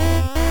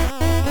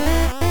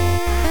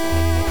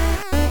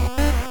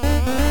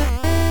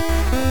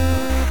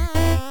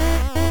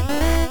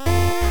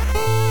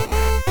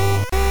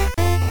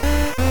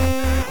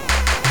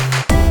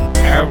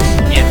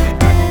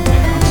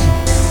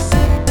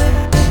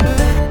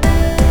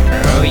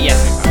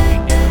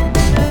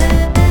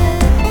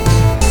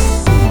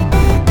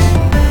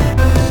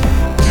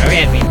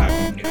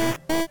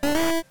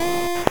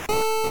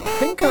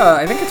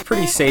I think it's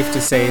pretty safe to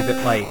say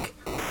that, like,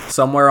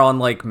 somewhere on,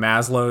 like,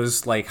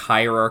 Maslow's, like,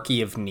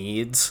 hierarchy of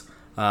needs,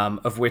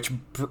 of which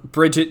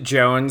Bridget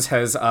Jones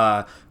has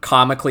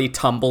comically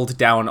tumbled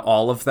down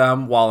all of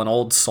them while an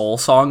old soul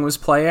song was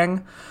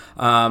playing.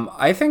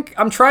 I think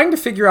I'm trying to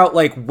figure out,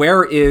 like,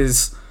 where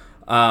is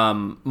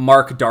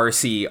Mark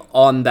Darcy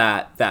on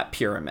that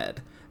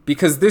pyramid?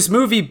 Because this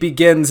movie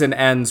begins and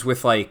ends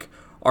with, like,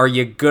 are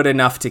you good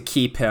enough to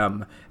keep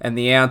him? And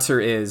the answer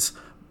is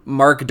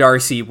Mark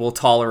Darcy will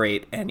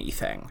tolerate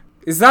anything.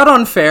 Is that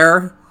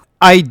unfair?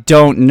 I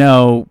don't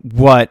know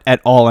what at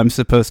all I'm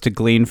supposed to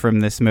glean from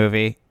this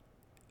movie.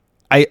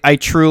 I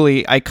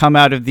truly come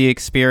out of the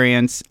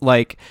experience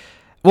like,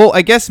 well,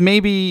 I guess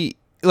maybe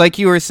like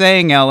you were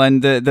saying, Ellen,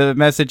 the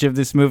message of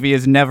this movie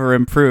is never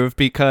improved,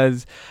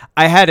 because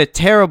I had a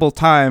terrible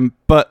time,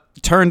 but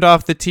turned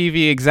off the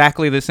TV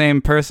exactly the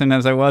same person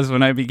as I was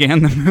when I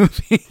began the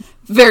movie.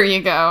 There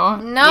you go.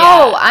 No,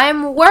 Yeah.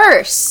 I'm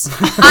worse.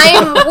 I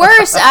am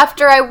worse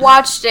after I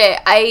watched it.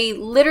 I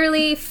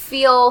literally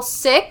feel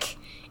sick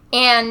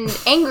and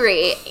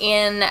angry,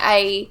 and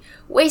I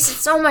wasted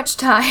so much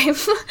time.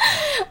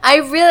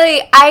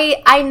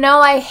 I know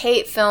I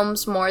hate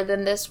films more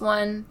than this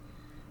one,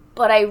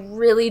 but I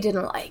really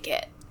didn't like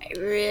it. I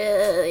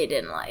really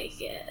didn't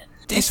like it.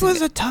 This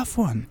was a tough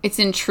one. It's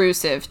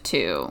intrusive,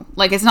 too.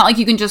 Like, it's not like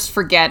you can just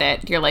forget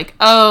it. You're like,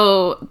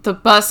 oh, the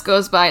bus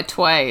goes by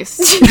twice.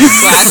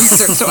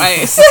 Once or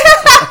twice.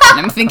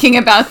 And I'm thinking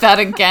about that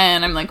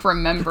again. I'm, like,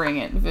 remembering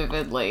it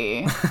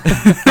vividly.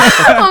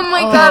 Oh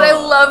my god, I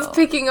love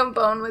picking a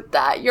bone with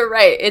that. You're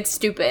right. It's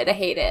stupid. I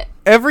hate it.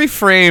 Every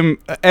frame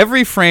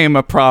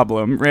a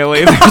problem,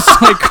 really.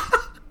 There's like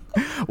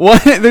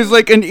there's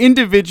like an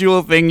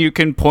individual thing you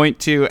can point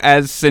to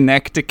as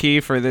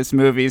synecdoche for this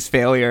movie's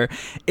failure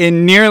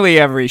in nearly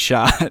every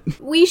shot.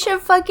 We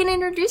should fucking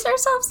introduce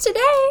ourselves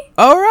today.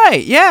 All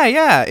right,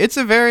 yeah. It's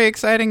a very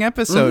exciting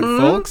episode,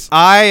 folks.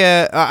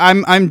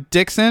 I'm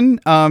Dixon,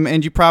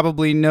 and you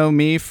probably know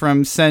me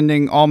from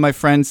sending all my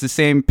friends the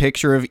same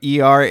picture of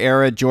ER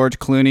era George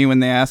Clooney when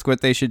they ask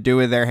what they should do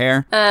with their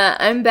hair.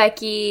 I'm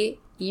Becky.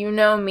 You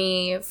know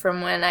me from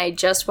when I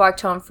just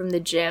walked home from the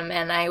gym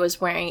and I was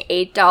wearing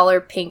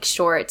 $8 pink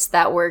shorts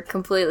that were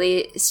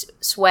completely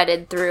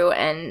sweated through,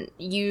 and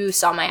you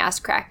saw my ass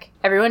crack.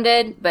 Everyone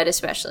did, but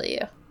especially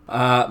you.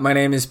 My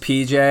name is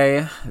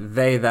PJ,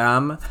 they,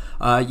 them.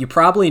 You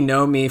probably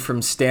know me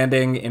from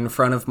standing in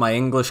front of my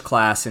English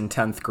class in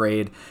 10th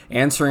grade,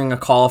 answering a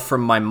call from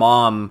my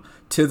mom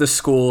to the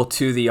school,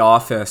 to the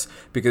office,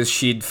 because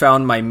she'd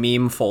found my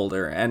meme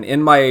folder. And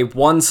in my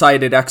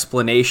one-sided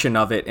explanation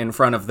of it in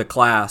front of the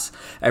class,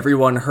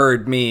 everyone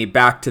heard me,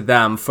 back to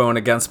them, phone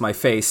against my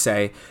face,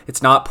 say,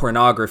 "It's not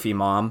pornography,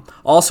 Mom.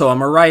 Also,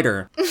 I'm a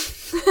writer."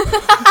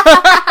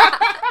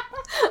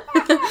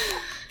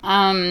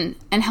 And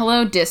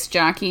hello, disc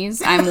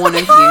jockeys. I'm one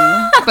of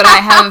you, but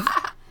I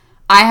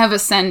have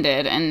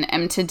ascended and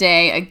am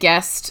today a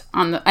guest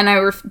on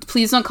the.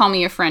 Please don't call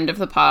me a friend of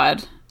the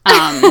pod.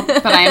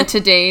 But I am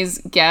today's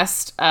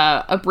guest,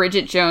 a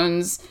Bridget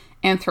Jones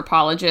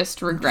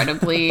anthropologist,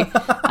 regrettably,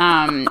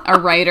 a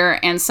writer,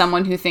 and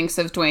someone who thinks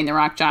of Dwayne "The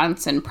Rock"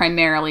 Johnson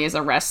primarily as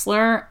a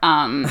wrestler,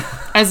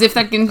 as if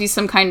that gives you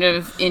some kind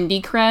of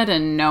indie cred,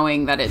 and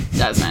knowing that it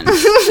doesn't.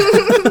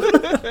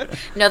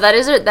 No, that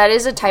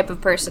is a type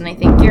of person. I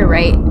think you're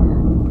right.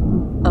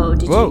 Oh,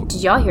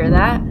 did y'all hear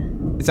that?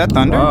 Is that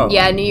thunder? Whoa.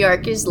 Yeah, New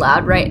York is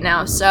loud right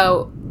now,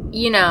 so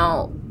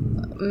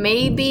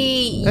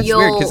maybe That's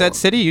weird, because that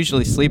city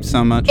usually sleeps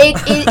so much.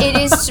 It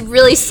is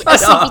really a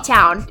sleepy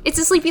town. It's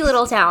a sleepy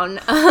little town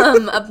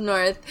up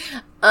north.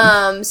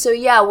 So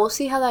yeah, we'll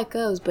see how that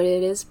goes, but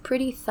it is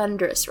pretty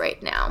thunderous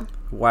right now.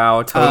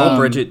 Wow, total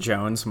Bridget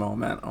Jones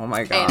moment. Oh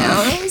my god. I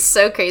know, it's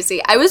so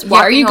crazy. I was walking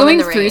Yeah, are you home in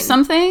going the through rain.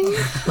 something?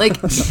 Like,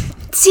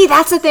 See,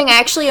 that's the thing. I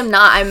actually am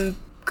not. I'm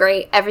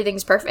great.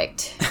 Everything's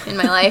perfect in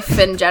my life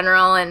in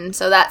general, and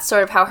so that's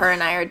sort of how her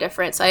and I are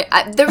different. So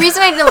the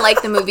reason I didn't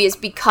like the movie is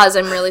because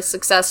I'm really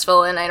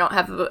successful and I don't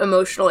have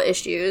emotional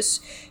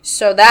issues.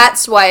 So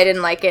that's why I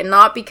didn't like it,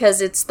 not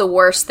because it's the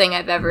worst thing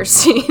I've ever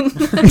seen.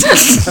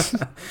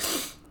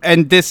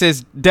 And this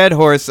is Dead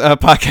Horse, a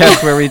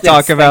podcast where we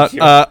talk about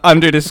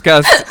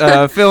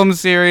under-discussed film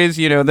series,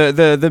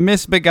 the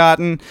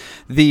misbegotten,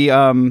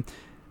 the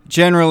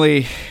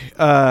generally...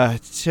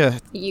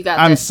 You got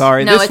I'm this.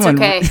 sorry. No, this it's one...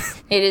 okay.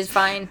 It is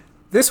fine.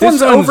 This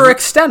one's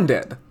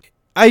overextended.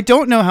 I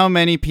don't know how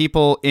many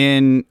people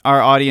in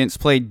our audience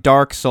play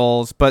Dark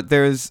Souls, but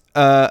there's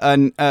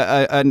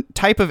a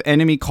type of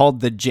enemy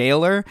called the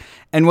Jailer,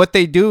 and what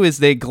they do is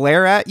they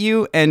glare at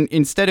you, and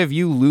instead of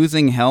you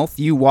losing health,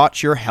 you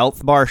watch your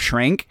health bar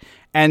shrink,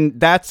 and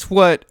that's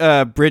what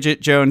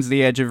Bridget Jones,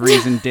 The Edge of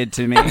Reason did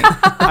to me.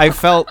 I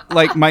felt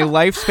like my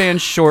lifespan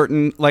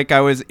shortened, like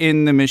I was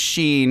in the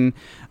machine,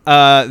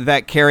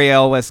 that Carrie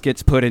Elwes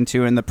gets put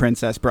into in The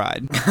Princess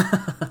Bride.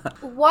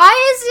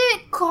 Why is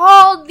it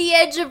called The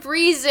Edge of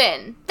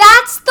Reason?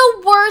 That's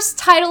the worst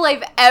title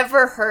I've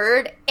ever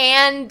heard,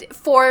 and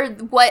for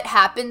what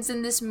happens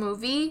in this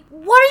movie.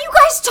 What are you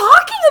guys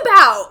talking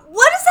about?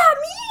 What does that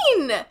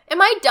mean?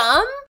 Am I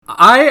dumb?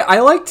 I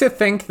like to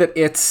think that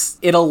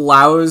it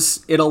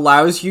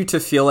allows you to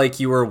feel like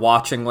you were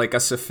watching like a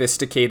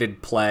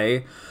sophisticated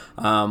play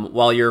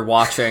while you're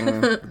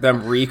watching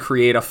them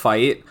recreate a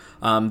fight,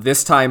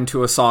 this time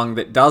to a song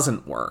that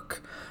doesn't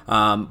work.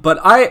 But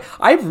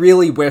I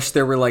really wish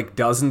there were like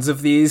dozens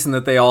of these and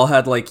that they all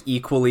had like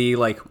equally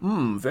like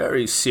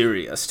very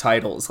serious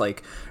titles,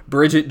 like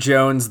Bridget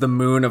Jones, The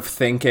Moon of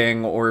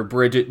Thinking, or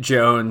Bridget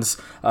Jones,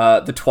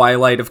 The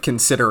Twilight of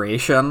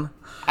Consideration.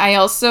 I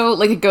also,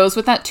 like, it goes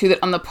with that, too, that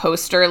on the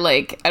poster,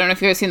 like, I don't know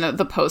if you guys seen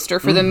the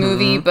poster for the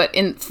movie, but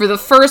for the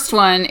first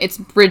one, it's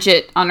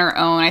Bridget on her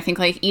own, I think,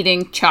 like,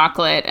 eating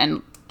chocolate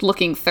and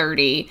looking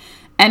 30.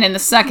 And in the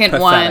second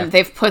one,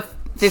 they've put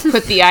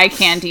the eye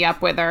candy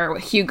up with her,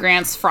 Hugh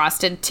Grant's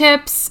Frosted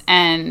Tips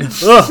and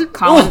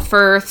Colin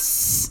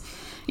Firth's...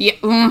 Yeah,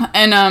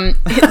 and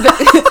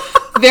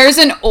there's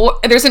an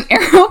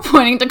arrow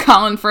pointing to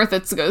Colin Firth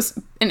that goes,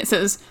 and it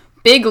says...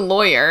 Big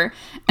lawyer,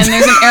 and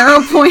there's an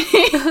arrow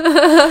pointing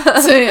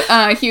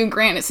to Hugh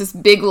Grant. It says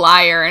big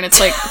liar, and it's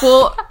like,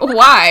 well,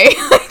 why?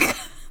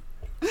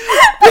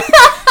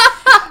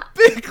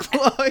 Big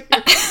lawyer.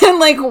 And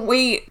like,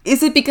 wait,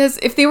 is it because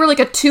if they were like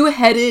a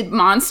two-headed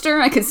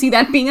monster, I could see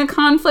that being a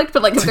conflict,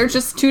 but like if they're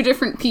just two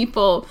different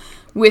people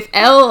with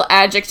L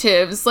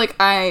adjectives, like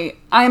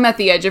I'm at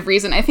the edge of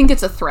reason. I think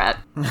it's a threat.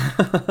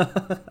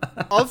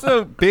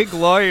 Also, big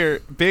lawyer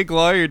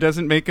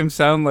doesn't make him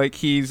sound like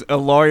he's a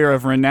lawyer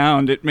of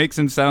renown. It makes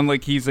him sound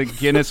like he's a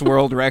Guinness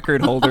World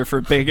Record holder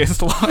for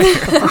biggest lawyer.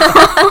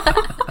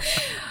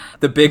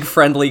 The big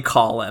friendly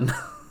Colin.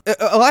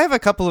 I have a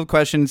couple of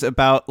questions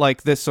about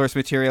like this source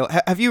material.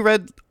 Have you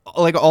read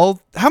like all?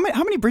 How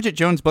many Bridget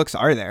Jones books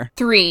are there?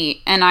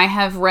 3, and I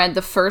have read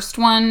the first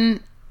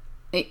one.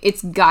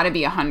 It's got to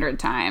be 100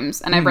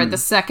 times. And I've read the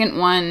second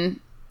one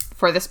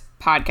for this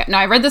podcast. No,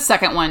 I read the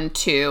second one,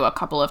 too, a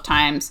couple of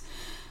times.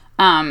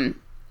 And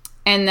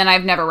then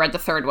I've never read the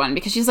third one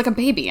because she's like a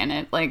baby in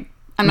it. Like,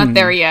 I'm not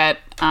there yet.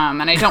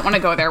 And I don't want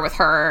to go there with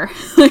her.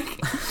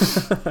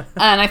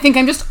 And I think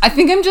I'm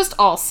just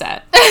all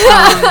set.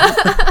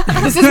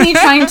 This is me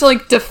trying to,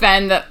 like,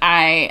 defend that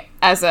I,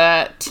 as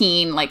a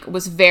teen, like,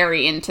 was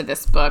very into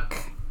this book.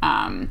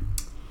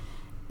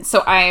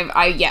 So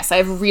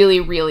I've really,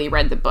 really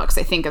read the books.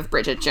 I think of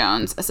Bridget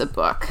Jones as a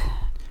book.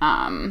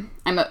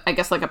 I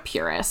guess like a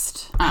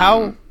purist.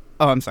 Oh,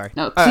 I'm sorry.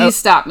 No, please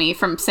stop me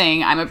from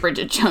saying I'm a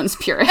Bridget Jones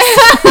purist.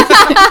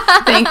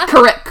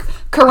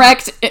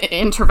 Correct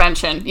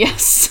intervention.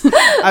 Yes.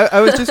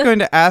 I was just going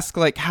to ask,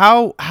 like,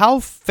 how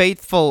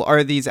faithful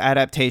are these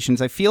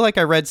adaptations? I feel like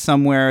I read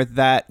somewhere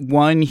that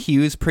one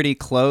hews pretty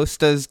close.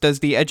 Does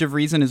The Edge of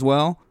Reason as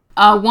well?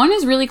 1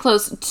 is really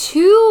close.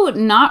 2,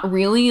 not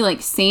really,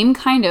 like, same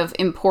kind of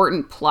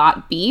important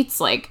plot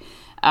beats, like,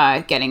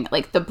 getting,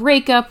 like, the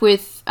breakup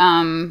with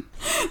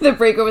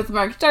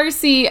Mark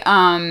Darcy,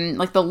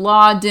 like, the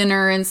law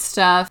dinner and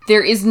stuff.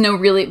 There is no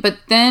really, but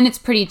then it's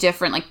pretty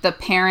different. Like, the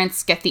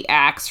parents get the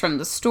axe from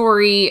the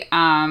story,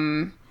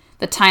 the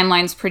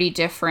timeline's pretty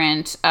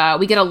different.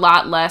 We get a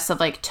lot less of,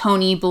 like,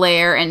 Tony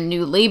Blair and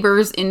New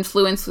Labour's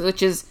influence,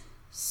 which is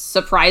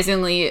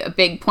surprisingly a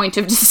big point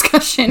of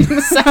discussion in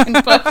the second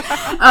book.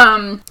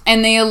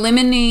 And they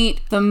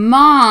eliminate the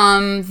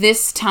mom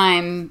this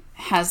time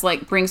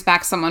brings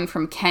back someone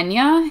from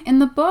Kenya in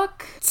the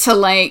book to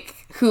like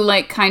who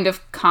like kind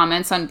of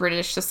comments on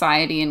British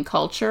society and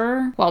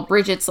culture, while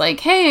Bridget's like,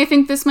 hey, I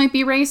think this might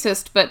be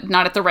racist, but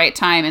not at the right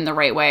time in the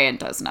right way, and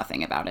does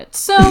nothing about it.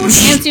 So to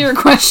answer your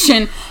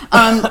question,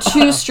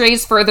 2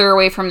 strays further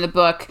away from the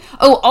book.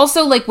 Oh,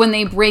 also like when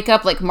they break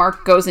up, like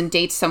Mark goes and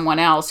dates someone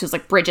else who's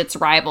like Bridget's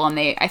rival, and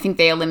I think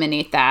they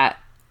eliminate that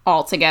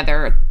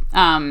altogether.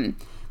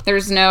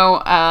 There's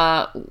no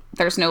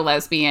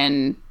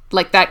lesbian.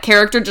 Like, that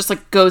character just,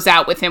 like, goes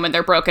out with him when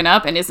they're broken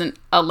up and isn't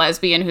a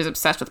lesbian who's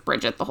obsessed with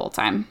Bridget the whole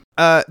time.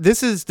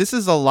 This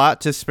is a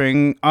lot to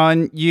spring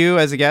on you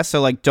as a guest,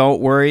 so, like,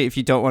 don't worry if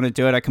you don't want to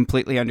do it. I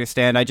completely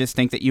understand. I just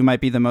think that you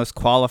might be the most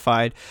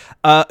qualified.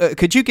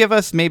 Could you give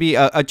us maybe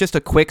just a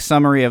quick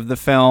summary of the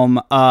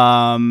film,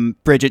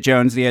 Bridget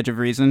Jones, The Edge of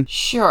Reason?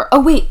 Sure.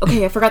 Oh, wait.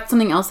 Okay, I forgot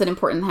something else that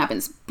important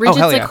happens.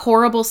 Bridget's, like,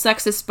 horrible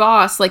sexist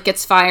boss, like,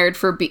 gets fired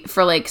for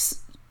like...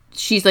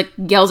 She's like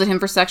yells at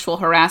him for sexual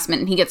harassment,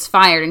 and he gets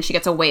fired, and she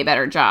gets a way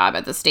better job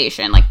at the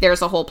station. Like,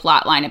 there's a whole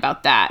plot line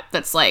about that.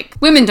 That's like,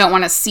 women don't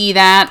want to see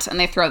that, and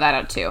they throw that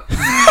out too.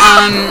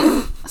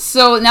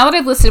 So now that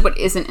I've listed what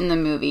isn't in the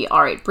movie,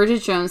 all right,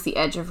 Bridget Jones, The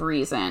Edge of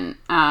Reason.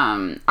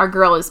 Our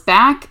girl is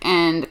back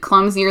and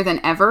clumsier than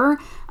ever.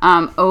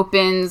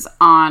 Opens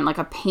on like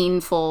a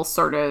painful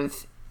sort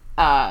of,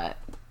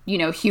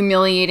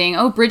 humiliating.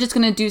 Oh, Bridget's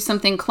going to do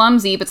something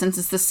clumsy, but since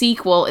it's the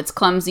sequel, it's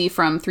clumsy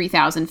from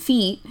 3,000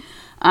 feet.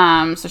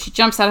 So she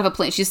jumps out of a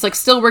plane. She's like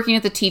still working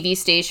at the TV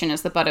station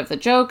as the butt of the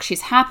joke.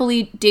 She's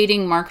happily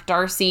dating Mark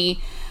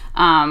Darcy,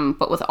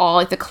 but with all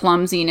like the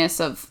clumsiness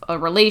of a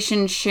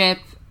relationship.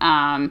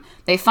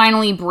 They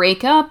finally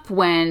break up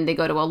when they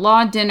go to a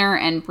law dinner,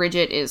 and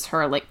Bridget is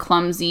her like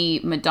clumsy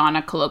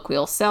Madonna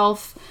colloquial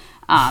self.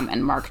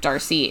 And Mark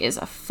Darcy is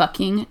a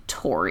fucking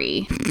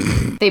Tory.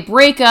 They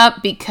break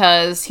up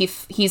because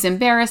he's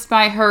embarrassed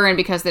by her and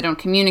because they don't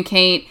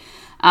communicate.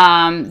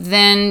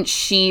 Then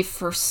she,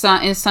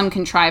 in some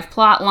contrived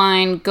plot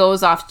line,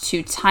 goes off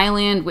to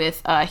Thailand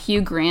with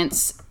Hugh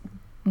Grant's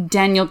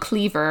Daniel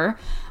Cleaver,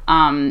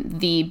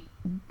 the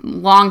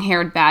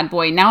long-haired bad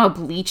boy, now a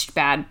bleached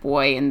bad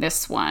boy in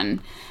this one,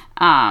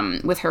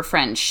 with her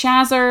friend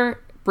Shazzer.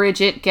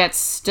 Bridget gets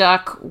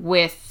stuck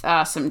with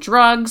some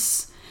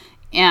drugs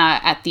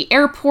at the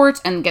airport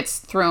and gets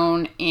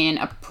thrown in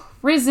a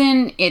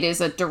prison. It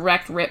is a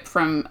direct rip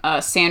from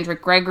Sandra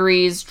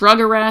Gregory's Drug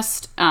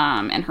Arrest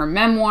and her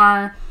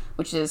memoir,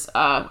 which is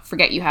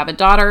Forget You Have a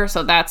Daughter.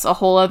 So that's a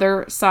whole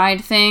other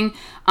side thing.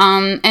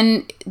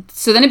 And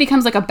so then it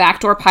becomes like a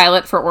backdoor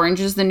pilot for Orange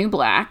is the New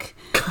Black.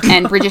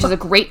 And Bridget has a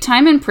great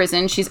time in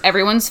prison. She's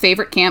everyone's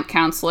favorite camp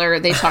counselor.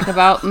 They talk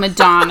about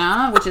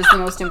Madonna, which is the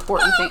most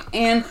important thing.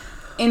 And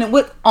in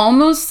what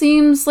almost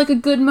seems like a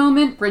good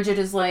moment, Bridget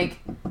is like,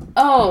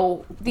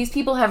 oh, these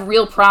people have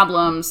real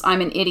problems.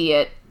 I'm an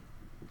idiot.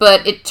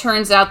 But it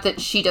turns out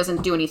that she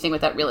doesn't do anything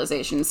with that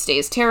realization.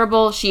 Stays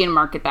terrible. She and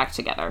Mark get back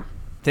together.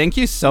 Thank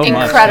you so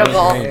much.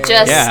 Incredible.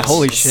 Just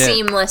holy shit.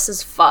 Seamless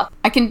as fuck.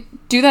 I can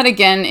do that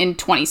again in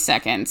 20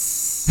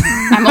 seconds.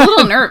 I'm a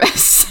little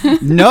nervous.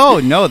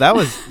 No, that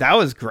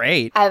was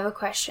great. I have a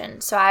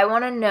question. So I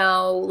want to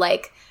know,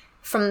 like,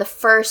 from the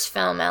first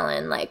film,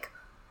 Ellen, like,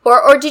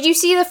 or did you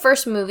see the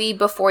first movie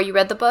before you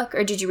read the book,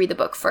 or did you read the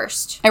book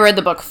first? I read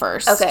the book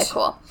first. Okay,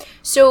 cool.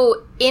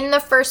 So in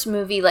the first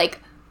movie, like,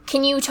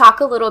 can you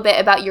talk a little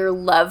bit about your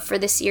love for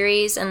the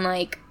series and,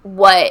 like,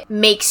 what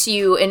makes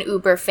you an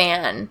Uber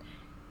fan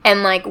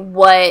and, like,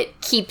 what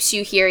keeps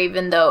you here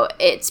even though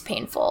it's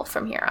painful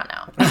from here on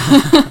out?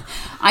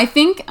 I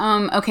think,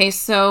 okay,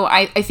 so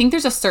I think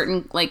there's a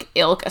certain, like,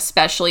 ilk,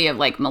 especially of,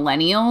 like,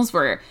 millennials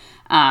where,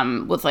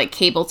 with, like,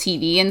 cable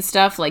TV and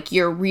stuff, like,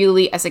 you're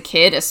really, as a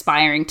kid,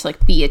 aspiring to,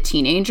 like, be a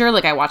teenager.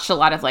 Like, I watched a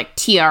lot of, like,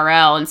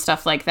 TRL and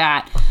stuff like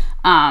that.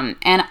 And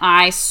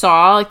I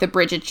saw, like, the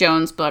Bridget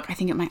Jones book, I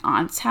think at my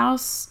aunt's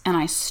house, and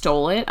I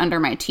stole it under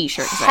my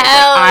t-shirt.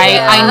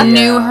 I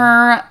knew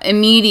her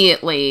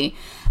immediately,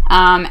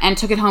 and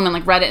took it home and,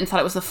 like, read it and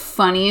thought it was the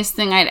funniest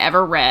thing I'd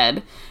ever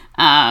read.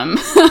 And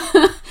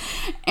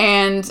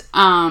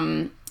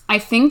I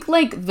think,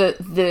 like,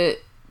 the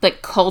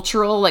like,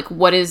 cultural, like,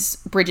 what is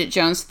Bridget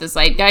Jones to the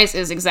zeitgeist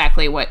is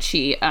exactly what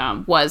she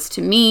was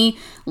to me.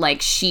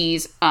 Like,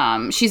 she's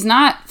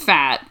not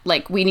fat.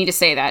 Like, we need to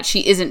say that.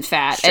 She isn't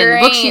fat. Sure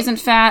in the book, she isn't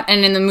fat,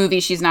 and in the movie,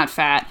 she's not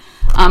fat.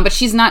 But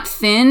she's not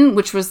thin,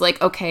 which was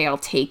like, okay, I'll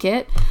take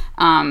it.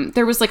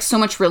 There was, like, so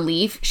much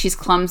relief. She's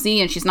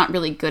clumsy, and she's not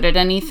really good at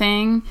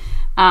anything.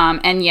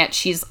 And yet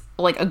she's,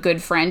 like, a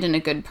good friend and a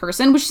good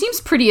person, which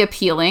seems pretty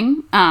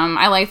appealing.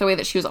 I like the way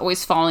that she was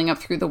always falling up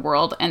through the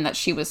world and that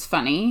she was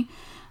funny.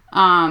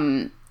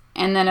 And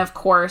then, of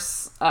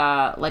course,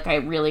 like, I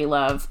really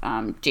love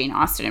Jane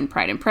Austen and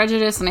Pride and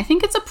Prejudice, and I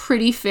think it's a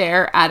pretty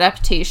fair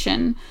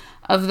adaptation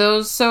of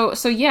those. So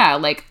yeah,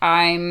 like,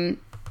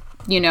 I'm,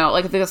 you know,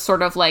 like, the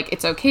sort of, like,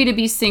 it's okay to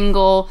be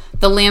single,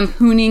 the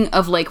lampooning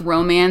of, like,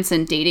 romance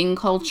and dating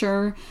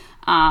culture,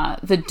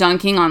 the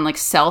dunking on, like,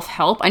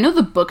 self-help. I know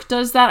the book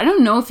does that. I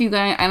don't know if you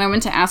guys, and I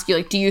meant to ask you,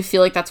 like, do you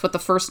feel like that's what the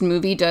first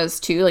movie does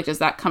too? Like, does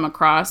that come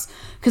across?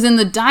 Because in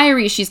the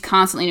diary, she's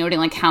constantly noting,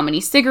 like, how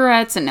many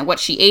cigarettes and what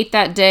she ate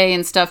that day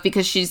and stuff,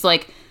 because she's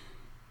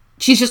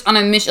just on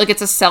a mission, like,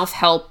 it's a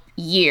self-help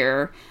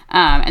year.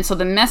 And so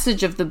the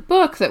message of the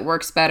book that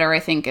works better, I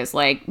think, is,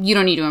 like, you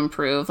don't need to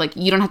improve. Like,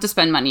 you don't have to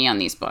spend money on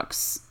these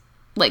books.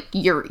 Like,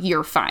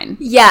 you're fine.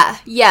 Yeah.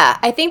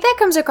 I think that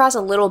comes across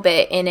a little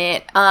bit in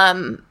it.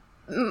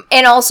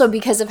 And also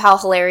because of how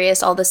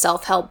hilarious all the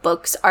self-help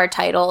books are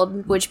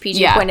titled, which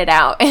PG pointed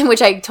out, and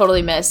which I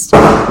totally missed.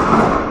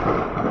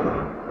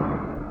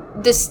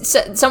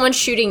 Someone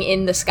shooting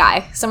in the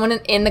sky. Someone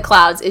in the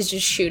clouds is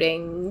just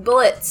shooting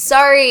bullets.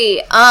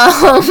 Sorry.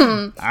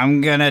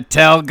 I'm gonna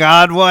tell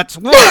God what's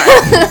what.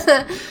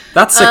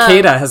 That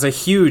cicada has a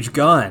huge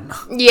gun.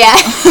 Yeah.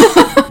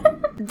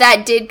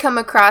 That did come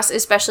across,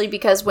 especially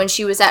because when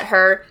she was at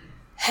her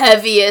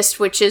heaviest,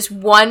 which is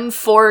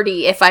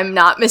 140 if I'm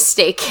not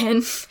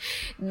mistaken,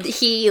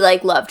 he,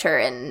 like, loved her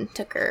and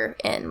took her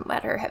in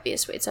at her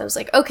heaviest weight. So I was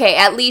like, okay,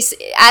 at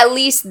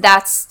least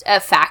that's a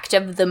fact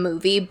of the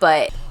movie.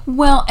 But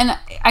well, and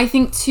I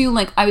think too,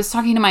 like, I was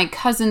talking to my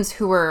cousins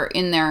who were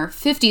in their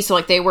 50s, so,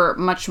 like, they were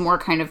much more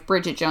kind of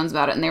Bridget Jones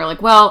about it, and they were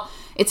like, well,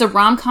 it's a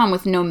rom-com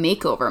with no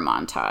makeover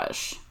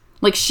montage.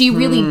 Like, she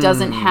really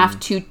doesn't have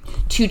to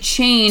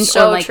change.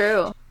 So or, like,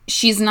 true.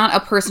 She's not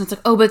a person. It's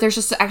like, oh, but there's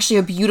just actually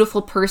a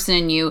beautiful person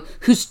in you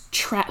who's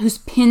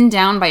pinned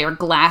down by your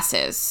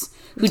glasses,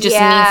 who just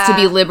needs to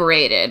be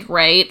liberated,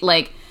 right?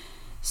 Like,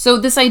 So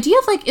this idea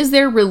of, like, is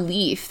there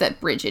relief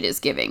that Bridget is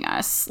giving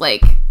us?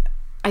 Like,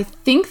 I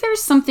think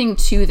there's something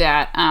to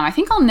that. I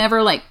think I'll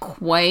never, like,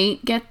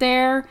 quite get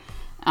there,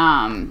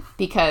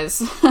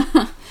 because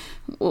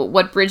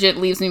what Bridget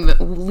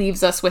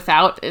leaves us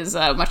without is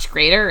much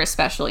greater,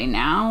 especially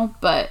now.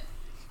 But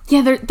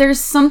yeah, there's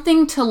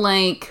something to,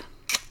 like,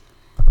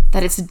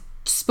 that it's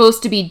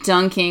supposed to be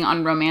dunking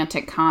on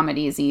romantic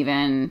comedies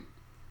even,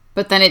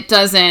 but then it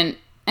doesn't,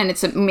 and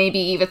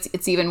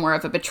it's even more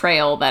of a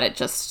betrayal that it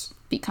just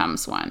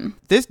becomes one.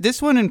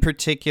 This one in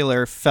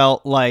particular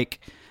felt like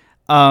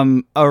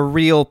a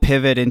real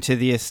pivot into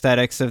the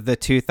aesthetics of the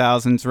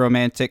 2000s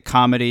romantic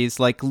comedies,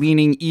 like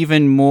leaning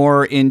even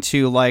more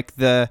into, like,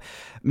 the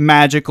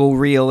magical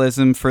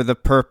realism for the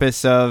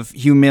purpose of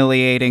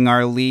humiliating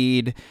our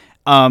lead,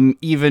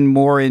 even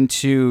more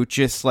into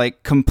just,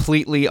 like,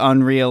 completely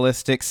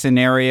unrealistic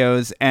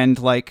scenarios and,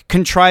 like,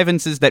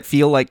 contrivances that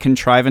feel like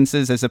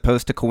contrivances as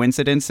opposed to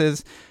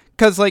coincidences.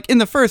 Because, like, in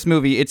the first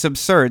movie, it's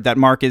absurd that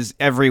Mark is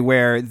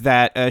everywhere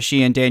that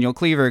she and Daniel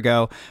Cleaver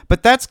go.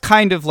 But that's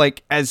kind of,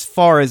 like, as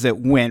far as it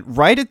went.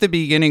 Right at the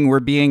beginning, we're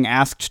being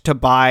asked to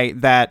buy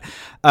that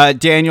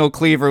Daniel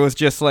Cleaver was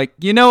just like,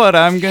 you know what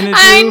I'm going to do?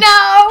 I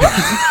know!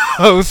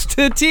 Host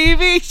a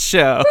TV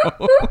show.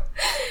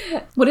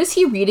 What is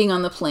he reading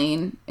on the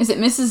plane? Is it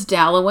Mrs.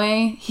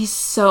 Dalloway? He's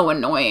so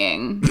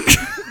annoying.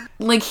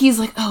 Like, he's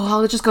like, oh,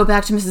 I'll just go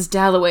back to Mrs.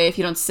 Dalloway if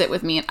you don't sit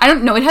with me. And I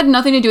don't know. It had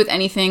nothing to do with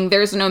anything.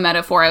 There's no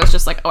metaphor. I was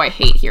just like, oh, I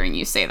hate hearing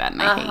you say that,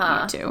 and I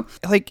hate you too.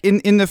 Like,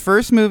 in the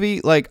first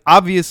movie, like,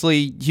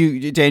 obviously,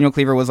 Daniel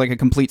Cleaver was, like, a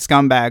complete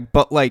scumbag,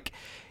 but, like,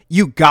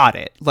 you got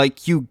it.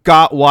 Like, you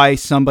got why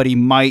somebody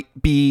might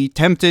be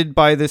tempted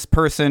by this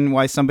person,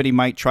 why somebody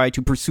might try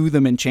to pursue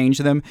them and change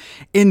them.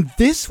 In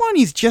this one,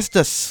 he's just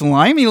a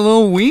slimy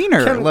little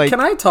wiener.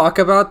 Can I talk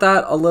about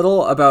that a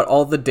little, about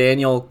all the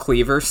Daniel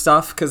Cleaver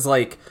stuff? Because,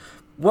 like,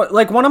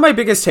 one of my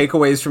biggest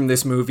takeaways from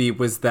this movie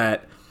was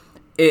that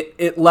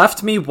it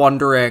left me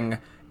wondering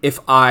if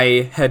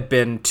I had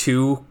been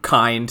too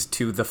kind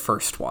to the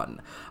first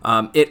one.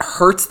 It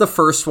hurts the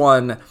first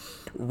one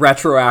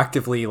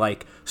retroactively,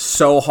 like,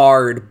 so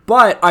hard,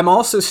 but I'm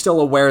also still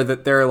aware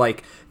that there are,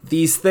 like,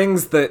 these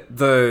things that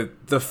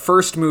the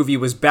first movie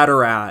was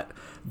better at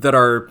that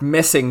are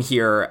missing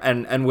here,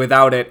 and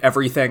without it,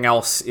 everything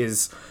else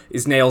is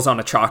nails on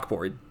a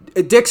chalkboard.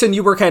 Dixon,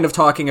 you were kind of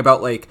talking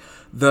about, like,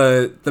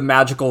 the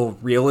magical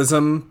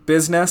realism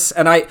business,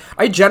 and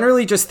I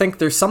generally just think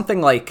there's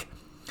something, like,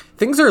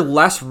 things are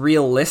less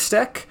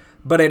realistic,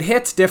 but it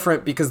hits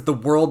different because the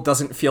world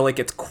doesn't feel like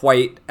it's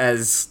quite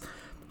as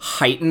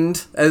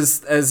heightened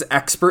as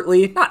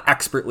expertly, not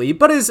expertly,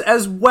 but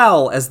as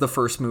well as the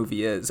first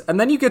movie is. And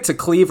then you get to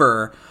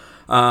Cleaver,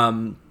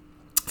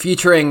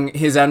 featuring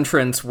his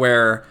entrance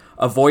where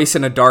a voice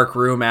in a dark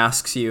room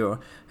asks you,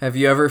 have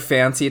you ever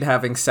fancied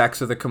having sex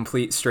with a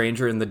complete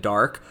stranger in the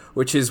dark?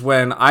 Which is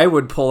when I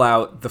would pull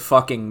out the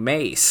fucking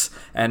mace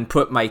and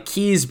put my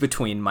keys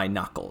between my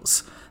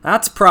knuckles.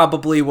 That's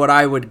probably what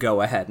I would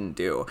go ahead and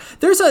do.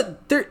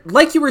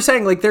 Like you were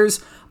saying, like,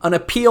 there's an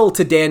appeal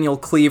to Daniel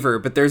Cleaver,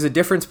 but there's a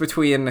difference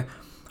between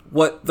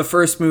what the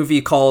first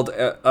movie called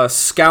a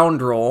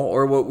scoundrel,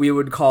 or what we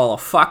would call a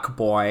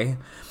fuckboy,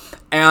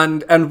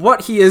 and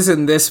what he is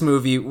in this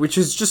movie, which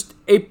is just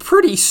a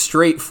pretty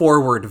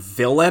straightforward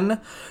villain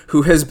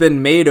who has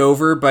been made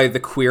over by the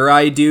Queer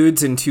Eye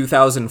dudes in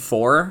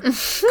 2004,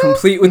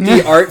 complete with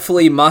the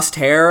artfully mussed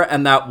hair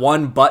and that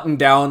one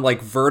button-down,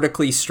 like,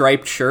 vertically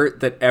striped shirt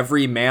that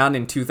every man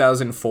in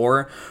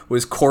 2004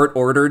 was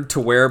court-ordered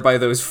to wear by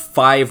those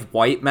 5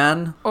 white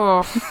men.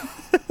 Oh.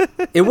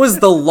 It was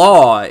the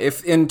law.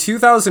 If in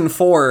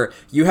 2004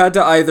 you had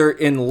to either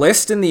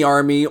enlist in the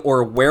army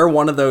or wear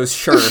one of those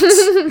shirts,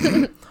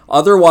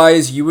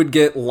 otherwise you would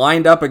get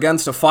lined up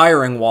against a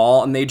firing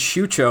wall and they'd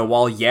shoot you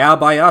while Yeah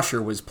by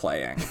Usher was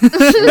playing.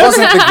 It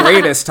wasn't the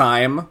greatest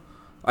time.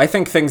 I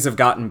think things have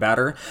gotten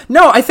better.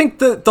 No, I think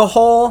the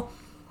whole,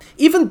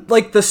 even,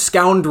 like, the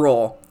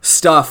scoundrel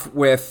stuff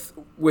with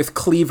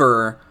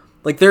Cleaver,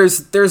 like,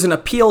 there's an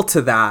appeal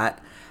to that.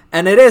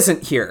 And it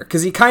isn't here,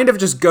 because he kind of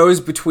just goes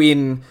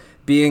between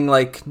being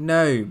like,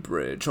 no,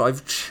 Bridge,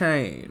 I've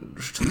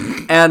changed,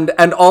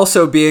 and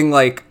also being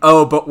like,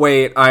 oh, but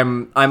wait,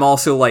 I'm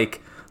also like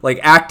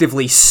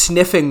actively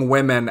sniffing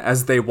women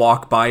as they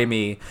walk by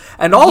me,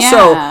 and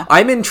also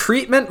I'm in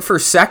treatment for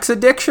sex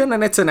addiction,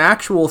 and it's an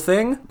actual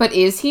thing. But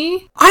is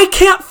he? I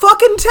can't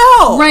fucking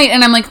tell. Right,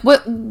 and I'm like,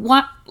 what?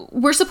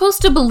 We're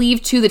supposed to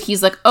believe too that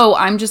he's like, oh,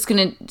 I'm just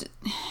gonna.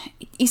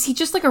 Is he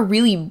just, like, a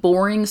really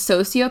boring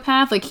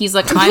sociopath? Like, he's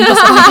like, I'm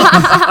just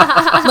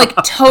going to, like,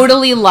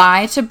 totally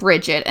lie to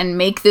Bridget and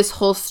make this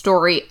whole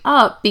story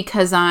up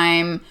because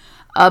I'm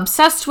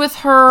obsessed with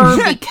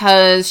her,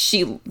 because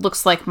she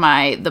looks like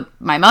my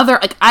mother.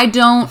 Like, I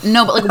don't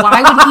know, but, like,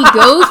 why would he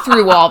go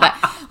through all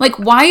that? Like,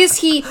 why is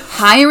he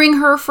hiring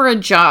her for a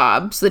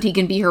job so that he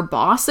can be her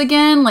boss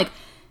again? Like,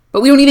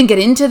 but we don't even get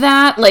into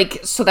that. Like,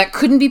 so that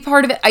couldn't be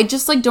part of it. I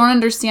just, like, don't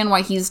understand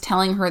why he's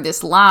telling her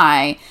this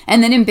lie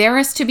and then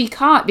embarrassed to be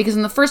caught. Because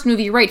in the first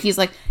movie, right, he's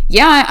like,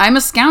 yeah, I'm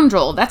a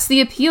scoundrel. That's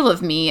the appeal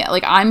of me.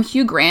 Like, I'm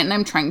Hugh Grant and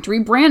I'm trying to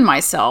rebrand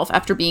myself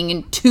after being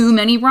in too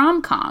many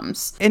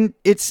rom-coms. And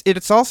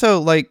it's also,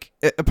 like,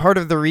 a part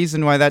of the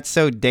reason why that's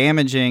so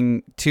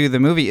damaging to the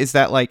movie is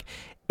that, like,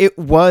 it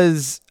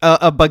was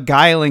a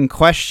beguiling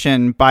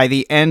question by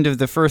the end of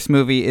the first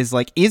movie is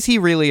like, is he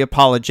really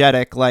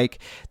apologetic? Like,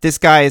 this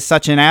guy is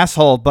such an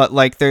asshole, but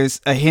like,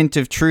 there's a hint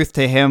of truth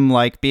to him,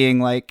 like being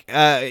like,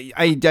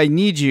 I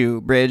need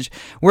you, Bridge.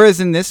 Whereas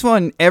in this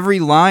one, every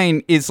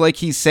line is like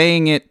he's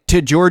saying it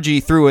to Georgie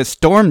through a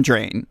storm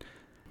drain.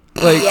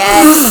 Like,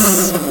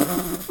 yes.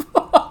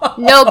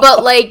 No,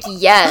 but like,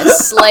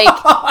 yes, like.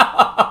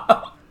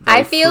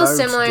 I feel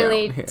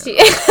similarly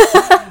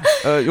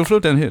to... you'll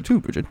float down here too,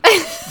 Bridget.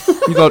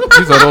 You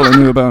thought all I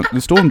knew about the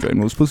storm drain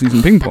was pussies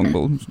and ping pong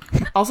balls.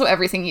 Also,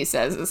 everything he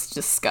says is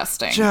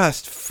disgusting.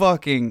 Just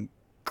fucking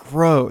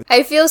gross.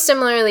 I feel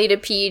similarly to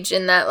Peach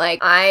in that, like,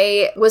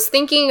 I was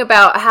thinking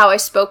about how I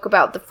spoke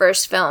about the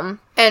first film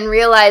and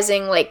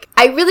realizing, like,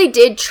 I really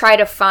did try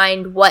to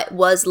find what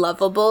was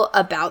lovable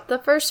about the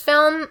first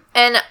film,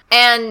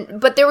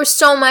 but there was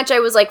so much I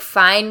was, like,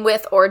 fine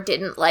with or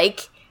didn't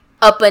like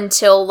up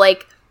until,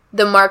 like,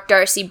 the Mark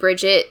Darcy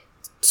Bridget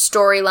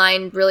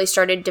storyline really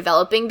started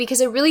developing,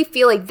 because I really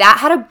feel like that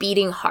had a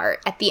beating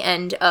heart at the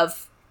end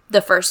of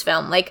the first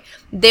film. Like,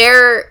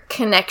 their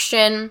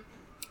connection,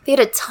 they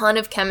had a ton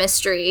of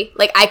chemistry.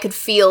 Like, I could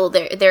feel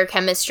their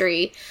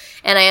chemistry,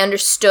 and I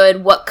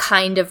understood what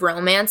kind of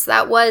romance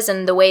that was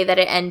and the way that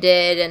it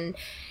ended, and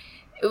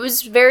it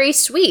was very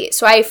sweet.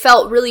 So I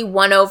felt really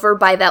won over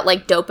by that,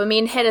 like,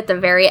 dopamine hit at the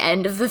very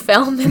end of the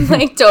film and,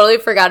 like, totally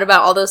forgot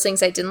about all those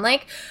things I didn't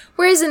like.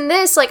 Whereas in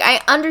this, like,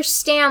 I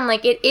understand,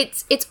 like,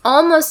 it's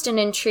almost an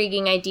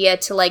intriguing idea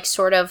to, like,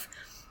 sort of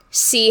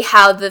see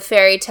how the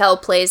fairy tale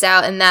plays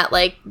out, and that,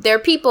 like, they're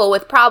people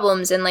with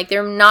problems and, like,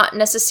 they're not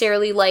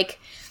necessarily, like,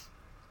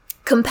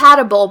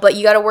 compatible, but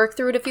you gotta work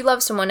through it if you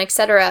love someone,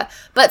 etc.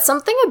 But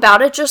something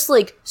about it just,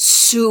 like,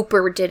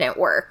 super didn't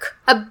work.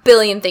 A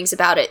billion things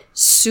about it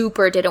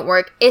super didn't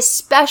work,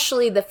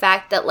 especially the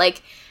fact that,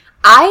 like,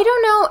 I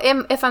don't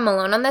know if I'm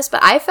alone on this,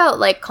 but I felt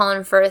like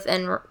Colin Firth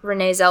and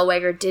Renee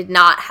Zellweger did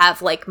not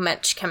have, like,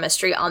 much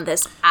chemistry on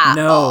this at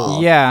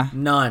all. Yeah.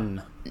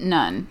 None.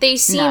 They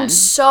seemed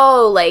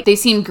so, like... They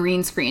seemed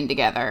green screen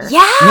together.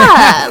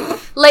 Yeah!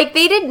 Like,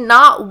 they did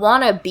not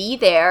want to be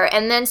there.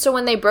 And then, so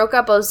when they broke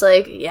up, I was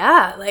like,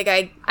 yeah, like,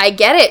 I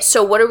get it.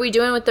 So what are we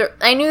doing with the...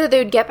 I knew that they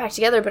would get back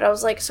together, but I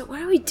was like, so what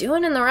are we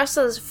doing in the rest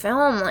of this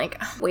film? Like,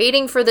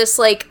 waiting for this,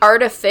 like,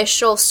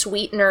 artificial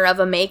sweetener of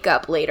a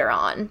makeup later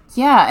on.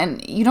 Yeah,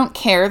 and you don't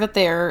care that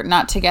they're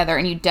not together,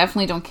 and you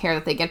definitely don't care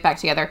that they get back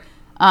together.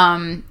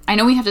 I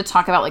know we have to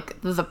talk about,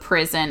 like, the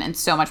prison and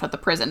so much about the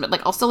prison, but,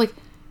 like, also, like,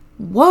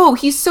 whoa,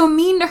 he's so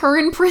mean to her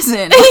in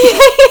prison.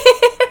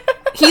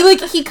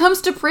 He comes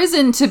to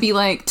prison to be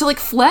like, to, like,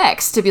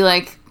 flex, to be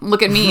like,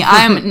 look at me,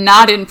 I'm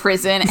not in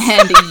prison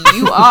and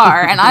you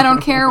are, and I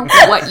don't care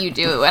what you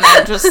do. And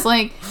I'm just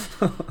like,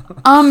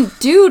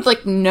 dude,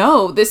 like,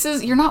 no,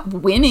 you're not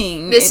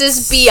winning. This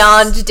is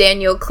beyond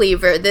Daniel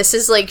Cleaver. This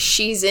is like,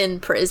 she's in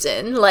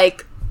prison.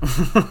 Like,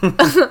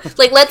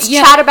 like, let's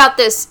chat about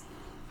this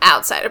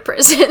outside of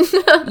prison.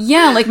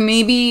 Yeah, like,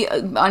 maybe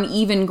on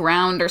even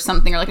ground or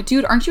something, or like,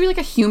 dude, aren't you like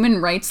a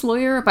human rights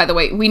lawyer? By the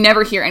way, we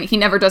never hear he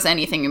never does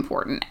anything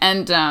important.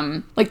 And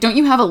like, don't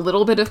you have a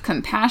little bit of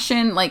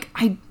compassion? Like,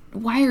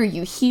 why are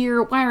you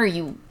here? Why are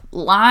you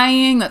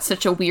lying? That's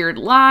such a weird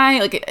lie.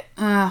 Like,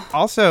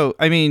 Also,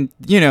 I mean,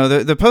 you know,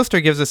 the poster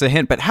gives us a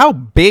hint, but how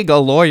big a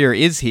lawyer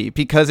is he?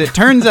 Because it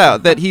turns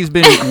out that he's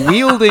been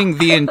wielding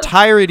the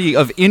entirety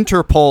of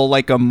Interpol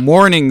like a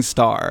morning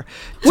star.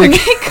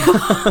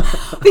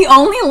 The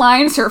only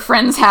lines her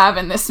friends have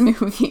in this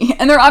movie,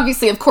 and they're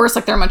obviously, of course,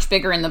 like, they're much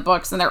bigger in the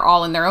books, and they're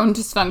all in their own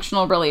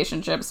dysfunctional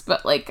relationships,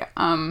 but, like,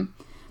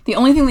 the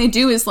only thing they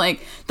do is, like,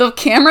 the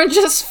camera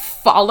just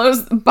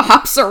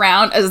bops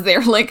around as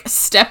they're, like,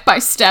 step by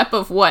step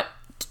of what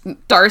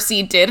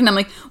Darcy did. And I'm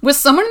like, was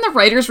someone in the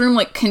writer's room,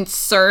 like,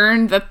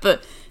 concerned that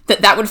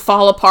that would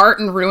fall apart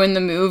and ruin the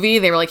movie?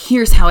 They were like,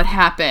 here's how it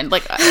happened.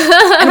 Like,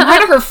 and why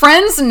do her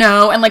friends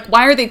know? And, like,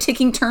 why are they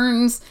taking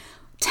turns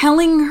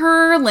telling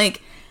her?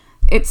 Like,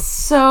 it's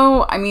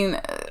so, I mean,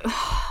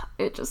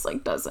 it just,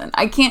 like, doesn't.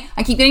 I keep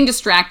getting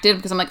distracted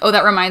because I'm like, oh,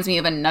 that reminds me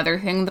of another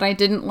thing that I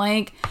didn't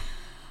like.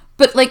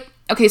 But, like,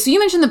 okay, so you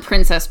mentioned The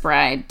Princess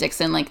Bride,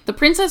 Dixon. Like, The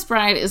Princess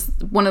Bride is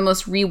one of the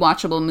most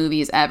rewatchable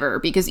movies ever,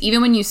 because even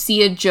when you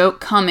see a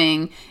joke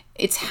coming,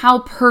 it's how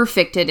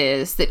perfect it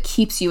is that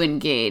keeps you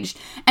engaged.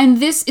 And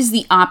this is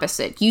the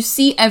opposite. You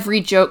see every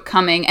joke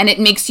coming, and it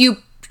makes you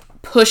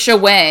push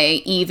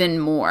away even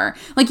more.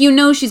 Like, you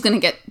know she's going to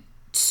get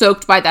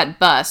soaked by that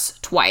bus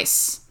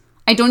twice.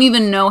 I don't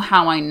even know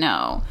how I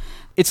know.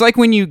 It's like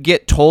when you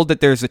get told that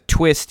there's a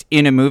twist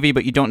in a movie,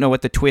 but you don't know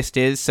what the twist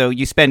is, so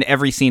you spend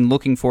every scene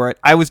looking for it.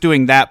 I was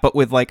doing that, but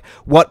with, like,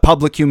 what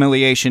public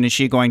humiliation is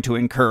she going to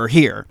incur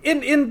here?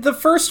 In the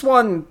first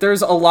one,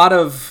 there's a lot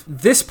of,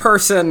 this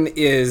person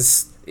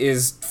is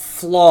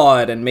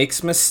flawed and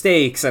makes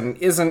mistakes and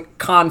isn't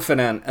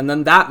confident, and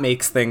then that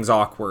makes things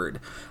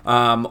awkward.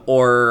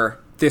 Or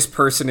this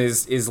person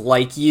is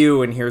like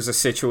you, and here's a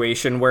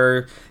situation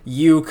where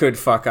you could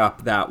fuck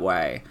up that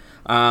way.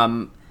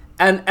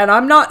 And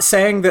I'm not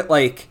saying that,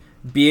 like,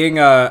 being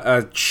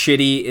a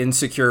shitty,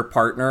 insecure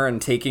partner and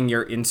taking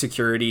your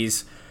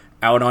insecurities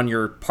out on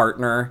your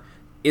partner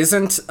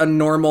isn't a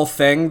normal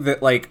thing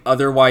that, like,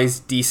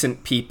 otherwise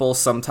decent people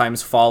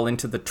sometimes fall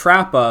into the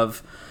trap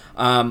of.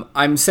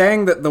 I'm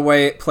saying that the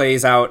way it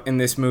plays out in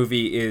this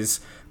movie is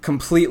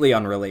completely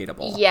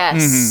unrelatable.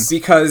 Yes.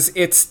 Because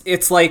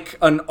it's like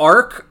an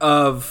arc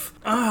of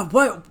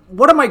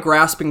what am I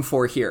grasping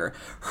for here?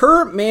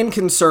 Her main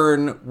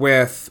concern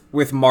with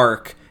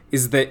Mark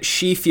is that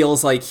she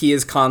feels like he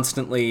is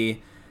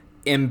constantly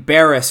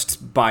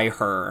embarrassed by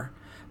her.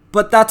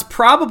 But that's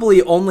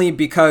probably only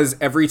because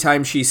every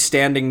time she's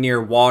standing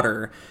near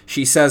water,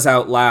 she says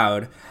out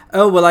loud,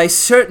 "Oh, well, I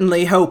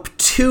certainly hope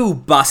 2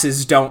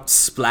 buses don't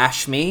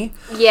splash me."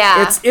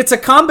 Yeah. It's a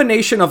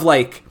combination of,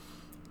 like,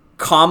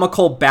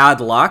 comical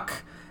bad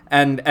luck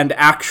and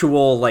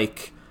actual,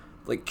 like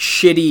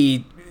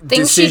shitty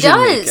things she decision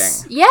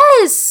does. making.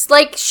 Yes.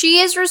 Like, she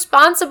is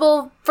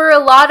responsible for a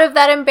lot of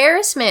that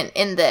embarrassment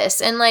in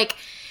this. And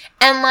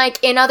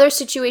in other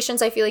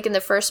situations, I feel like in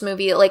the first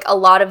movie, like, a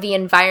lot of the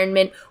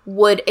environment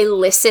would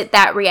elicit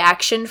that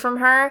reaction from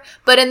her.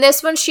 But in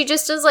this one, she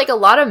just does, like, a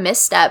lot of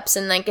missteps,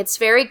 and, like, it's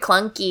very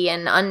clunky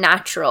and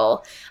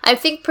unnatural. I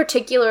think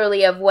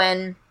particularly of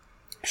when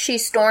she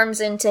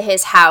storms into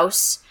his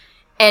house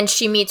and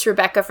she meets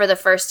Rebecca for the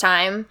first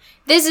time.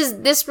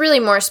 This really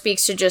more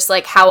speaks to just,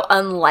 like, how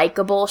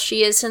unlikable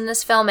she is in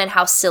this film and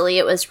how silly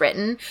it was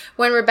written.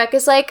 When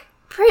Rebecca's like,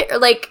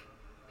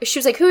 she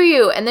was like, "Who are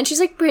you?" And then she's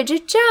like,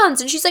 "Bridget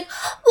Jones." And she's like,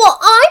 "Well,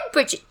 I'm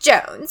Bridget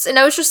Jones." And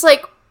I was just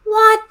like,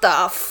 what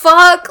the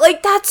fuck?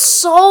 Like, that's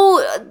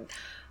so...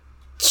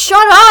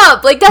 Shut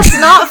up! Like, that's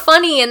not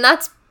funny, and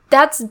that's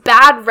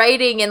bad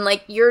writing, and,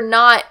 like,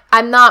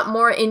 I'm not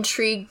more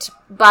intrigued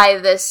by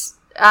this.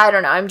 I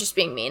don't know, I'm just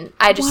being mean.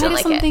 I just don't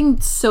like it. Why does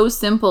something so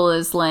simple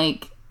as,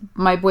 like,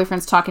 my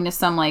boyfriend's talking to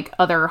some, like,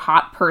 other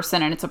hot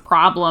person and it's a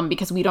problem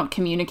because we don't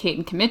communicate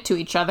and commit to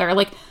each other,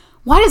 like...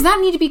 Why does that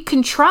need to be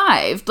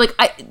contrived? Like,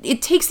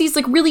 it takes these,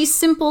 like, really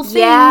simple things.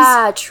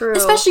 Yeah, true.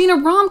 Especially in a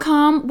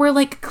rom-com where,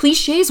 like,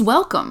 cliches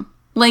welcome.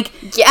 Like,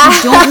 yeah.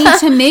 You don't need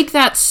to make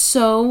that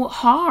so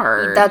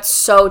hard. That's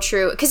so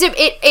true. Because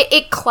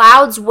it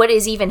clouds what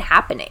is even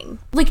happening.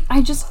 Like,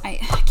 I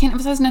can't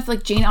emphasize enough,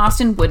 like, Jane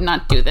Austen would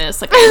not do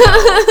this. Like,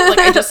 I know. Like,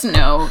 I just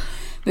know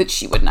that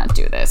she would not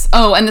do this.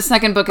 Oh, and the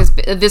second book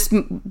this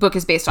book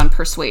is based on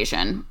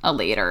Persuasion, a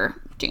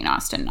later Jane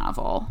Austen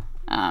novel.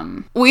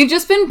 We've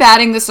just been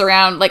batting this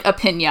around like a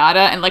piñata,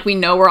 and, like, we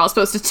know we're all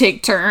supposed to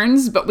take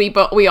turns, but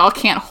we all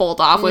can't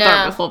hold off with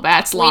our wiffle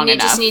bats long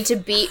enough.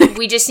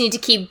 We just need to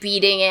keep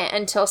beating it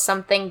until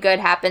something good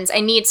happens.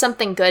 I need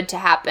something good to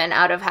happen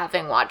out of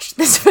having watched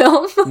this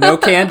film. No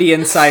candy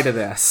inside of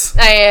this.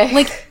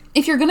 Like,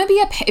 if you're gonna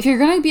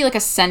be like a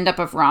send up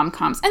of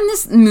rom-coms, and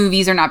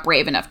movies are not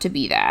brave enough to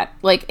be that,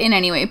 like, in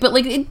any way, but,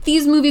 like,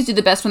 these movies do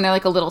the best when they're,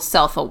 like, a little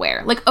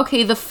self-aware. Like,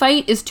 okay, the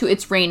fight is to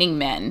It's Raining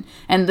Men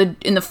in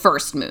the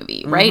first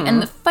movie, right? Mm-hmm.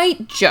 And the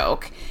fight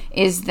joke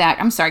is that,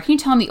 I'm sorry, can you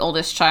tell I'm the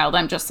oldest child?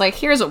 I'm just like,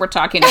 here's what we're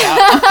talking about.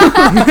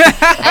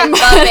 I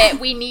love it.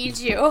 We need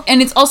you.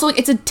 And it's also, like,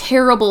 it's a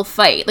terrible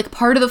fight. Like,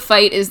 part of the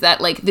fight is that,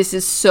 like, this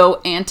is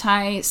so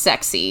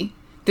anti-sexy.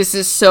 This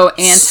is so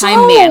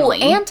anti-manly.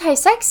 So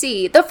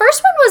anti-sexy. The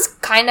first one was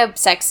kind of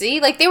sexy.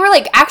 Like, they were,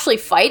 like, actually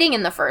fighting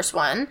in the first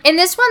one. In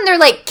this one, they're,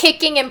 like,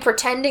 kicking and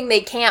pretending they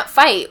can't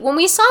fight. When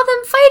we saw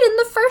them fight in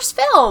the first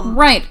film.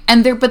 Right.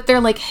 And they're,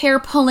 like, hair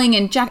pulling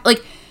and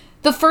like,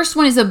 the first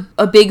one is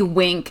a big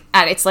wink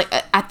at, it's, like,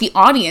 at the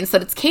audience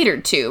that it's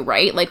catered to,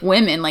 right? Like,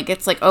 women, like,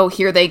 it's like, oh,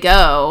 here they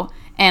go.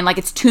 And, like,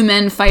 it's 2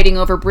 men fighting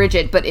over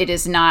Bridget, but it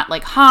is not,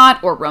 like, hot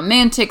or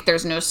romantic.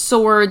 There's no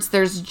swords.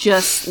 There's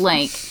just,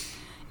 like...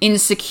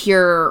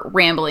 insecure,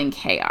 rambling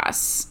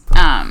chaos.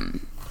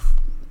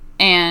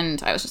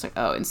 And I was just like,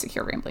 oh,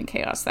 insecure, rambling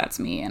chaos, that's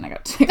me. And I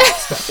got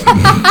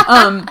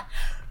stuck.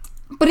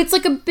 But it's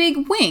like a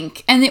big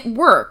wink, and it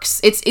works.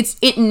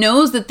 It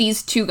knows that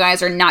these 2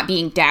 guys are not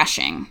being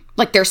dashing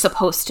like they're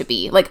supposed to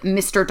be, like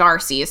Mr.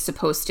 Darcy is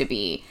supposed to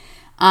be.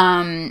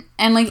 And,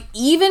 like,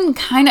 even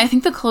kind of, I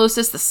think the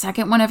closest the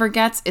second one ever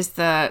gets is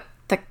the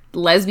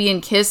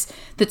lesbian kiss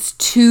that's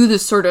to the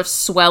sort of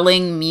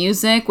swelling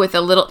music with a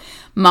little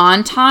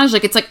montage.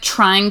 Like, it's like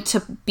trying to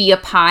be a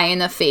pie in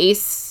the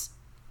face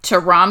to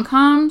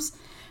rom-coms.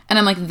 And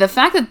I'm like, the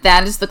fact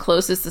that is the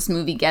closest this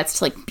movie gets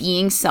to, like,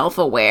 being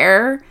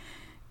self-aware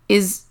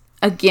is,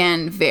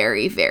 again,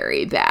 very,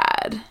 very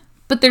bad.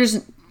 But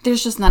there's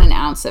just not an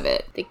ounce of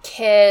it. The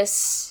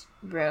kiss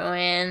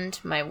ruined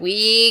my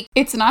week.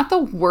 It's not the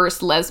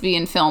worst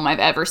lesbian film I've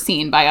ever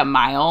seen by a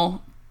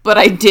mile, but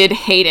I did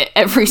hate it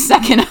every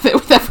second of it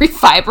with every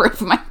fiber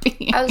of my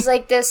being. I was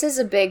like, this is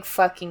a big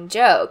fucking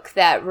joke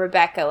that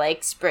Rebecca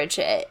likes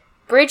Bridget.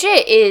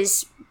 Bridget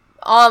is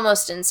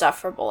almost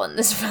insufferable in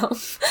this film.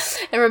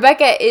 And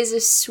Rebecca is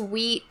a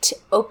sweet,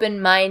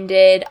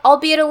 open-minded,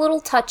 albeit a little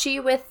touchy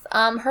with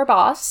her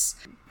boss.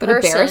 But a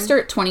barrister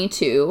at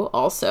 22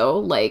 also,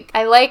 like...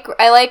 I like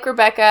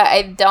Rebecca.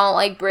 I don't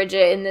like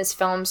Bridget in this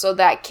film, so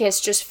that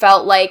kiss just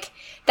felt like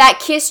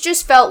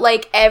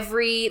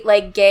every,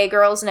 like, gay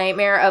girl's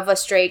nightmare of a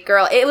straight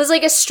girl. It was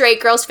like a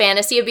straight girl's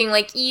fantasy of being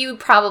like, you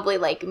probably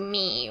like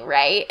me,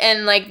 right?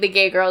 And, like, the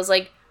gay girl's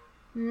like,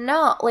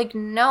 no,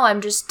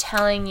 I'm just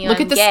telling you Look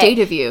I'm at the gay. state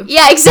of you.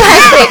 Yeah,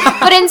 exactly.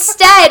 But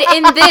instead,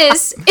 in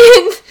this,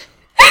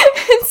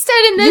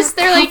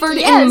 they're like, covered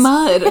yes. in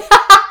mud.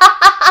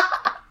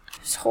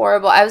 It's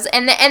horrible.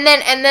 And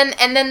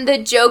then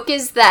the joke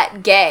is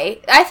that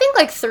gay. I think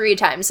like 3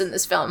 times in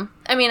this film.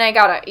 I mean,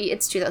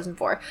 it's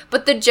 2004,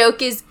 but the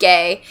joke is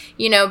gay.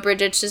 You know,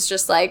 Bridget's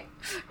just like,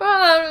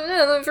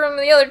 well, I'm from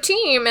the other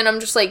team, and I'm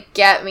just like,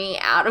 get me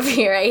out of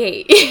here. I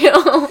hate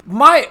you.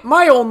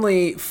 My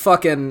only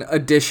fucking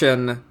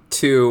addition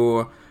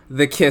to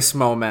the kiss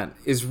moment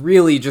is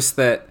really just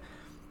that,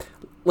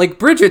 like,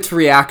 Bridget's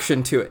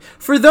reaction to it.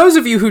 For those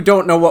of you who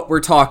don't know what we're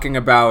talking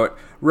about,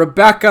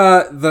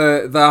 Rebecca,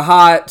 the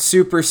hot,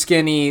 super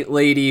skinny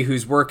lady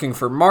who's working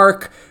for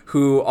Mark,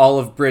 who all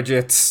of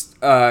Bridget's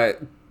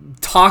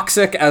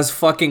toxic as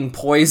fucking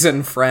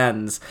poison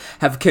friends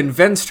have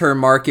convinced her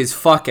Mark is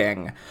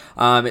fucking.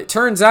 It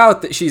turns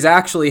out that she's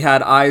actually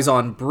had eyes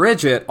on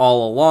Bridget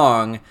all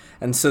along,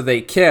 and so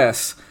they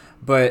kiss,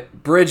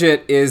 but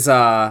Bridget is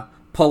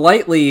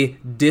politely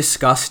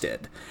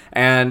disgusted.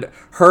 And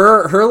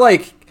her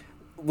like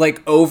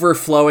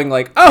overflowing,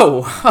 like,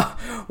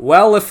 oh,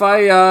 well, if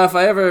I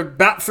ever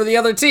bat for the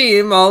other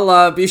team,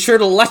 I'll be sure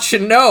to let you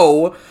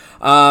know.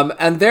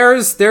 And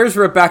there's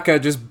Rebecca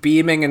just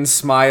beaming and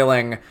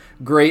smiling,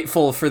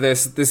 grateful for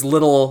this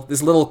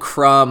little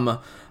crumb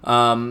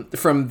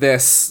from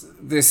this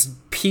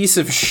piece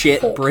of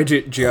shit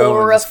Bridget Jones.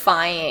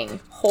 Horrifying.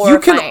 You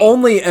can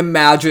only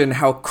imagine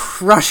how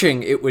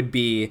crushing it would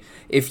be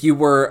if you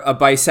were a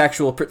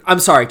bisexual. I'm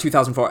sorry,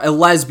 2004, a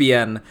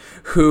lesbian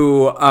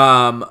who.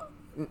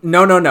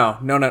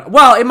 No.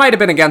 Well, it might have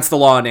been against the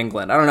law in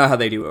England. I don't know how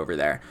they do over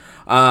there.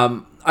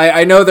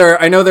 I know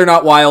they're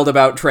not wild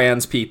about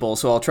trans people,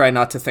 so I'll try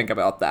not to think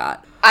about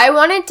that. I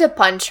wanted to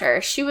punch her.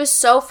 She was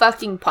so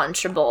fucking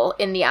punchable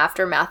in the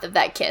aftermath of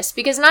that kiss,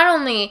 because not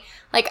only,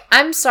 like,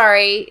 I'm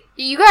sorry,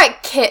 you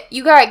got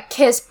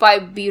kissed by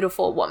a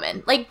beautiful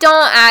woman. Like,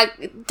 don't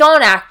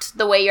act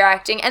the way you're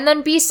acting, and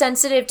then be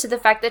sensitive to the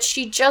fact that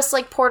she just,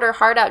 like, poured her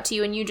heart out to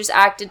you, and you just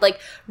acted, like,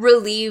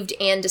 relieved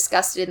and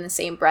disgusted in the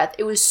same breath.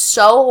 It was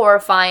so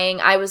horrifying.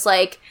 I was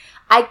like,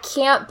 I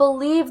can't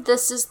believe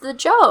this is the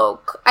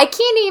joke. I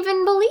can't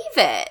even believe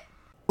it.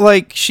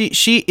 Like,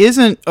 she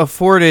isn't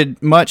afforded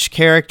much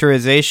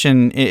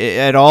characterization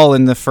at all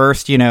in the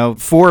first,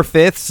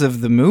 4/5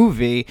 of the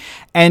movie.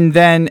 And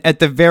then at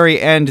the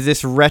very end,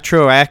 this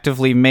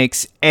retroactively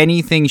makes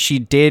anything she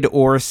did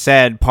or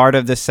said part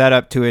of the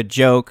setup to a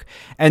joke.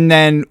 And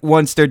then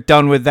once they're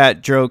done with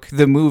that joke,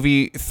 the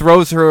movie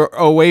throws her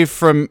away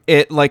from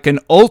it like an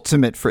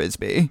ultimate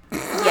frisbee.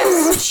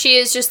 Yes, she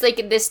is just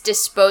like this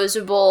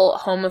disposable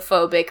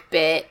homophobic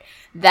bit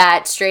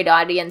that straight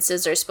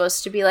audiences are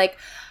supposed to be like,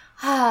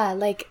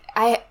 like,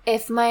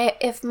 if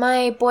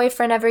my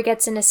boyfriend ever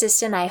gets an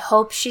assistant, I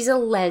hope she's a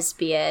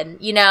lesbian,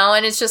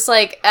 and it's just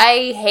like,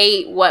 I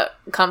hate what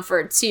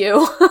comforts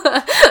you.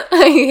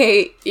 I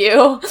hate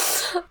you.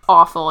 It's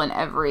awful in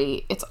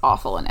every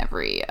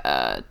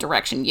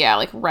direction. Yeah,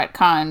 like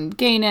retcon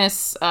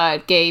gayness,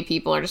 gay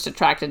people are just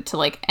attracted to,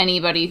 like,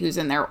 anybody who's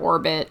in their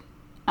orbit,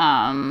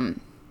 that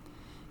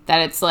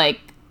it's like,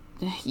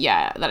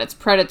 yeah, that it's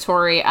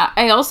predatory.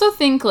 I also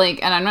think,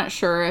 like, and I'm not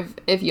sure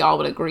if y'all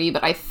would agree,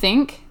 but I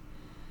think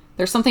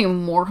there's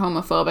something more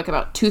homophobic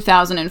about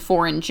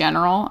 2004 in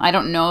general. I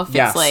don't know if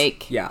it's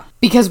like, yeah,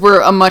 because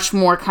we're a much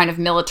more kind of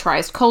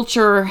militarized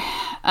culture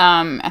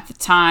at the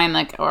time,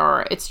 like,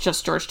 or it's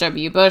just George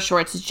W. Bush,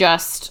 or it's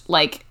just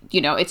like,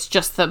 it's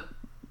just the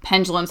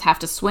pendulums have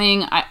to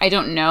swing. I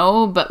don't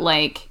know, but,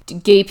 like,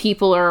 gay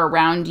people are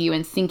around you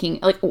and thinking,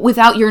 like,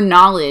 without your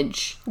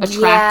knowledge,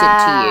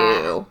 attracted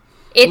to you.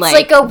 It's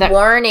like a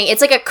warning.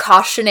 It's like a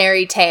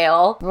cautionary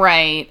tale.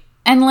 Right.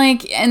 And,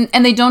 like, and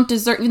they don't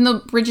deserve, even though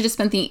Bridget has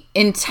spent the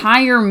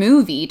entire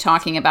movie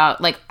talking about,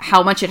 like,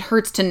 how much it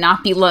hurts to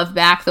not be loved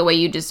back the way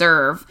you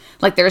deserve.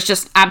 Like, there's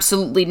just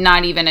absolutely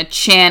not even a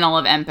channel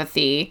of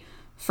empathy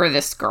for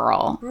this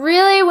girl.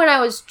 Really, when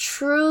I was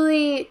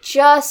truly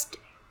just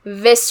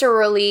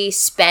viscerally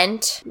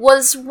spent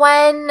was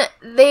when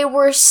they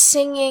were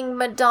singing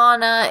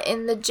Madonna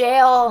in the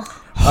jail.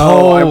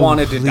 Oh, I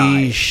wanted to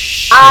die.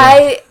 Shit.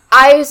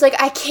 I was like,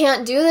 I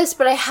can't do this,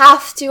 but I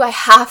have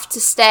to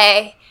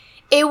stay.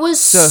 It was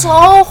so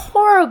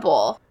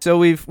horrible. So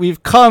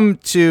we've come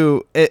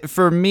to,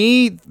 for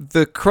me,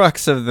 the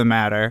crux of the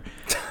matter,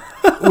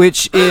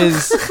 which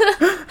is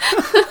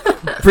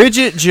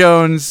Bridget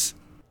Jones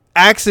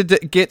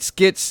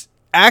gets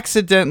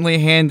accidentally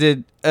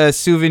handed a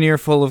souvenir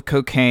full of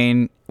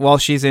cocaine while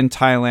she's in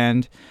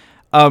Thailand.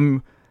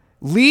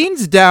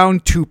 Leans down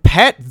to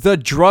pet the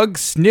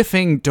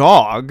drug-sniffing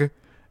dog.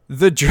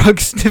 The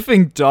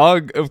drug-sniffing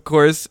dog, of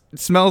course,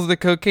 smells the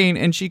cocaine,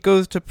 and she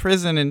goes to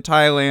prison in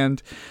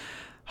Thailand.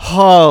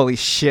 Holy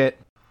shit.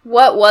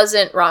 What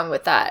wasn't wrong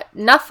with that?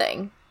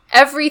 Nothing.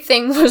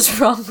 Everything was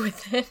wrong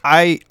with it.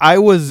 I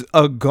was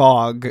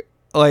agog.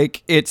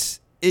 Like, it's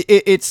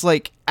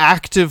like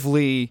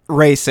actively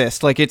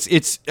racist. Like,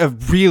 it's a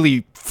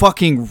really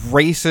fucking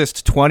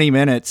racist 20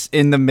 minutes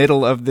in the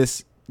middle of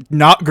this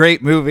not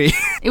great movie.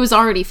 It was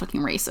already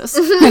fucking racist.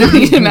 I don't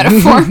need a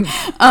metaphor.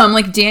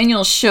 Like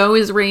Daniel's show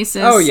is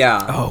racist. Oh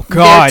yeah. Oh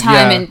god, Their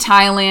time yeah. in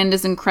Thailand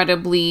is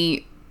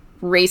incredibly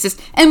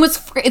racist. And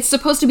it's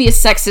supposed to be a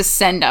sexist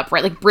send-up,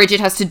 right? Like Bridget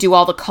has to do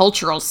all the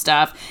cultural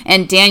stuff,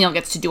 and Daniel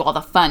gets to do all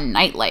the fun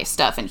nightlife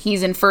stuff, and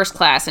he's in first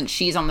class, and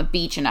she's on the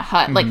beach in a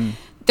hut. Like,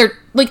 they're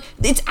like,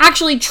 it's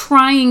actually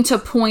trying to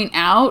point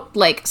out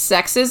like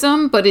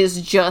sexism, but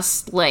is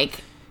just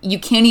like, you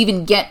can't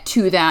even get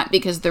to that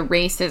because the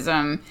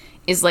racism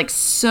is like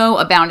so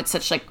abound. It's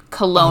such like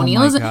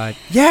colonialism. Oh my god.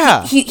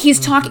 Yeah. He's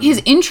talking,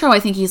 his intro, I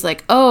think he's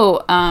like,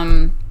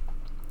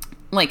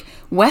 like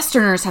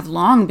Westerners have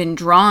long been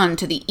drawn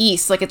to the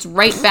East. Like, it's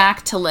right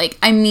back to like,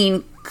 I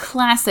mean,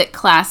 classic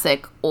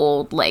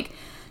old like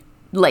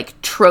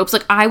tropes.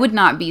 Like, I would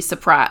not be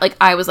surprised. Like,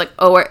 I was like,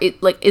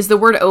 is the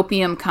word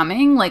opium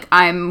coming? Like,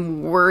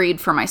 I'm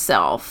worried for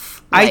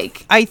myself.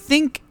 Like, I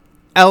think,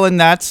 Ellen,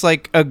 that's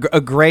like a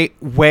great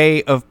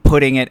way of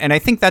putting it, and I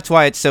think that's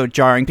why it's so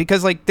jarring,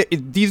 because like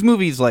these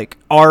movies like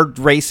are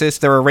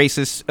racist. There are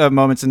racist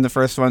moments in the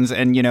first ones,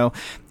 and you know,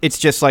 it's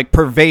just like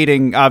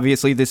pervading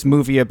obviously this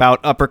movie about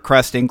upper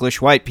crust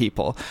English white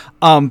people.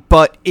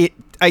 But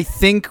I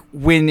think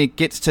when it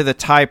gets to the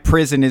Thai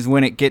prison is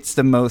when it gets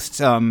the most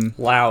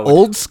loud,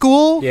 old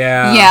school.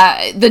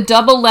 Yeah, the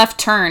double left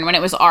turn when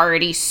it was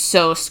already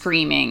so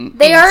screaming.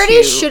 They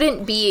already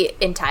shouldn't be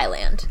in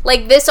Thailand.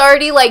 Like, this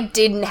already like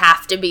didn't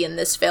have to be in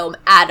this film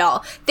at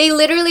all. They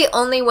literally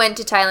only went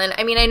to Thailand.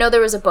 I mean, I know there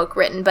was a book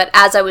written, but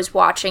as I was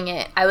watching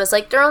it, I was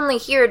like, they're only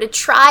here to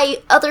try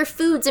other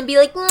foods and be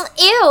like,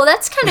 ew,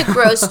 that's kind of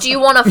gross. Do you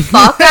want to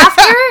fuck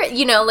after?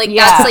 You know, like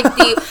that's like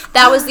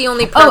that was the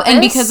only purpose. Oh,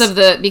 and because of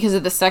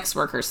the sex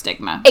worker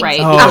stigma, right?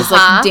 Oh. Because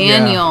like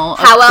Daniel,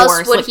 how else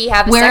course, would like, he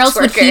have a where sex else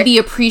would worker? he be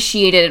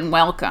appreciated and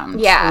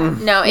welcomed? Yeah,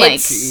 no, Like,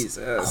 it's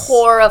Jesus.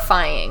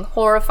 horrifying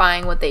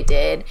what they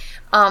did.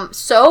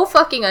 So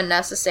fucking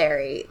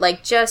unnecessary.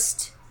 Like,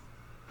 just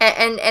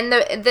and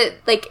the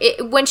like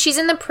when she's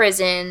in the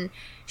prison,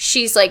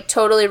 she's like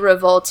totally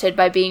revolted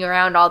by being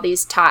around all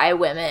these Thai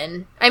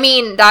women. I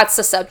mean, that's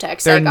the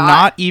subtext They're I got.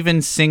 not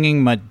even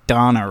singing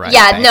Madonna right.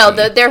 Yeah, Becky. no,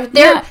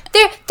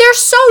 they're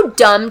so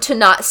dumb to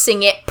not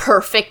sing it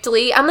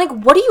perfectly. I'm like,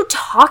 what are you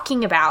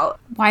talking about?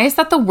 Why is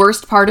that the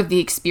worst part of the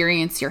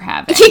experience you're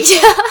having?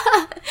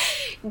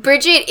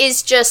 Bridget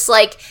is just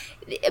like,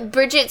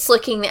 Bridget's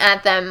looking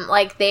at them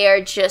like they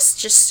are just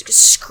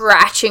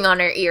scratching on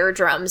her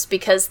eardrums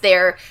because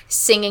they're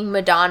singing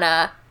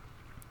Madonna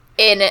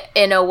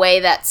in a way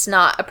that's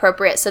not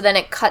appropriate. So then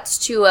it cuts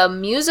to a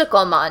musical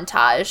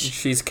montage.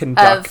 She's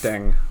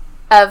conducting.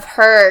 Of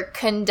her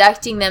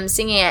conducting them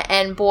singing it,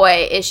 and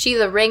boy, is she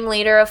the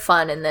ringleader of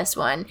fun in this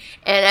one.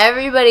 And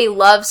everybody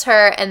loves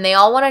her, and they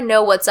all want to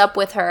know what's up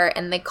with her,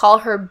 and they call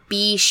her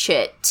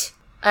B-shit.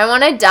 I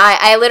want to die.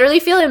 I literally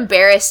feel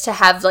embarrassed to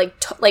have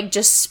like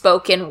just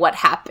spoken what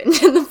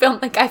happened in the film.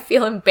 Like, I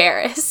feel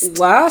embarrassed.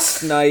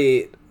 Last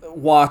night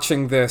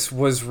watching this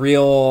was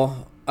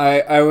real.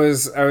 I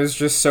was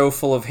just so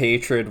full of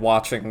hatred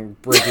watching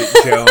Bridget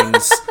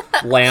Jones'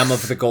 Lamb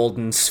of the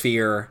Golden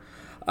Sphere.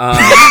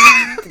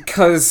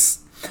 Because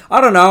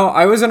I don't know,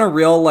 I was in a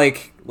real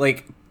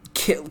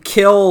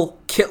kill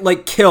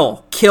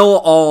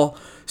all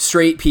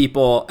straight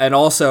people, and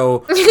also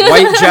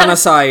white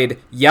genocide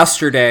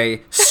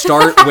yesterday,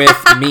 start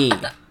with me.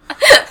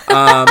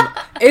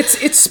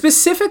 It's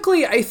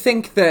specifically, I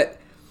think that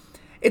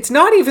it's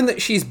not even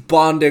that she's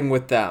bonding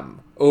with them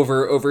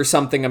over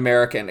something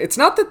American. It's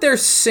not that they're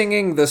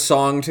singing the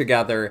song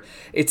together.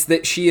 It's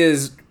that she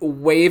is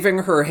waving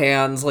her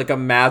hands like a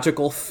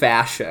magical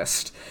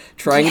fascist,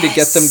 trying to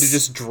get them to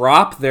just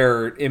drop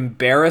their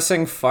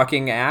embarrassing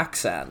fucking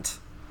accent.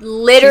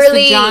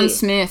 Literally, She's the John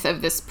Smith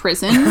of this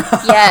prison.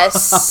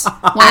 Yes,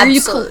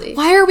 absolutely.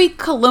 Why are we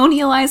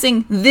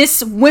colonializing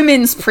this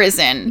women's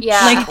prison?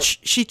 Yeah. Like,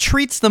 She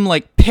treats them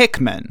like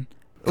Pikmin.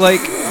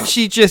 Like,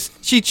 she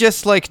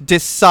just like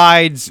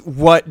decides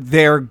what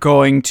they're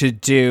going to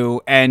do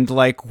and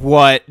like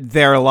what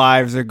their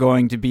lives are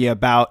going to be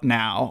about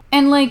now.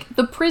 and like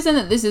the prison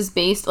that this is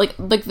based,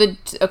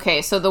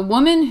 so the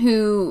woman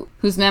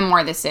whose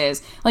memoir this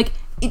is, like,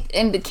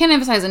 and can't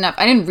emphasize enough,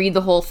 I didn't read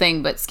the whole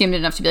thing, but skimmed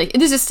enough to be like,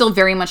 this is still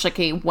very much like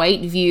a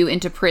white view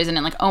into prison,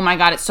 and like, oh my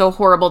god, it's so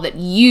horrible that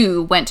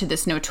you went to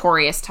this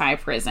notorious Thai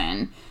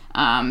prison.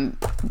 I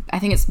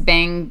think it's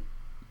Bang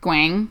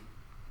Gwang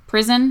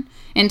prison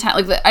in Thai.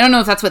 Like, I don't know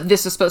if that's what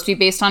this is supposed to be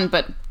based on,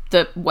 but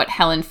what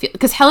Helen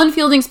because Helen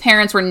Fielding's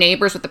parents were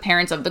neighbors with the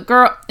parents of the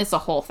girl. It's a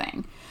whole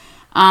thing.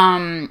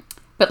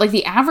 But like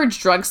the average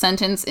drug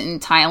sentence in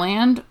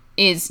Thailand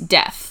is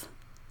death.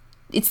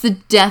 It's the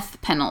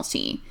death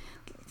penalty.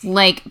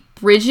 Like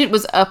Bridget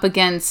was up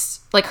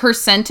against like her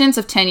sentence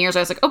of 10 years. I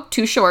was like, oh,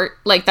 too short.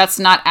 Like that's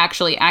not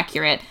actually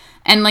accurate.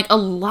 And like a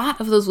lot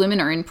of those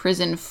women are in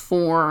prison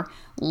for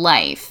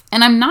life.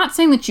 And I'm not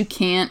saying that you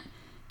can't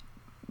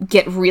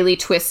get really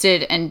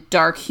twisted and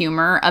dark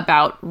humor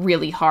about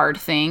really hard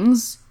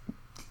things.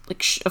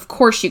 Like, of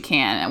course you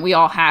can, and we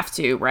all have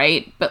to,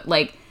 right? But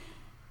like,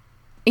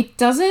 it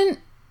doesn't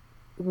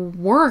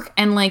work.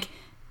 And like,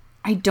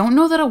 I don't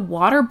know that a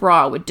water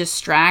bra would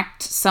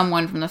distract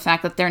someone from the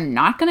fact that they're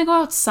not going to go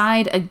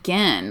outside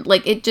again.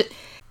 Like it just,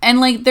 and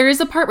like there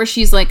is a part where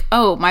she's like,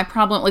 oh, my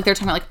problem, like they're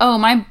talking about like, oh,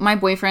 my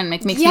boyfriend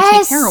makes me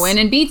take heroin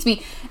and beats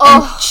me.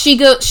 And she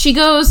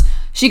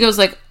goes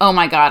like, oh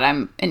my God,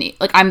 I'm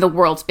the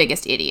world's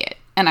biggest idiot.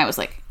 And I was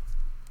like,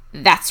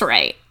 that's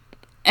right.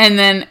 And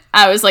then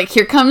I was like,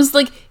 here comes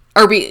like,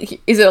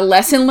 is it a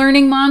lesson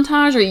learning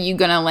montage? Or are you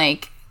gonna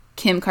like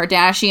Kim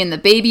Kardashian, the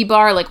baby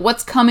bar? Like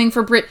what's coming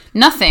for Brit?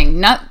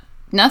 Nothing.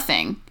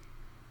 Nothing.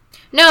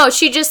 No,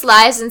 she just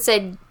lies and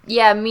said,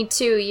 yeah, me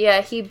too.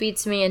 Yeah, he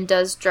beats me and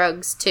does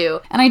drugs too.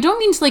 And I don't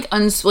mean to like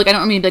I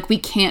don't mean like we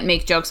can't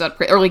make jokes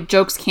about or like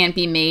jokes can't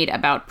be made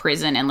about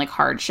prison and like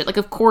hard shit. Like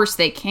of course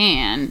they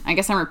can. I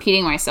guess I'm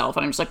repeating myself,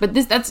 and I'm just like, but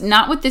that's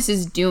not what this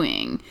is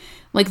doing.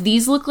 Like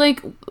these look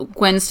like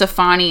Gwen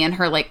Stefani and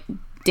her like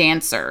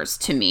dancers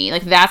to me.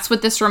 Like that's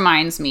what this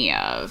reminds me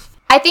of.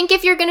 I think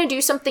if you're gonna do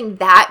something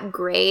that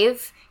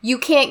grave, you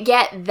can't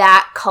get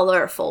that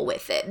colorful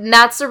with it. And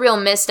that's the real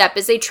misstep,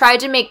 is they tried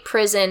to make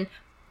prison...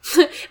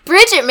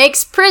 Bridget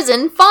makes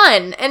prison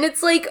fun. And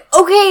it's like,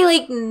 okay,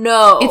 like,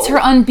 no. It's her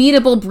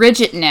unbeatable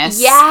Bridgetness.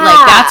 Yeah.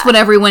 Like, that's what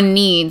everyone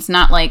needs,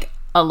 not, like,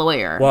 a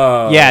lawyer.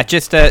 Whoa. Yeah,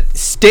 just a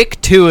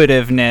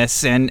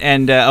stick-to-itiveness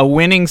and a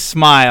winning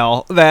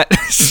smile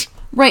that...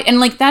 Right, and,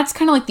 like, that's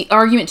kind of, like, the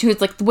argument, too.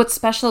 It's, like, what's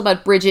special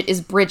about Bridget is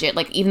Bridget.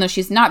 Like, even though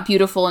she's not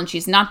beautiful and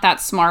she's not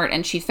that smart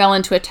and she fell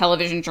into a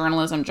television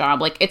journalism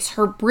job, like, it's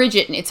her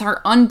Bridget, it's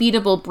her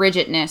unbeatable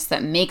Bridgetness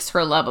that makes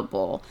her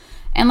lovable.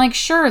 And, like,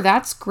 sure,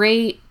 that's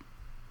great,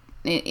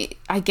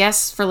 I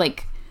guess, for,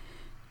 like,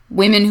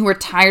 women who are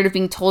tired of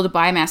being told to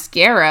buy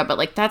mascara, but,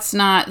 like, that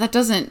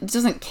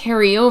doesn't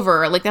carry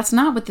over. Like, that's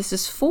not what this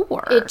is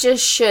for. It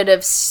just should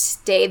have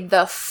stayed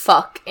the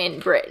fuck in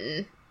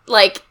Britain.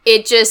 Like,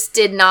 it just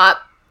did not...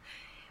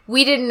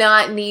 We did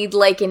not need,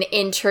 like, an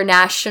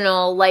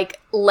international, like,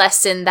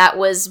 lesson that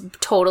was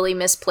totally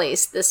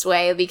misplaced this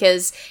way,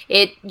 because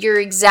you're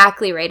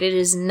exactly right. It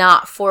is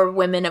not for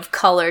women of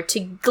color to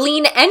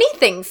glean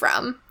anything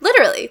from.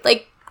 Literally.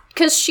 Like,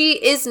 because she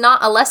is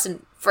not a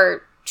lesson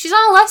she's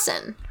not a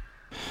lesson.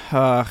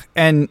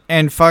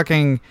 And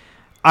fucking...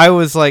 I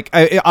was like,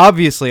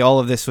 obviously all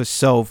of this was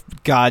so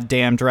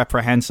goddamn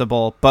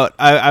reprehensible, but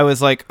I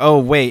was like, oh,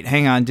 wait,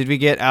 hang on. Did we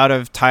get out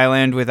of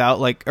Thailand without,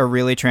 like, a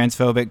really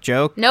transphobic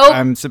joke? Nope.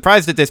 I'm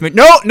surprised at this.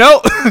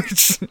 No,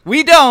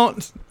 we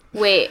don't.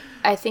 Wait,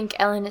 I think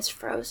Ellen is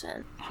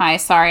frozen. Hi,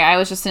 sorry, I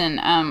was just in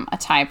a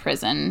Thai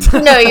prison.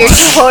 No, you're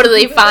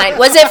totally fine.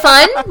 Was it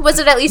fun? Was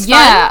it at least fun?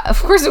 Yeah, of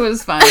course it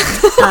was fun.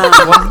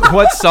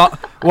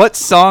 What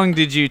song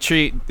did you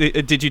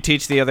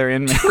teach the other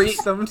inmates?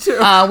 Treat them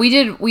to.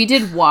 We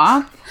did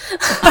WAP.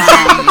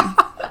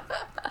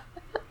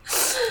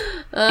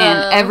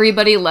 And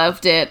everybody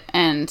loved it,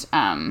 and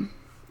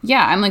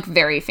yeah, I'm like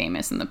very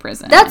famous in the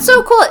prison. That's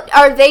so cool.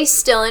 Are they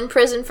still in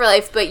prison for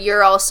life, but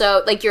you're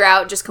also, like, you're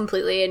out just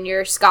completely and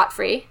you're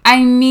scot-free?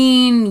 I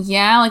mean,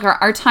 yeah, like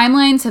our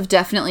timelines have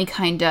definitely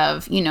kind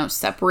of,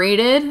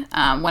 separated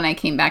when I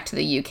came back to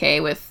the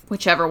UK with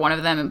whichever one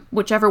of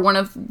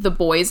the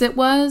boys it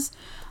was.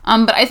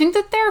 But I think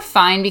that they're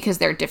fine because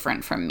they're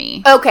different from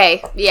me.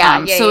 Okay,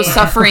 yeah. So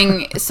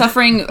suffering,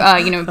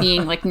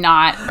 being like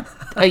not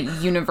a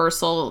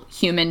universal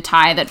human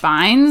tie that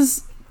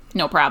binds,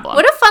 no problem.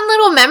 What a fun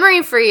little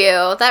memory for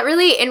you. That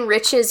really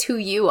enriches who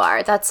you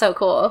are. That's so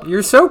cool.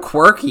 You're so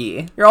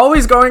quirky. You're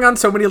always going on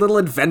so many little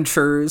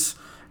adventures.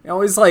 You're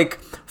always, like,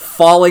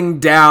 falling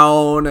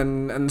down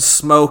and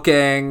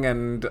smoking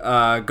and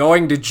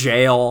going to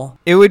jail.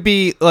 It would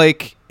be,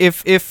 like,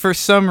 if for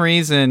some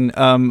reason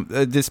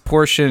this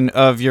portion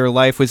of your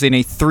life was in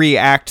a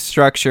 3-act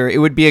structure, it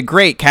would be a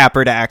great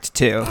Capper to Act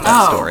 2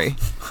 story.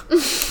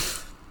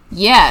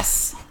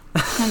 Yes.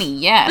 Honey,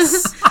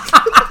 yes.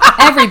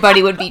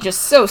 Everybody would be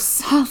just so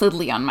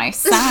solidly on my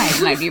side,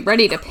 and I'd be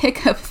ready to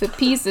pick up the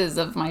pieces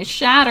of my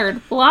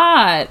shattered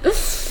plot.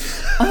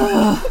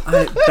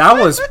 That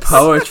was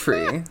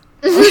poetry.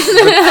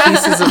 The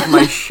pieces of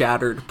my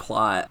shattered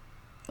plot.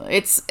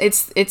 It's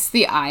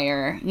the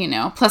ire,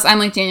 Plus, I'm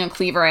like Daniel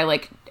Cleaver. I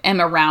like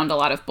am around a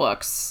lot of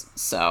books,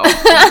 so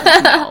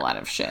I know a lot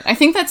of shit. I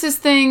think that's his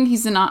thing. He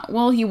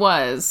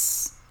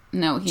was.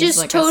 No, he's just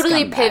like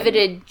totally a scumbag.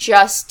 pivoted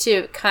just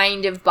to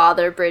kind of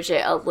bother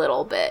Bridget a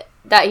little bit.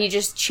 that he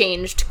just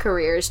changed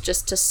careers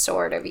just to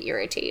sort of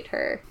irritate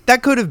her.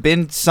 That could have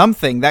been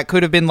something. That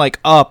could have been like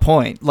a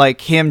point,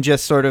 like him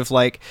just sort of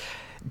like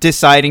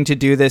deciding to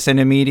do this and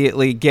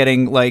immediately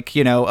getting like,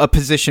 you know, a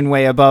position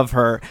way above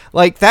her.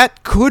 Like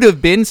that could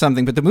have been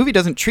something, but the movie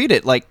doesn't treat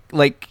it like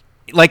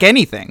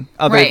anything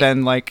other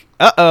than like,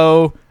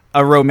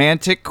 a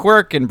romantic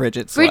quirk in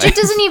Bridget's life. Bridget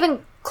doesn't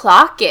even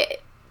clock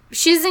it.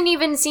 She doesn't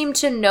even seem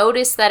to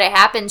notice that it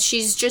happens.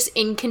 She's just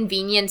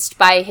inconvenienced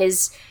by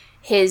his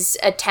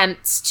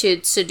attempts to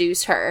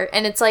seduce her.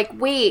 And it's like,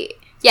 wait,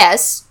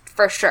 yes,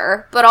 for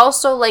sure. But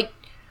also, like,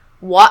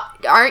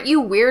 what? Aren't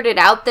you weirded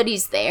out that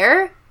he's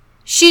there?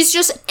 She's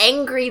just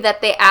angry that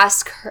they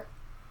ask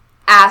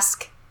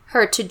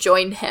her to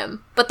join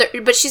him.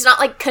 But she's not,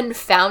 like,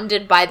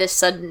 confounded by this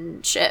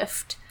sudden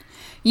shift.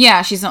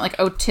 Yeah, she's not like,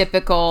 oh,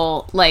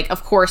 typical, like,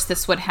 of course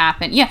this would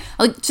happen. Yeah,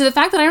 like, to the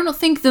fact that I don't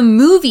think the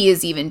movie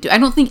is even I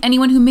don't think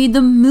anyone who made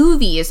the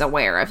movie is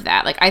aware of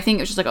that. Like, I think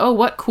it's just like, oh,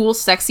 what cool,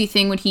 sexy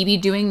thing would he be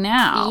doing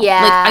now?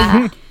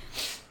 Yeah.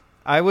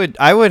 Like,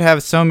 I would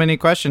have so many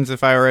questions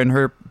if I were in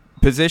her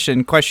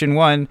position. Question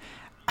one,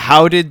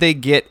 how did they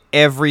get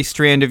every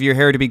strand of your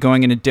hair to be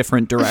going in a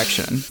different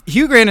direction?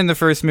 Hugh Grant in the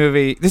first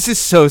movie, this is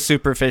so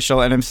superficial,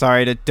 and I'm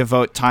sorry to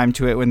devote time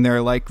to it when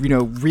they're like, you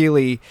know,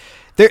 really...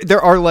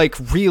 There are, like,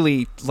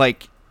 really,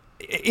 like,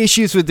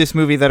 issues with this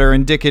movie that are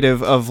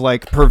indicative of,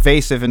 like,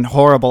 pervasive and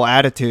horrible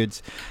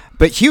attitudes.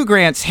 But Hugh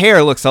Grant's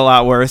hair looks a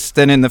lot worse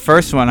than in the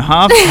first one,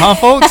 huh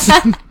folks?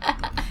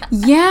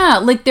 yeah,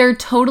 like, they're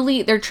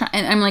trying...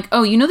 And I'm like,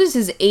 oh, you know this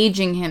is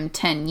aging him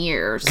 10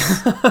 years.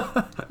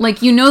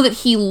 Like, you know that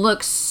he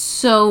looks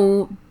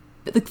so...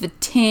 Like, the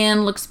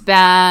tan looks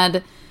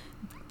bad.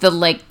 The,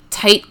 like,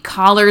 tight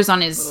collars on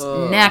his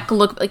neck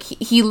look... Like,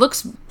 he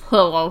looks...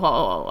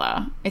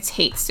 It's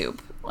hate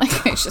soup.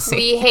 Like, I just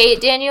we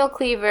hate Daniel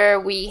Cleaver.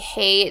 We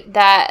hate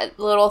that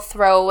little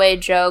throwaway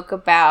joke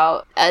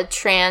about a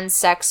trans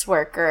sex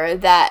worker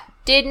that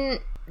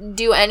didn't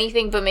do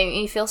anything but make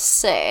me feel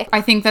sick.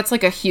 I think that's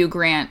like a Hugh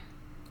Grant.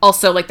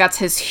 Also, like, that's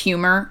his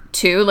humor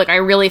too. Like, I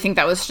really think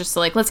that was just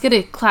like, let's get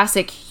a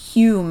classic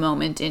Hugh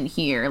moment in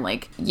here.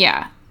 Like,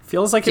 yeah.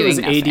 Feels like it was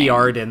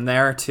ADR'd in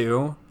there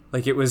too.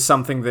 Like, it was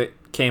something that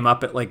came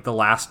up at like the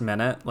last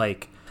minute.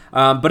 Like,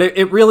 but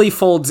it really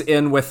folds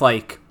in with,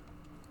 like,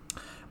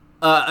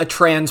 a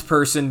trans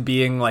person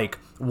being, like,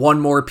 one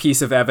more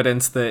piece of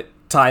evidence that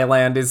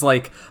Thailand is,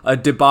 like, a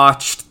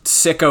debauched,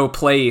 sicko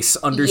place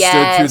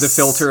understood through the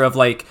filter of,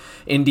 like,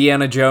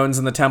 Indiana Jones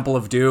and the Temple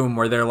of Doom,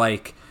 where they're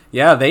like,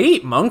 yeah, they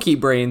eat monkey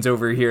brains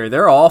over here.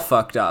 They're all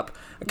fucked up.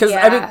 Because,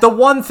 I mean, the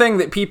one thing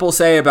that people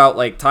say about,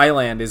 like,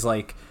 Thailand is,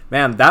 like,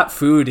 man, that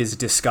food is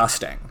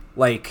disgusting.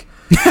 Like...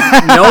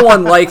 no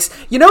one likes...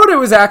 You know what it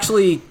was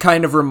actually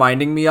kind of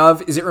reminding me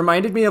of? Is it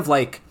reminded me of,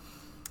 like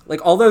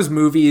all those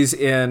movies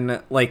in,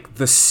 like,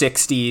 the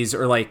 60s,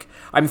 or, like...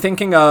 I'm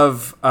thinking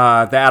of the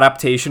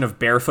adaptation of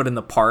Barefoot in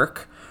the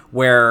Park,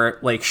 where,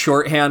 like,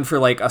 shorthand for,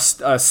 like, a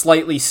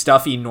slightly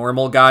stuffy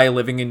normal guy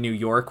living in New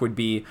York would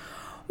be,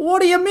 what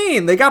do you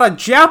mean? They got a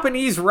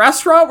Japanese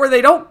restaurant where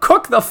they don't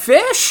cook the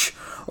fish?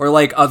 Or,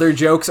 like, other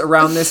jokes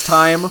around this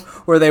time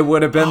where they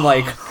would have been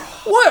like...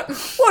 What?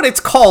 It's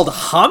called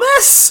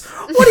hummus?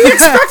 What do you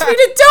expect me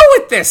to do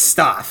with this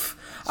stuff?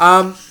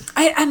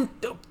 And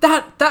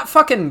that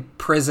fucking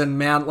prison,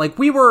 man. Like,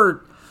 we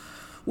were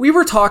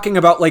talking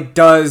about, like,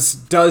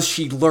 does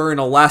she learn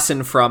a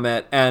lesson from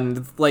it?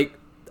 And, like,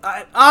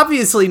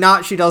 obviously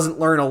not. She doesn't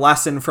learn a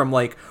lesson from,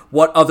 like,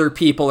 what other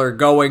people are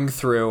going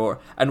through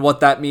and what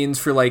that means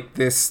for, like,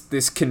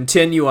 this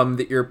continuum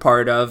that you're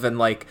part of, and,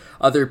 like,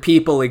 other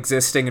people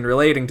existing and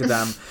relating to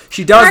them.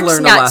 She does Mark's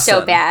learn a not lesson.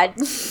 so bad.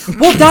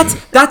 Well,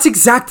 that's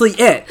exactly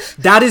it.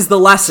 That is the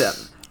lesson.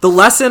 The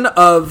lesson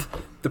of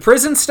the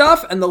prison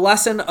stuff and the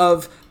lesson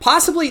of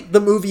possibly the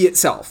movie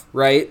itself,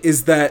 right?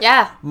 Is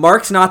that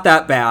Mark's not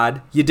that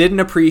bad. You didn't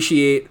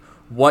appreciate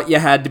what you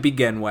had to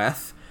begin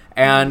with.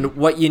 And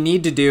what you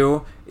need to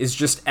do is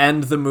just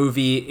end the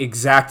movie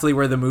exactly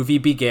where the movie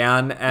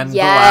began and the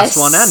last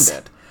one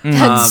ended.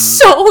 That's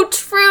so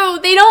true.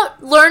 They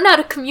don't learn how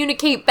to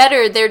communicate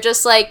better. They're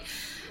just like,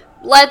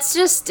 let's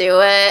just do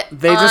it.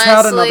 They just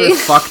had another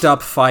fucked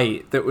up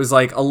fight that was,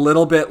 like, a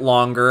little bit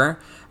longer.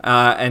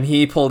 And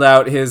he pulled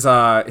out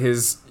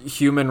his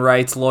human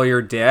rights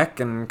lawyer dick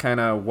and kind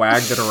of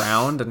wagged it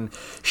around. And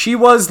she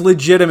was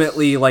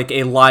legitimately, like,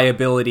 a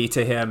liability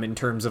to him in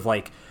terms of,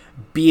 like,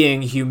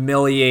 being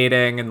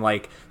humiliating and,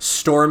 like,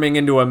 storming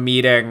into a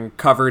meeting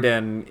covered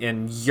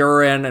in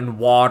urine and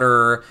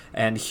water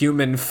and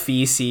human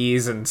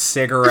feces and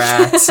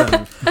cigarettes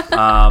and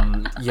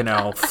you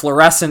know,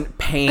 fluorescent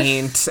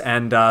paint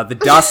and the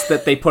dust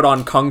that they put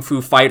on kung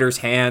fu fighters'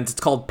 hands. It's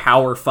called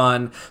power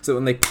fun, so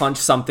when they punch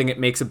something it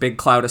makes a big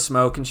cloud of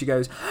smoke. And she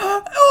goes,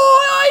 I'm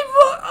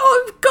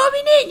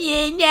coming in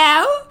here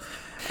now.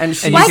 And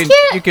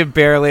you could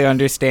barely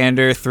understand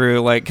her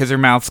through, like, because her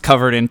mouth's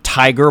covered in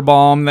tiger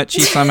balm that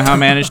she somehow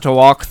managed to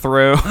walk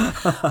through.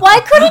 Why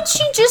couldn't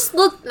she just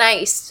look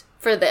nice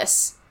for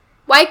this?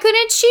 Why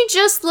couldn't she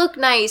just look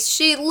nice?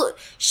 She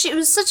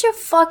was such a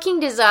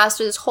fucking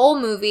disaster this whole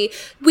movie.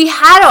 We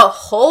had a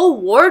whole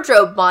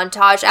wardrobe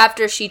montage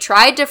after she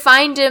tried to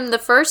find him the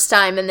first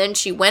time, and then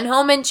she went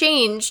home and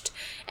changed.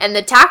 And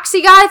the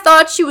taxi guy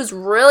thought she was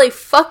really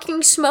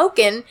fucking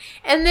smoking.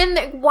 And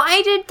then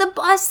why did the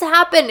bust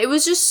happen? It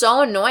was just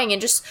so annoying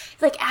and just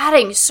like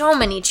adding so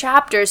many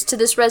chapters to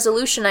this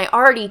resolution I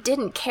already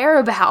didn't care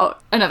about.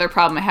 Another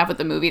problem I have with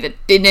the movie that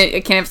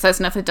I can't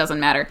emphasize enough, it doesn't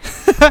matter.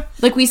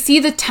 Like we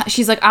see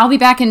she's like, I'll be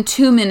back in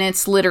 2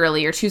 minutes,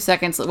 literally, or 2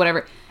 seconds,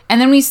 whatever.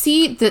 And then we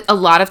see that a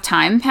lot of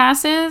time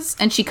passes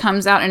and she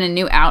comes out in a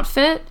new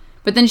outfit.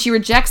 But then she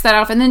rejects that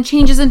outfit and then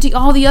changes into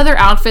all the other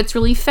outfits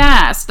really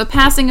fast. The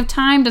passing of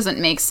time doesn't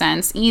make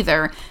sense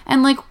either.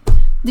 And, like,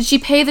 did she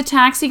pay the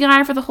taxi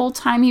guy for the whole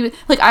time he was...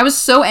 Like, I was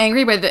so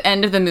angry by the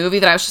end of the movie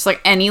that I was just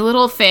like, any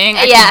little thing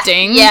I could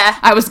ding,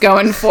 I was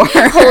going for.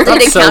 Hold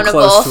it accountable. So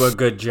close to a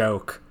good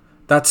joke.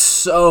 That's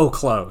so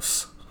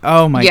close.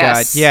 Oh my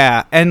god,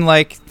 yeah. And,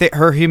 like,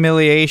 her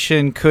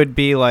humiliation could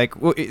be like,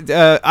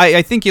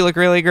 I think you look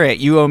really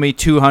great. You owe me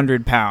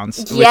 200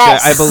 pounds, which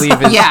I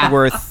believe is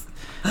worth...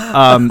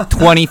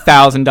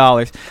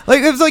 $20,000.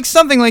 Like, it was like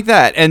something like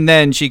that, and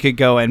then she could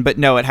go in. But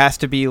no, it has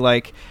to be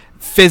like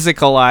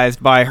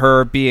physicalized by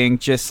her being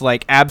just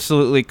like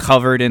absolutely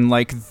covered in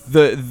like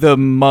the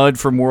mud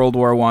from World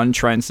War I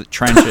trenches.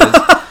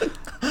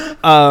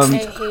 I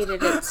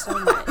hated it so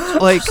much.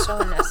 Like, it was so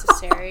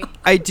unnecessary.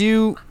 I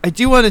do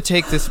want to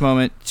take this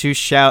moment to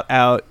shout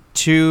out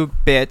 2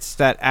 bits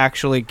that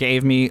actually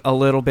gave me a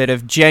little bit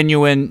of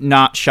genuine,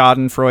 not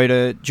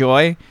Schadenfreude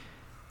joy.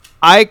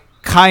 I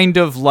kind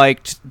of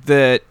liked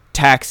the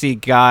taxi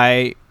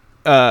guy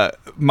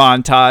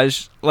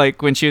montage,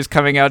 like when she was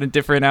coming out in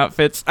different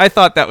outfits. I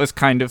thought that was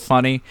kind of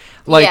funny.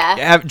 Like,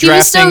 he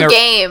was so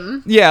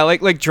game. Yeah,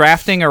 like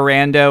drafting a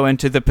rando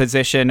into the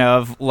position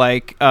of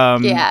like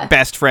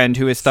best friend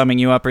who is thumbing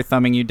you up or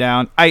thumbing you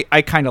down.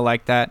 I kind of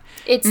like that.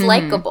 It's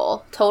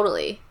likable,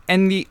 totally.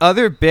 And the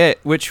other bit,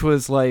 which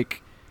was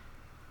like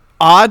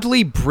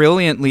oddly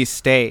brilliantly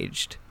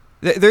staged.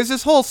 There's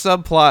this whole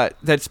subplot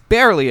that's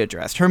barely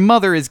addressed. Her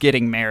mother is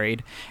getting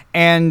married,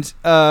 and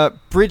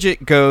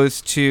Bridget goes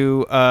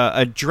to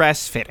a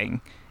dress fitting,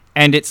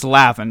 and it's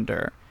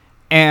lavender.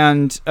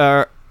 And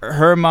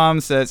her mom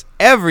says,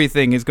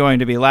 everything is going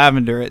to be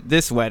lavender at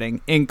this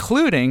wedding,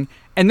 including...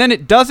 And then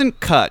it doesn't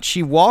cut.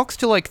 She walks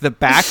to, like, the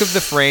back of the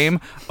frame,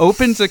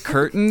 opens a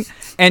curtain,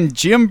 and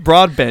Jim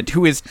Broadbent,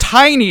 who is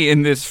tiny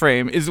in this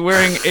frame, is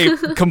wearing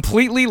a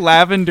completely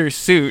lavender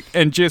suit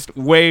and just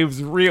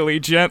waves really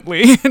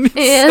gently. And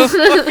it's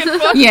so fucking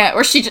funny. Yeah,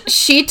 or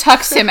she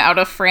tucks him out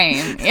of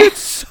frame. Yeah. It's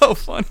so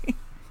funny.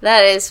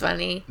 That is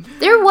funny.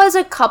 There was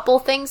a couple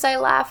things I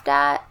laughed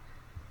at.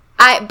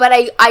 And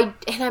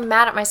I'm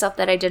mad at myself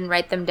that I didn't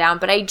write them down,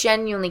 but I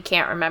genuinely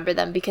can't remember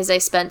them because I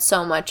spent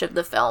so much of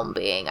the film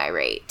being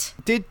irate.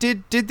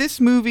 Did this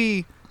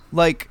movie,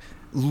 like,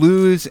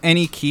 lose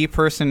any key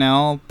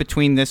personnel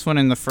between this one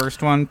and the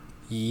first one?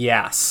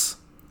 Yes.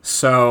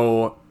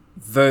 So,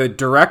 the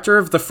director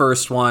of the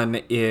first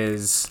one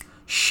is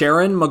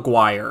Sharon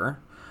Maguire,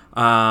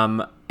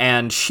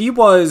 and she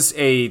was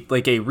a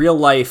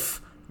real-life...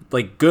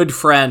 like, good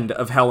friend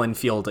of Helen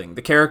Fielding.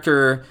 The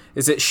character,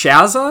 is it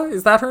Shazza?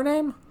 Is that her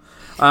name?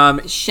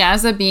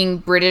 Shazza being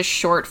British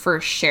short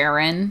for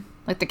Sharon.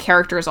 Like, the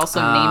character is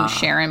also named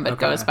Sharon, but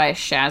goes by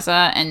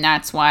Shazza, and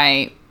that's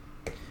why,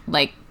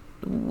 like,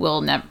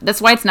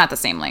 that's why it's not the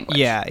same language.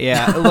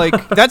 Yeah.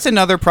 Like, that's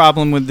another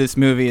problem with this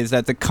movie, is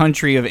that the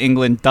country of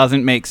England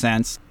doesn't make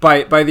sense.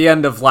 By the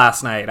end of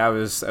last night, I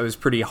was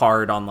pretty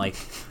hard on, like,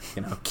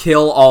 you know,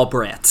 kill all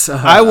Brits.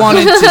 I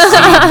wanted to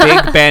see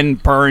Big Ben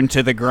burn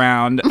to the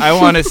ground. I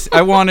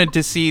wanted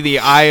to see the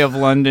Eye of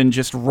London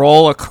just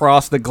roll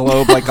across the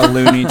globe like a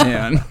Looney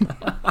Tune.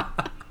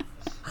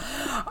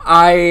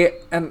 I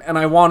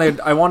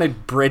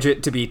wanted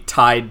Bridget to be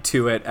tied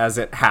to it as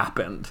it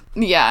happened.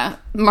 Yeah,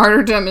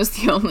 martyrdom is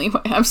the only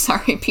way. I'm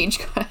sorry, Peach,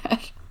 go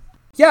ahead.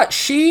 Yeah,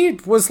 she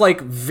was,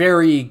 like,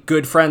 very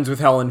good friends with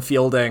Helen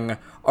Fielding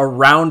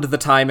around the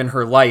time in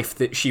her life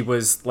that she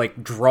was,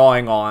 like,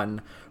 drawing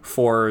on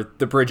for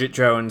the Bridget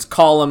Jones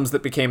columns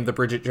that became the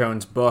Bridget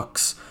Jones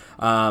books.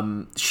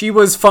 She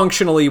was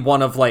functionally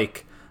one of,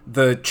 like,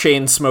 the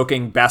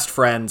chain-smoking best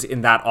friends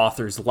in that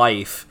author's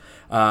life.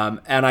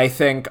 And I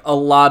think a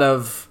lot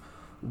of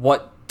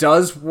what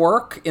does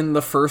work in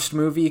the first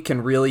movie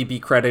can really be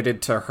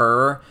credited to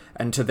her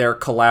and to their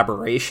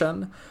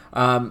collaboration.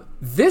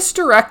 This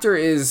director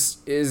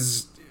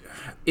is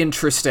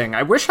interesting.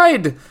 I wish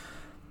I'd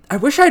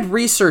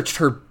researched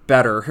her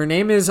better. Her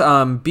name is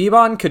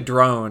Bibon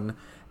Cadrone,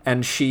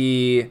 and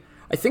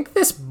I think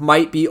this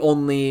might be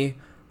only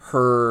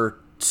her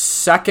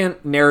second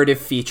narrative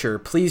feature.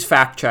 Please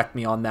fact check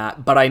me on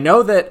that. But I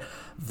know that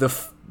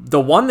the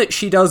one that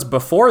she does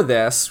before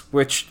this,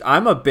 which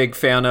I'm a big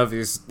fan of,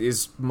 is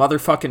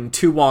motherfucking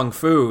Tu Wong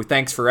Fu,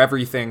 Thanks for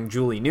Everything,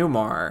 Julie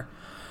Newmar,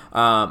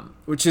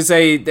 which is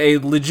a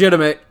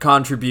legitimate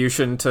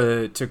contribution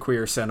to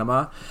queer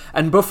cinema.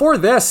 And before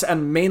this,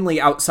 and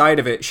mainly outside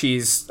of it,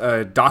 she's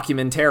a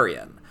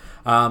documentarian.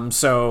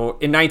 So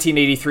in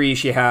 1983,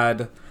 she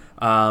had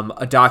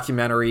a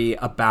documentary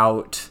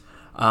about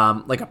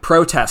like a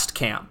protest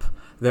camp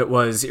that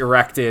was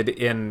erected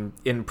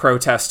in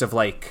protest of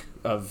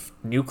of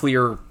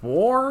nuclear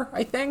war,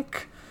 I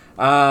think.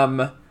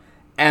 And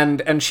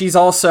she's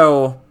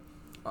also,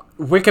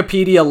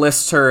 Wikipedia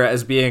lists her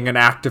as being an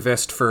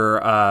activist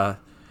for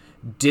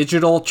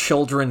digital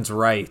children's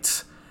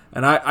rights.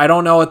 And I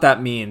don't know what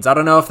that means. I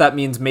don't know if that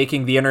means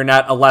making the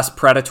internet a less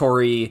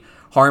predatory,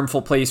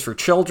 harmful place for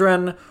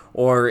children,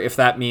 or if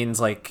that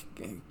means like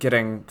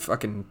getting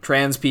fucking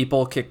trans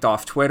people kicked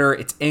off Twitter.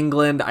 It's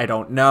England. I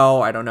don't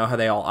know. I don't know how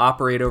they all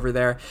operate over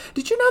there.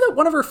 Did you know that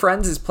one of her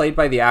friends is played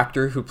by the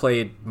actor who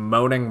played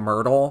Moaning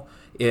Myrtle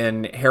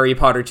in Harry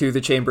Potter 2: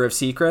 The Chamber of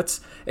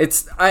Secrets?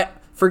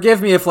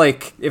 Forgive me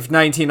if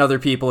 19 other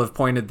people have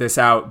pointed this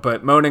out,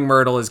 but Moaning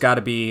Myrtle has got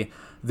to be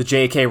the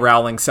J.K.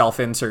 Rowling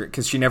self-insert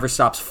because she never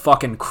stops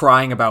fucking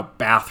crying about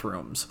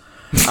bathrooms.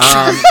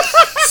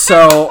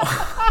 So...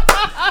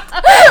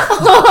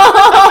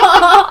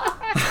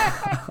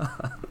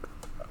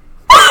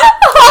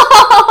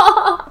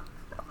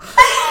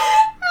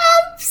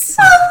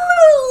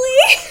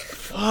 Absolutely.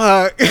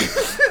 Fuck.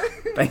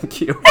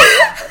 Thank you.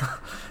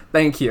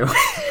 Thank you.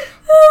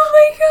 Oh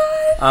my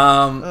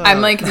god.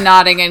 I'm like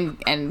nodding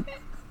and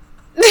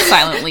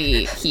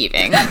silently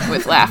heaving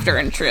with laughter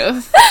and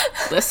truth,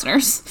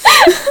 listeners.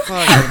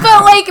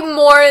 But like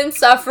more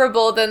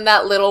insufferable than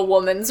that little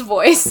woman's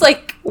voice,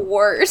 like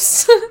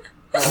worse.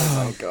 Oh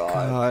my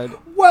god.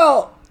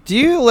 Well, do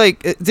you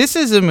this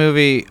is a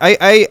movie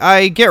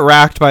I get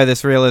racked by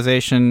this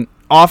realization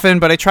often,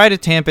 but I try to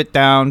tamp it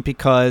down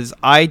because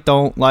I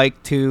don't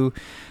like to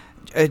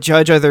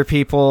judge other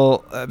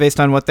people based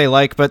on what they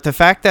like, but the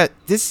fact that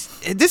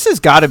this has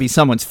got to be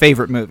someone's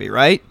favorite movie,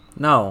 right?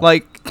 No.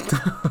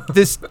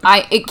 This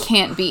It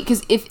can't be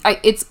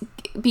it's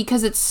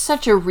because it's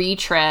such a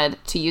retread,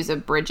 to use a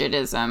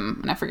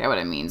Bridgetism, and I forget what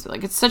it means,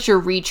 but it's such a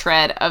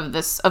retread of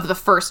the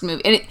first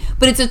movie,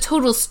 but it's a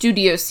total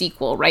studio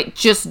sequel, right?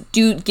 Just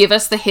give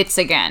us the hits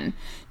again,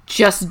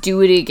 just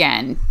do it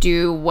again,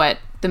 do what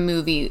the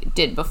movie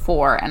did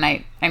before, and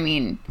I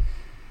mean,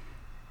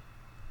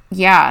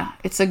 yeah,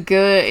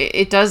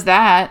 it does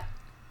that,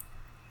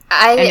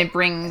 and it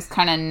brings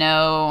kind of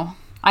no.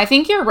 I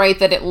think you're right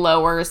that it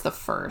lowers the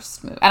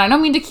first movie. And I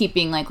don't mean to keep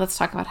being let's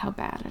talk about how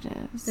bad it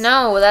is.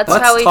 No, how we feel.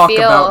 Let's talk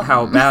about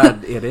how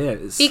bad it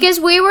is. Because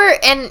we were,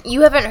 and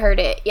you haven't heard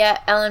it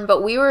yet, Ellen,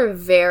 but we were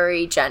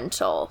very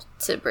gentle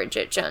to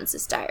Bridget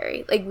Jones's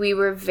Diary. We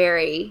were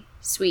very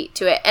sweet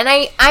to it. And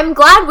I'm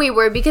glad we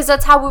were, because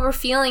that's how we were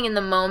feeling in the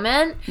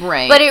moment.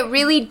 Right. But it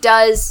really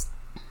does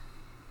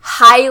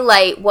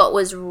highlight what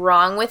was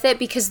wrong with it,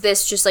 because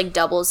this just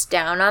doubles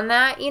down on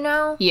that,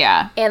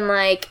 Yeah. And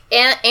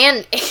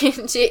and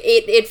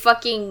it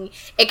fucking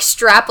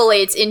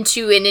extrapolates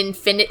into an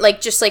infinite,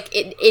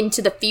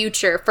 into the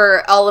future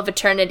for all of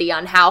eternity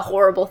on how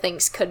horrible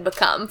things could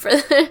become for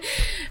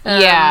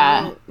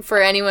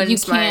for anyone you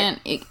smart.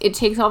 Can't it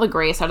takes all the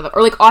grace out of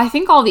I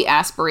think all the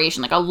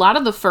aspiration, a lot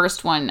of the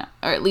first one,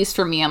 or at least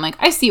for me, I'm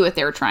I see what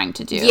they were trying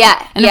to do.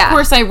 Yeah. And of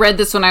course I read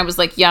this when I was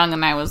young,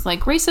 and I was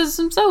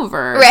racism's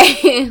over.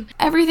 Right.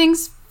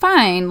 Everything's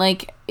fine.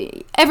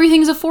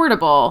 Everything's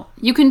affordable.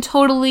 You can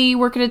totally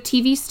work at a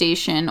TV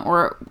station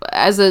or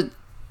as a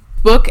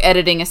book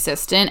editing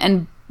assistant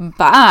and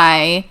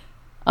buy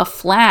a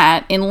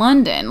flat in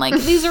London.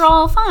 These are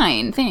all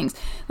fine things.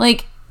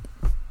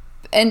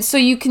 And so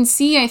you can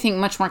see, I think,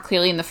 much more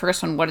clearly in the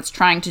first one what it's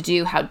trying to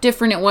do, how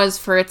different it was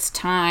for its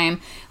time.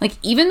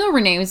 Even though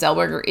Renee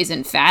Zellweger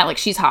isn't fat,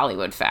 she's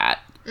Hollywood fat.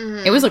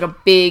 Mm-hmm. It was a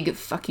big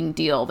fucking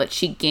deal that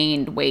she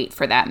gained weight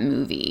for that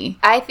movie.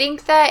 I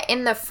think that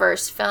in the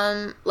first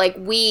film,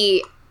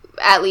 we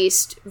at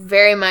least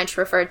very much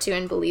refer to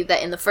and believe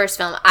that in the first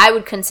film, I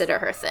would consider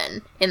her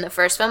thin in the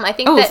first film. I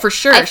think for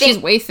sure. She's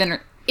way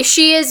thinner.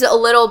 She is a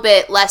little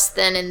bit less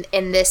thin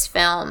in this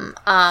film.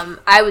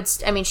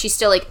 She's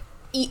still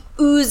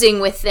oozing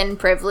with thin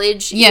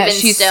privilege. Yeah, even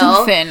she's still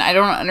so thin. I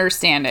don't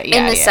understand it.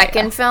 In the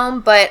second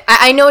film, but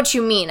I know what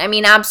you mean.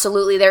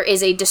 Absolutely, there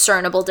is a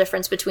discernible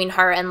difference between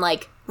her and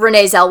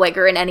Renee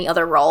Zellweger in any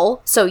other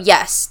role. So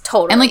yes,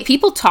 totally. And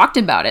people talked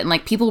about it,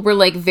 and people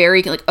were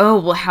very oh,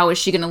 well, how is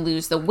she going to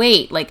lose the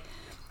weight?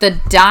 The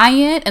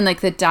diet and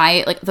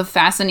the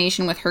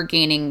fascination with her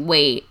gaining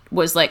weight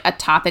was a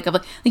topic of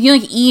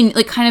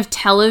kind of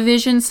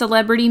television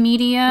celebrity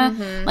media.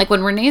 Mm-hmm.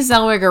 When Renee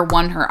Zellweger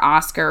won her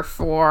Oscar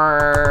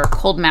for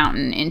Cold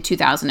Mountain in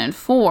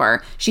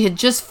 2004, she had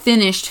just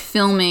finished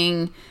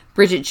filming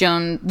Bridget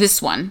Jones,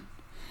 this one,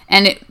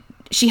 and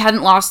she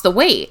hadn't lost the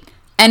weight.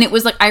 And it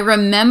was I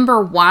remember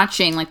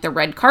watching the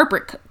red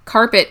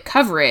carpet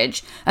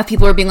coverage of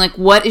people were being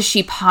what is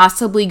she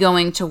possibly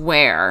going to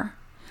wear?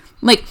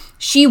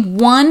 She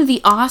won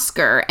the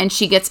Oscar and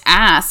she gets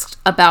asked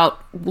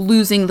about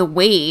losing the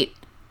weight,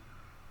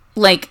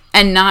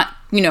 and not,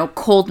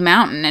 Cold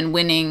Mountain and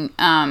winning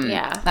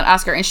that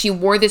Oscar. And she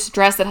wore this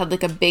dress that had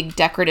a big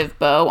decorative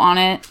bow on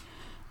it.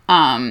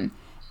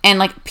 And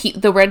like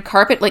the red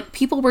carpet, like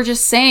people were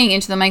just saying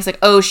into the mics, like,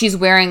 "Oh, she's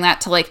wearing that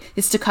to like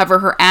it's to cover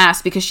her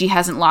ass because she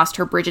hasn't lost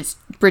her Bridget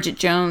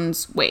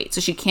Jones weight,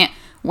 so she can't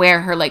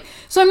wear her like."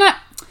 So I'm not,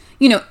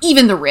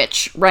 even the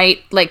rich,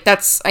 right? Like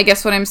that's I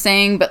guess what I'm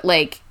saying, but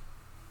like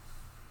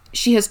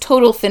she has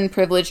total thin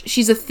privilege.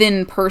 She's a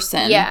thin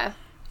person. Yeah,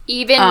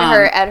 even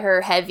her at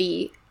her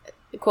heavy,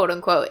 quote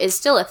unquote, is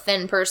still a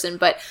thin person,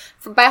 but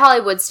by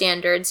Hollywood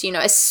standards,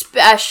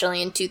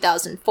 especially in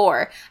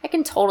 2004, I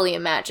can totally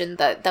imagine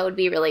that would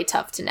be really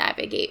tough to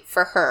navigate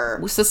for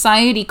her.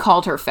 Society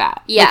called her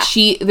fat. Yeah.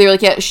 Like they're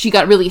like, yeah, she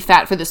got really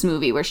fat for this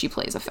movie where she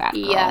plays a fat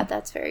girl. Yeah,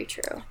 that's very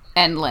true.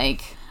 And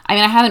like, I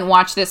mean, I haven't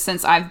watched this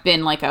since I've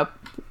been like a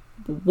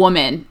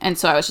woman, and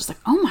so I was just like,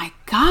 oh my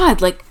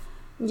God, like,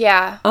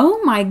 yeah.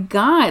 Oh my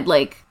God,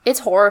 like,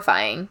 it's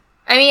horrifying.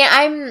 I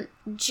mean,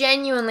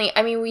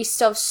 we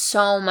still have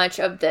so much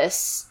of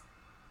this.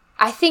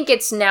 I think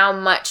it's now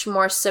much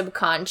more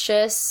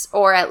subconscious,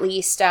 or at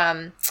least, I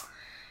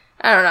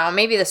don't know,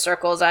 maybe the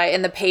circles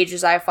and the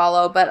pages I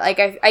follow, but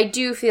like, I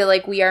do feel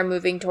like we are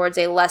moving towards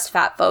a less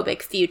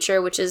fat-phobic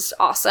future, which is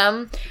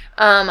awesome.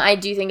 I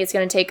do think it's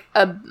going to take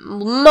a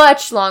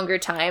much longer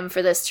time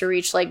for this to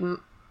reach, like,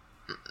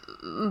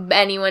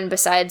 anyone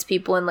besides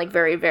people in like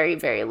very, very,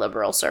 very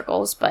liberal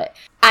circles, but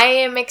I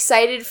am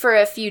excited for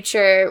a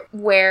future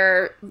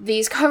where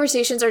these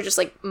conversations are just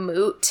like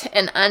moot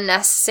and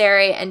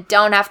unnecessary and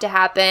don't have to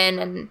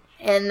happen,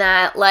 and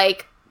that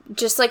like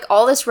just like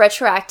all this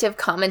retroactive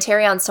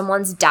commentary on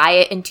someone's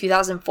diet in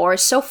 2004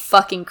 is so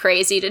fucking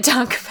crazy to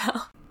talk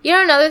about.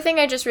 Another thing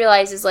I just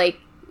realized is like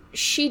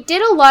she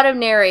did a lot of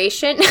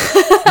narration.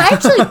 I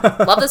actually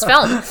love this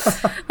film.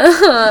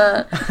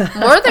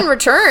 More than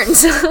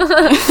Returns.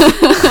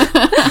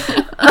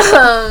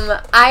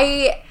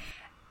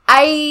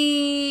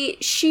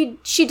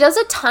 She does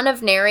a ton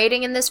of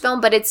narrating in this film,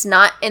 but it's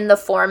not in the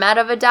format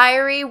of a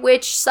diary,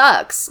 which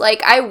sucks.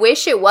 Like, I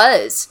wish it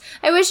was.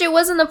 I wish it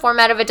was in the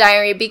format of a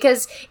diary,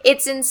 because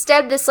it's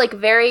instead this, like,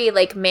 very,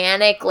 like,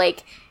 manic,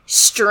 like,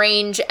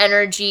 strange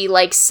energy,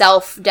 like,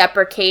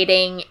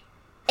 self-deprecating,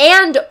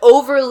 and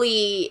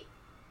overly,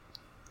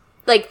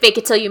 like, fake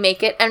it till you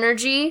make it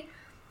energy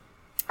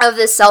of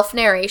this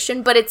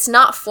self-narration, but it's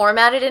not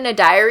formatted in a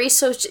diary,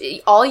 so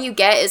all you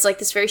get is, like,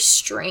 this very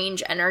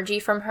strange energy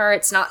from her.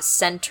 It's not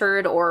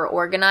centered or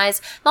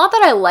organized. Not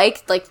that I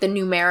liked, like, the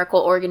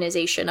numerical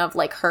organization of,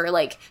 like, her,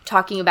 like,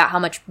 talking about how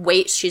much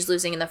weight she's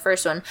losing in the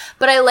first one,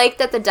 but I liked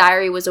that the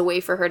diary was a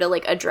way for her to,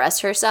 like, address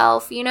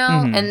herself,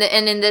 Mm-hmm.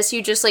 And in this,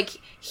 you just, like,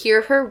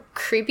 hear her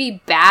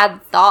creepy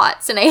bad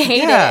thoughts, and I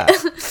hate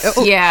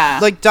it. Yeah.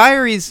 Like,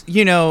 diaries,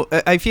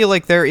 I feel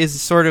like there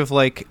is sort of,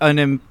 like, an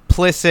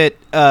implicit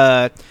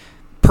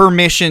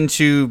permission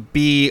to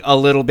be a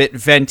little bit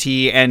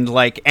venti and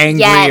like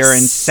angrier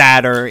and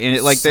sadder in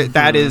it, like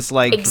that is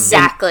like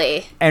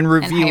exactly and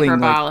revealing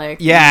and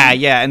hyperbolic.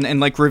 And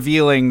like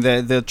revealing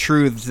the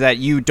truths that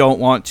you don't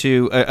want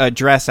to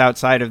address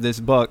outside of this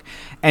book,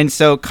 and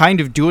so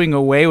kind of doing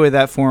away with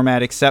that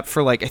format, except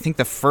for like I think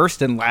the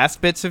first and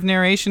last bits of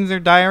narrations are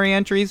diary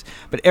entries,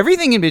 but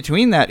everything in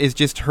between that is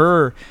just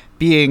her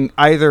being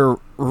either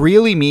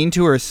really mean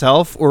to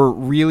herself or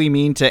really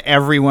mean to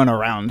everyone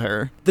around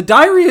her. The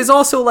diary is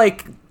also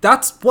like,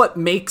 that's what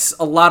makes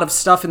a lot of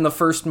stuff in the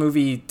first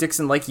movie,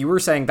 Dixon, like you were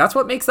saying, that's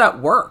what makes that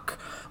work.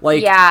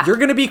 Like, you're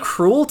going to be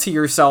cruel to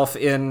yourself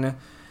in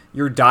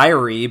your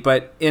diary,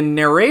 but in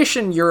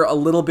narration, you're a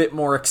little bit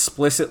more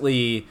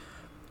explicitly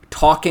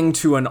talking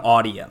to an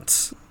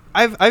audience.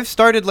 I've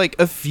started like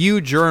a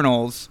few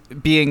journals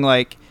being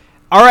like,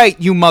 all right,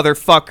 you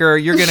motherfucker,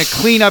 you're going to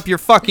clean up your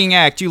fucking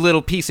act, you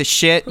little piece of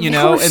shit,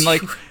 and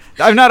like,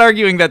 I'm not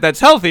arguing that that's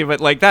healthy, but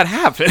like that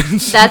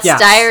happens. That's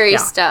diary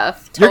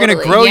stuff. Totally. You're going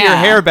to grow your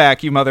hair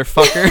back, you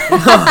motherfucker.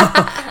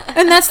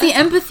 And that's the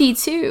empathy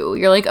too.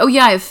 You're like, oh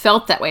yeah, I've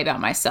felt that way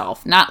about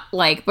myself. Not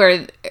like,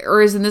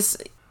 or isn't this...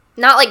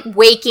 Not like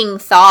waking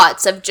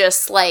thoughts of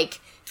just like,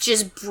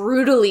 just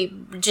brutally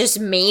just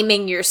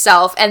maiming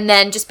yourself and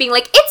then just being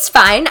like, it's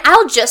fine,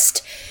 I'll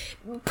just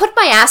put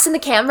my ass in the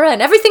camera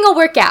and everything will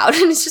work out.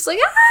 And it's just like,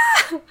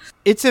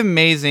 It's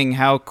amazing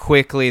how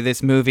quickly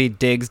this movie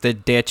digs the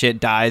ditch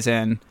it dies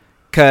in.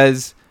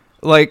 Because,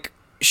 like,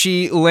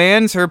 she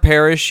lands her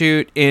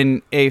parachute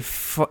in a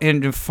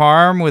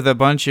farm with a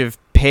bunch of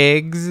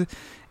pigs,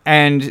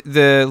 and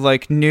the,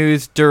 like,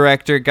 news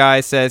director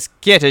guy says,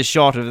 get a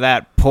shot of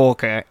that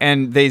polka,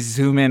 and they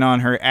zoom in on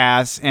her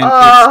ass, and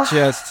it's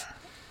just...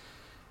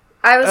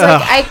 I was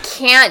like, I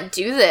can't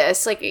do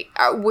this. Like,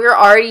 we're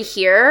already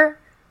here.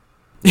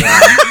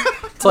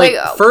 It's like,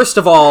 first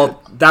of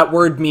all, that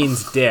word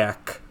means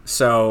dick.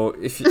 So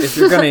if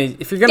you're gonna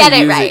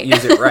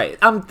use it right.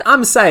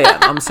 I'm saying.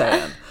 Wow,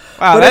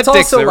 but that it's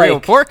dick's also a like, real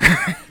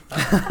porker.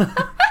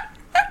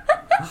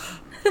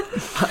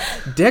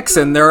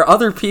 Dixon, there are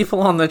other people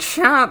on the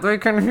chat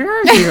that can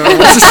hear you.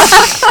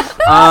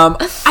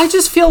 I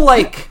just feel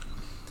like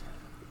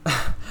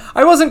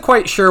I wasn't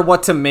quite sure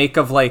what to make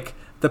of like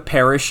the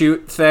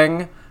parachute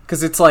thing,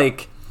 because it's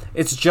like,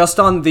 it's just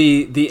on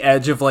the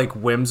edge of like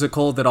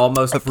whimsical that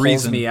almost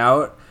pulls me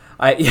out.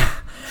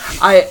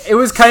 It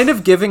was kind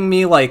of giving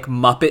me like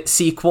Muppet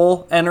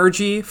sequel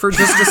energy for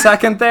just a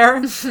second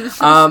there.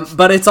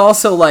 But it's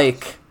also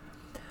like,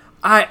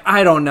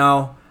 I don't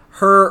know.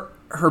 Her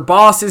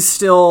boss is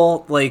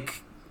still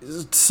like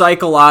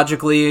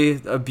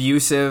psychologically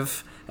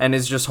abusive and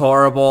is just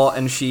horrible,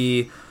 and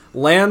she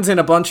lands in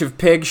a bunch of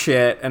pig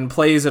shit and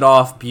plays it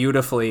off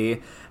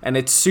beautifully, and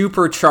it's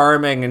super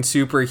charming and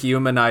super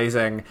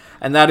humanizing,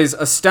 and that is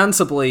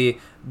ostensibly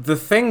the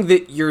thing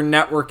that your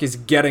network is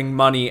getting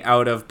money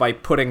out of by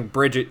putting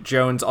Bridget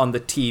Jones on the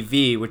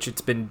TV, which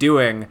it's been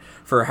doing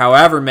for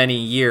however many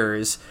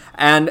years.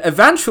 And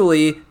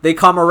eventually they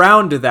come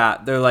around to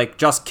that. They're like,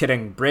 just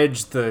kidding,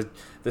 Bridge, the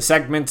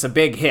segment's a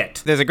big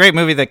hit. There's a great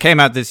movie that came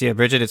out this year,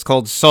 Bridget. It's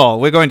called Soul.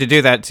 We're going to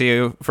do that to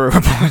you for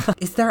a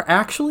Is there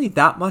actually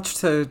that much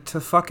to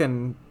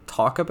fucking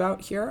talk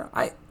about here?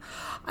 I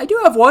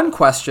do have one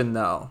question,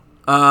 though.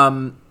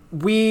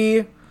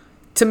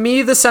 To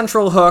me, the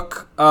central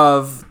hook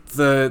of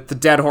the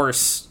Dead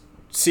Horse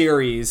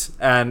series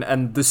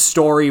and the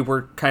story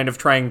we're kind of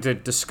trying to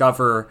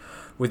discover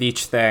with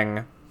each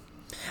thing,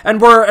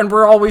 and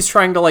we're always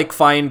trying to like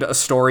find a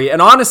story.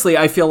 And honestly,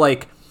 I feel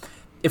like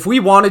if we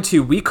wanted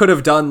to, we could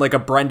have done like a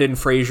Brendan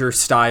Fraser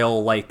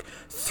style like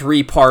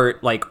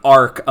 3-part like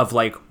arc of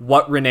like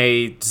what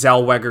Renee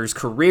Zellweger's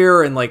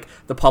career and like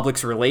the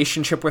public's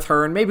relationship with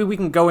her, and maybe we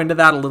can go into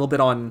that a little bit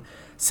on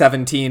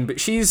 17. But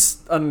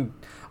she's an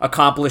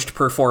accomplished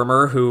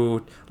performer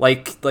who,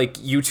 like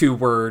you two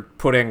were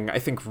putting, I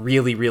think,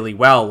 really, really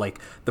well. Like,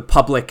 the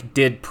public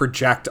did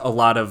project a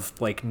lot of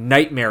like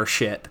nightmare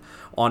shit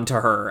onto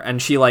her,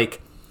 and she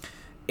like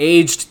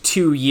aged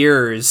 2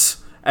 years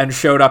and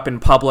showed up in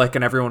public,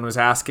 and everyone was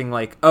asking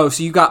like, oh,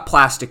 so you got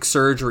plastic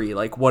surgery,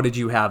 like what did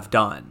you have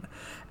done?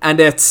 And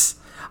it's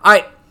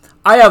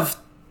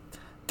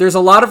there's a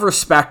lot of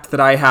respect that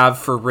I have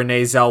for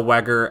Renee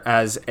Zellweger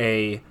as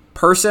a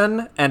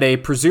person and a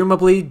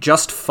presumably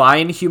just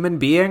fine human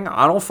being.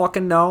 I don't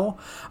fucking know.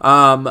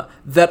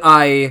 That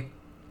I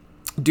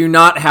do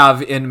not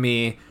have in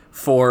me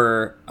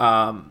for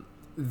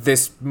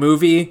this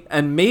movie,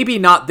 and maybe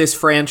not this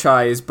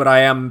franchise, but I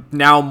am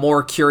now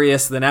more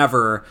curious than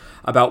ever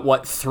about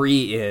what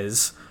 3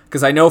 is,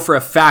 because I know for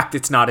a fact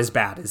it's not as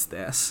bad as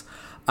this.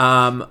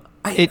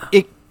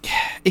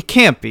 It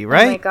can't be,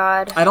 right? Oh my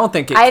god. I don't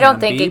think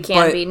it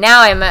can be.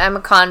 Now I'm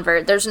a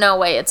convert. There's no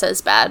way it's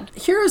as bad.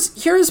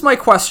 Here's my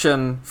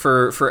question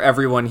for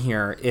everyone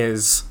here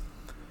is,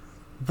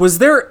 was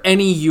there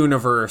any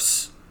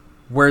universe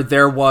where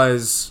there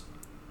was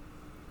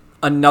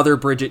another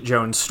Bridget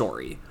Jones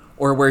story,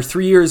 or where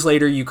 3 years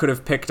later you could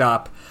have picked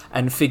up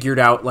and figured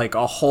out like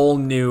a whole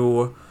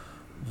new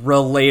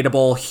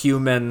relatable,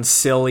 human,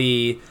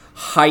 silly,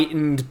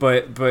 heightened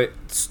but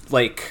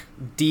like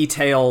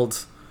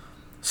detailed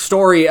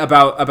story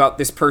about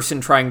this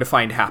person trying to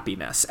find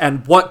happiness?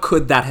 And what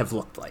could that have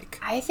looked like?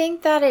 I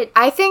think that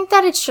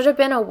it should have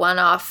been a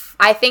one-off.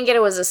 I think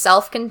it was a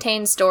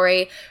self-contained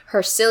story.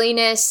 Her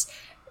silliness,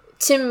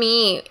 to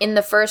me, in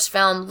the first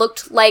film,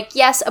 looked like,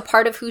 yes, a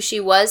part of who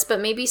she was,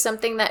 but maybe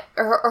something that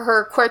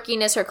her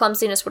quirkiness, her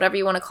clumsiness, whatever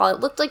you want to call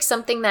it, looked like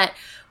something that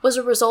was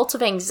a result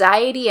of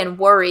anxiety and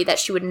worry that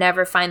she would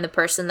never find the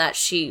person that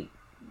she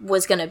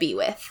was going to be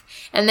with.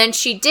 And then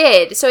she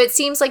did. So it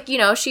seems like,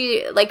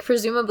 she like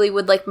presumably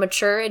would like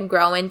mature and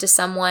grow into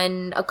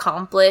someone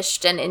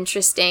accomplished and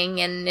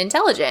interesting and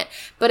intelligent.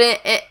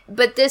 But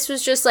but this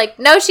was just like,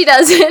 no, she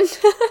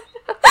doesn't.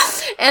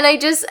 And I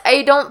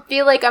don't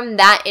feel like I'm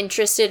that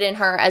interested in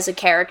her as a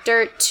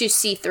character to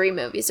see 3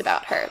 movies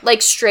about her.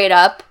 Like, straight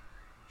up,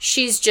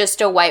 she's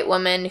just a white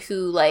woman who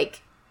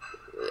like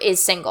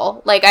is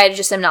single. Like, I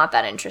just am not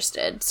that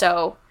interested.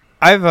 So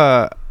I've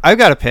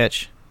got a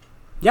pitch.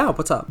 Yeah,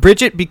 what's up?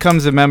 Bridget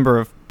becomes a member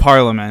of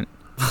Parliament.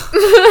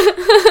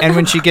 And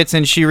when she gets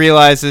in, she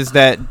realizes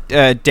that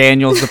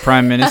Daniel's the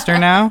prime minister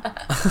now.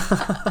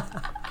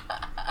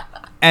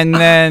 And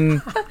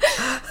then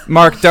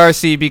Mark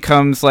Darcy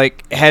becomes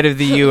like head of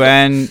the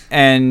UN,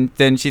 and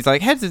then she's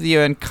like, heads of the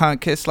UN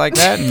can't kiss like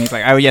that, and he's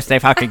like, oh yes, they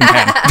fucking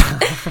can.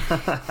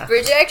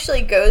 Bridget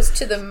actually goes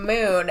to the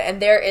moon,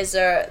 and there is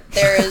a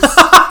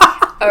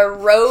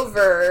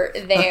rover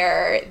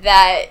there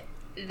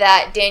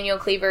that Daniel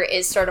Cleaver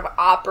is sort of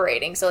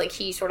operating, so like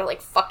he's sort of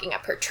like fucking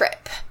up her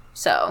trip.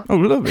 So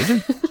hello,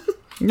 Bridget.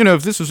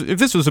 If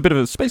this was a bit of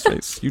a space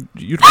race,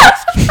 you'd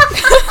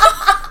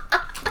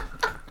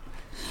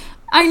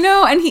I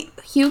know, and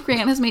Hugh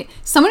Grant has made...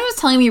 Someone was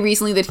telling me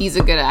recently that he's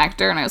a good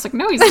actor, and I was like,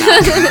 no, he's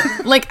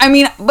not. Like, I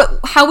mean, but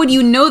how would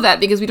you know that?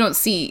 Because we don't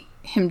see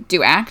him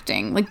do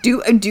acting. Like,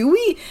 do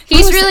we?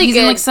 He's really good. He's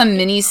in, like, some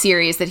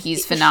mini-series that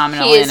he's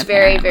phenomenal in. He is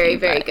very, very,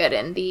 very good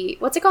in the...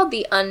 What's it called?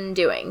 The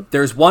Undoing.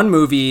 There's one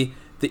movie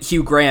that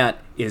Hugh Grant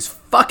is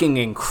fucking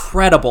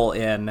incredible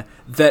in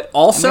that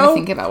also... I'm gonna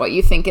think about what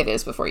you think it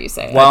is before you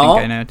say it. Well, I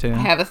think I know, too. I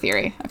have a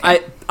theory.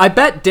 Okay. I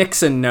bet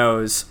Dixon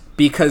knows,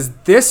 because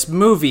this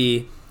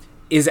movie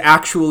is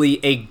actually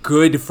a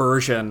good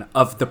version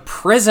of the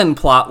prison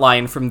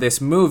plotline from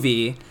this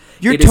movie.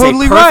 You're It is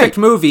totally a perfect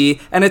right. movie,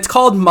 and it's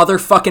called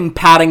motherfucking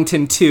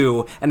Paddington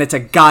 2, and it's a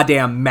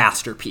goddamn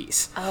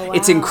masterpiece. Oh, wow.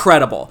 It's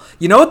incredible.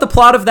 You know what the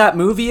plot of that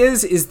movie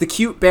is? Is the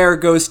cute bear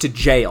goes to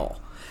jail.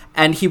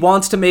 And he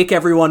wants to make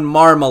everyone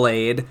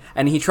marmalade,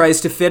 and he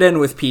tries to fit in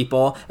with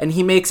people, and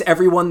he makes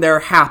everyone there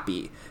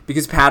happy.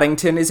 Because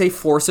Paddington is a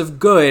force of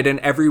good, and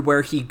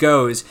everywhere he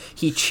goes,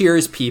 he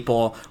cheers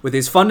people with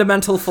his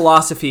fundamental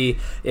philosophy,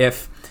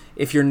 if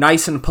you're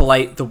nice and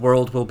polite, the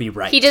world will be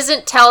right. He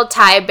doesn't tell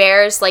Thai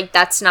bears, like,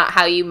 that's not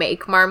how you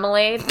make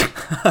marmalade.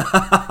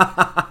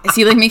 Is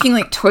he like making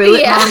like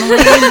toilet Yeah.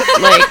 marmalade?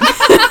 Like,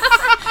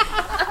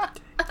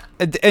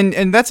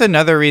 And that's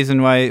another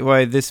reason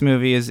why this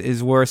movie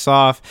is worse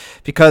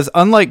off, because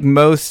unlike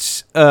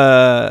most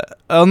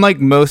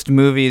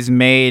movies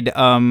made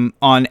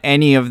on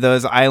any of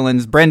those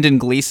islands, Brendan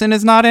Gleeson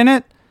is not in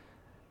it.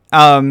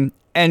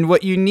 And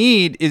what you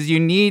need is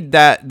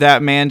that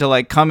man to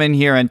like come in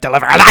here and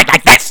deliver a line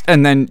like this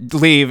and then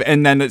leave,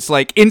 and then it's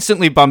like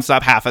instantly bumps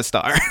up half a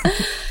star.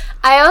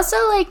 I also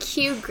like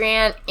Hugh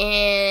Grant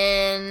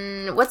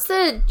in... What's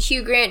the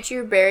Hugh Grant,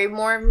 Drew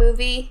Barrymore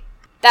movie?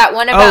 That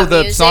one about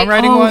the music.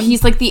 songwriting one?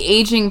 he's like the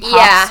aging pop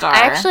Yeah, star. I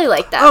actually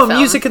like that Oh, film.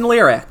 music and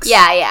lyrics.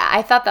 Yeah,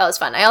 I thought that was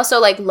fun. I also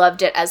like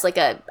loved it as like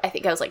I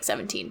think I was like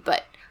 17,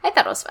 but I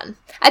thought it was fun.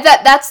 I thought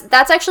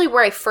that's actually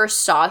where I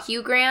first saw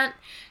Hugh Grant.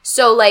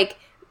 So like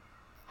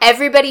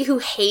everybody who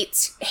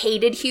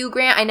hated Hugh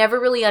Grant, I never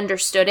really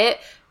understood it.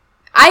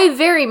 I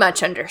very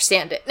much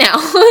understand it now.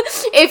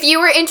 If you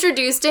were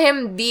introduced to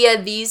him via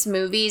these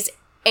movies,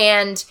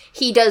 and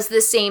he does the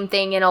same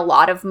thing in a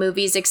lot of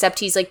movies, except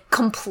he's like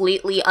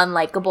completely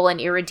unlikable and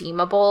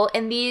irredeemable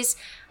in these,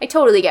 I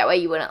totally get why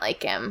you wouldn't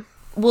like him.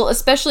 Well,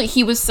 especially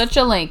he was such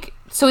a like.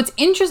 So it's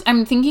interesting.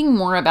 I'm thinking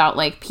more about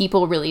like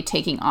people really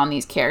taking on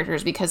these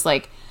characters, because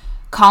like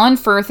Colin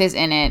Firth is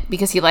in it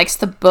because he likes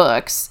the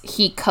books.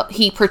 He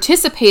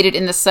participated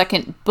in the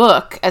second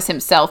book as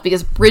himself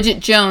because Bridget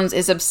Jones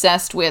is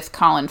obsessed with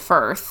Colin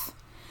Firth.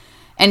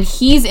 And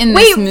he's in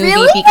this movie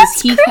because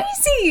That's he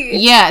crazy.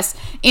 Yes.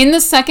 In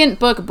the second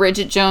book,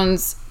 Bridget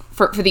Jones,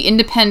 for The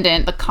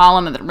Independent, the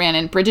column that ran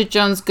in, Bridget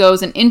Jones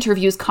goes and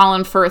interviews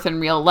Colin Firth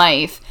in real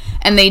life.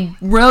 And they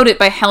wrote it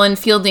by Helen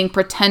Fielding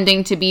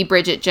pretending to be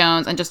Bridget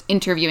Jones and just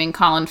interviewing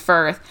Colin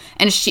Firth.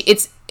 And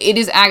it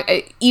is,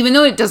 even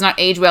though it does not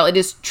age well, it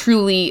is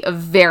truly a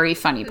very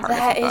funny part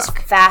That of the is book.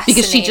 fascinating.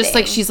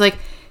 Because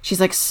she's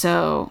like,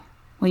 so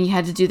when you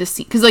had to do the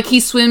scene, because like he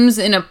swims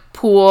in a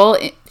pool,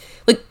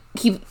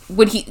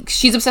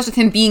 she's obsessed with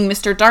him being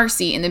Mr.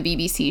 Darcy in the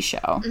BBC show.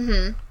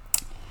 Mm-hmm.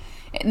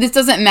 This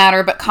doesn't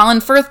matter, but Colin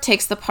Firth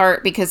takes the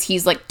part because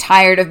he's like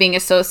tired of being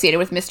associated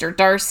with Mr.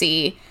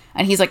 Darcy,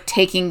 and he's like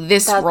taking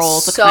this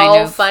role to so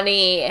kind of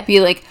funny. be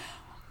like,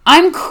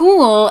 I'm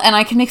cool and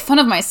I can make fun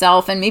of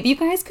myself, and maybe you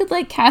guys could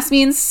like cast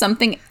me in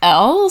something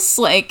else.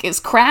 Like, is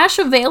Crash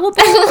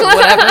available? Or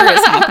whatever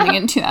is happening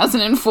in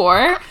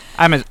 2004.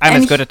 I'm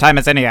as good a time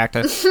as any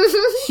actor.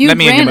 Hugh Let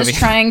me in your Grant is movie.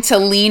 trying to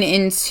lean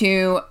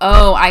into,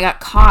 I got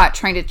caught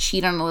trying to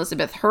cheat on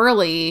Elizabeth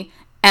Hurley,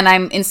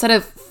 and instead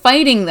of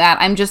fighting that,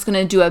 I'm just going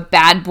to do a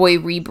bad boy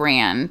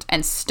rebrand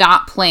and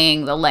stop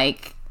playing the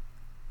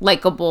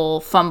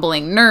likable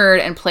fumbling nerd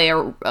and play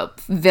a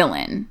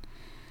villain.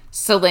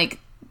 So like,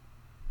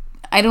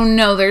 I don't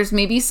know, there's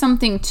maybe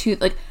something to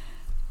like,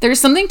 there's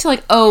something to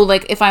like,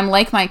 if I'm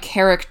like my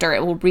character,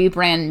 it will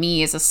rebrand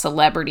me as a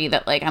celebrity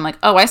that like, I'm like,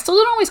 I still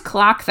don't always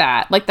clock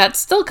that. Like, that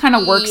still kind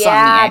of works on me,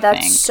 I that's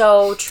think.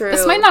 so true.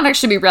 This might not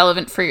actually be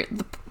relevant for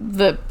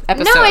the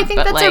episode. No, I think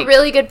but, that's like, a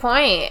really good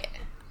point.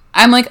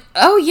 I'm like,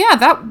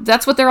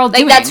 that's what they're all Like,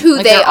 doing. that's who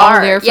Like, they they're all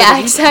are. there for Yeah,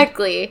 the-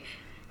 exactly.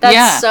 That's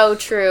Yeah. so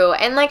true.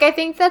 And like, I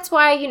think that's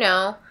why,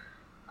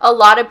 a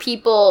lot of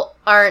people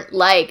aren't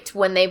liked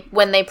when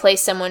they play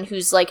someone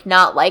who's like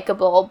not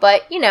likable,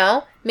 but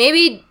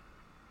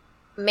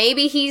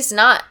maybe he's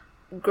not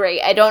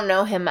great. I don't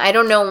know him. I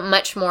don't know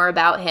much more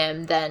about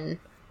him than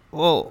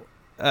Well,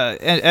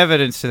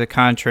 evidence to the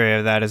contrary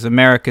of that is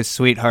America's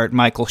sweetheart,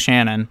 Michael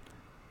Shannon.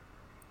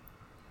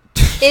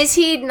 Is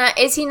he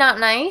not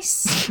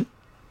nice?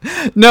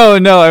 No,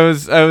 I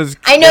was.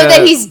 I know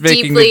that he's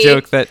making deeply the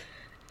joke that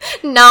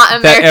Not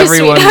America's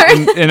everyone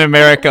sweetheart. in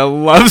America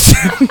loves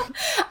him.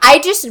 I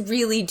just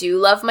really do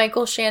love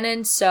Michael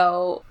Shannon,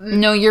 so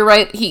No, you're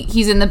right.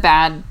 He's in the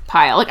bad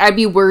pile. Like, I'd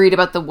be worried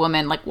about the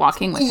woman like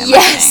walking with him.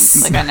 Yes. I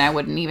think. Like, and I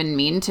wouldn't even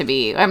mean to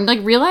be. I'm like,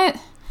 realize.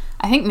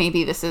 I think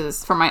maybe this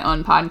is for my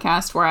own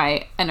podcast where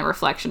I, in a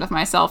reflection of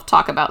myself,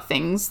 talk about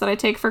things that I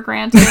take for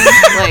granted.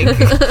 Like,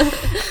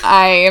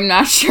 I am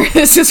not sure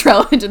this is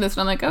relevant to this,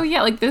 but I'm like, oh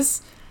yeah, like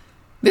this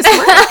works.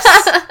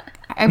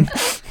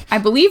 I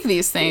believe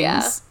these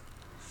things.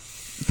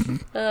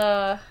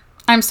 Yeah.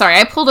 I'm sorry,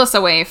 I pulled us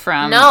away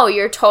from. No,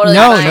 you're totally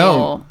No, fine.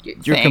 no.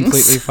 You're things.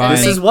 completely fine.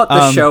 This is what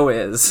the show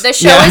is. The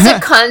show is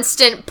a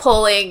constant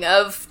pulling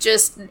of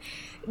just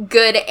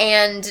good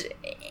and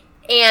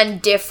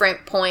and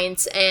different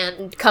points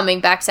and coming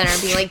back center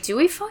and being like, do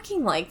we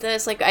fucking like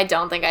this? Like, I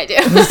don't think I do.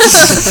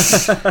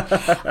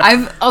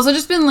 I've also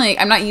just been like,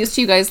 I'm not used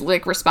to you guys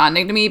like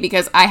responding to me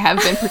because I have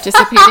been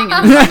participating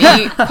in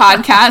many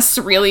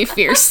podcasts really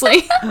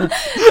fiercely.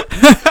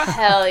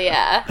 Hell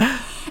yeah.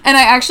 And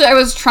I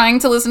was trying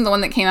to listen to the one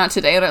that came out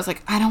today, but I was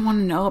like, I don't want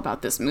to know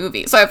about this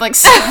movie. So I've like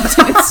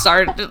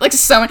started like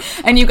so many,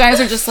 and you guys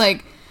are just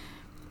like,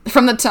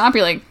 from the top,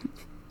 you're like,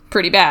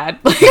 pretty bad.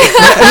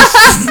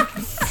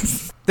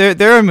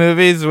 There are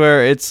movies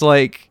where it's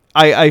like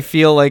I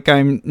feel like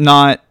I'm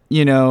not,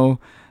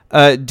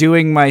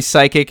 doing my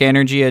psychic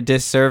energy a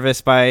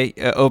disservice by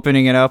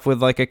opening it up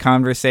with like a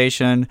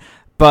conversation.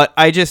 But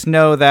I just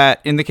know that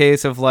in the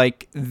case of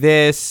like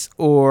this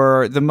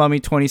or The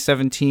Mummy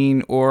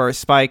 2017 or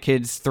Spy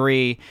Kids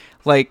 3,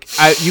 like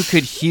you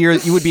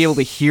would be able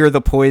to hear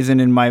the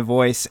poison in my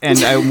voice, and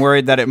I'm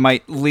worried that it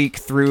might leak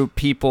through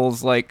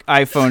people's like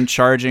iPhone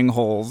charging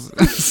holes.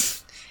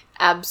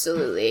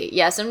 Absolutely.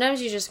 Yeah,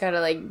 sometimes you just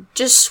gotta, like,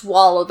 just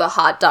swallow the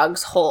hot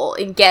dog's whole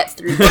and get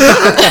through the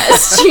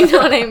test. You know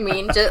what I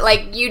mean? Just,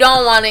 like, you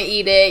don't want to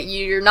eat it,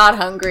 you're not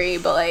hungry,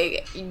 but,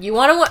 like, you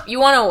want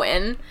to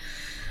win.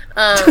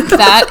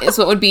 That is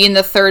what would be in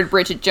the third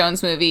Bridget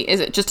Jones movie. Is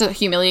it just to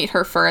humiliate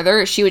her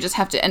further? She would just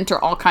have to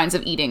enter all kinds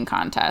of eating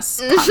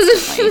contests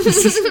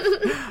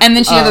constantly. And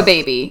then she'd have a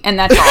baby, and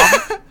that's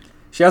all.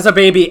 She has a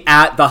baby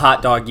at the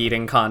hot dog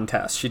eating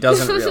contest. She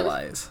doesn't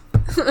realize.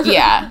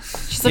 Yeah.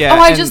 She's like, Yeah,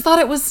 I just thought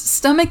it was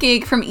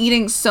stomachache from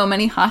eating so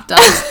many hot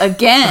dogs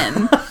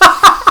again.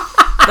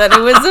 That it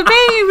was a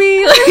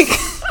baby. Like...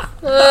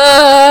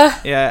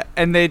 Yeah,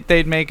 and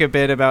they'd make a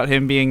bit about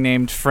him being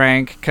named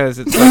Frank because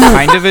it's like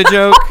kind of a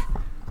joke.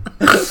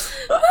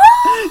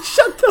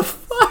 Shut the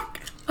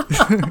fuck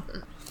up.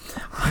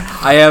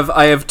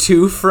 I have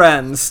two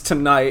friends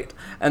tonight,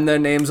 and their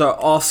names are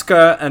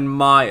Oscar and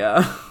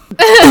Maya.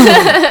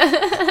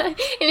 And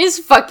his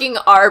fucking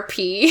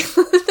RP.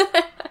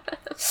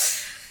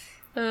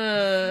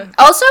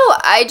 Also,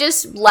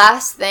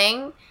 last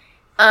thing,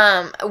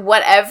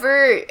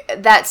 whatever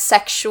that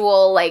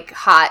sexual, like,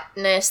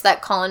 hotness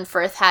that Colin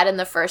Firth had in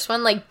the first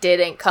one, like,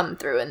 didn't come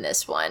through in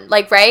this one.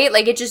 Like, right?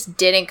 Like, it just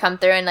didn't come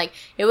through, and, like,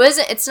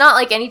 it's not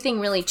like anything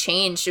really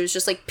changed. It was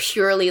just, like,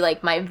 purely,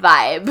 like, my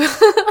vibe.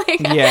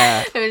 Like,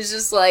 Yeah. It was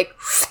just, like...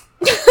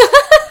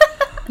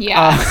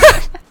 Yeah.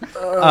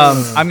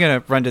 I'm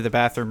gonna run to the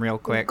bathroom real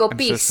quick. Go I'm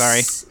peace. so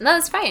sorry. No,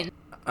 that's fine.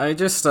 I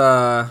just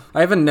I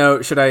have a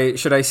note. Should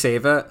I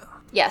save it?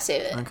 Yeah,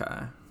 save it.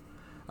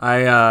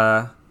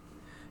 Okay.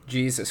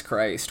 Jesus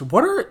Christ.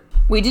 What are...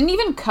 We didn't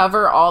even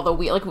cover all the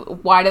like,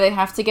 why do they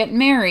have to get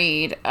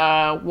married?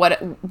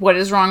 What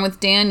is wrong with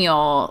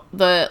Daniel?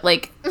 The,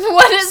 like...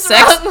 What is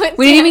sex... wrong with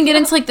We didn't even Daniel? get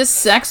into, like, the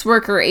sex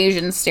worker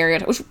Asian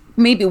stereotype, which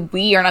maybe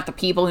we are not the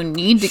people who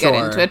need to get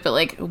Sure. into it, but,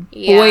 like,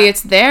 Yeah. boy,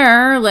 it's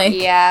there. Like...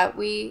 Yeah,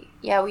 we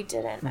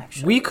didn't,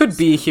 actually. We could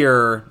be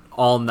here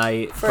all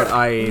night, but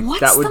What's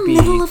that would the be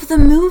middle of the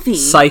movie?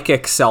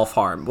 psychic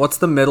self-harm. What's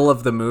the middle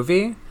of the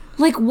movie?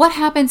 Like, what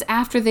happens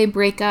after they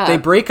break up? They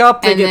break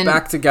up, they And get then-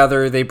 back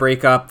together, they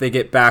break up, they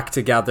get back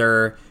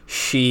together.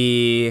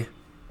 There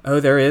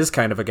is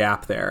kind of a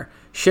gap there.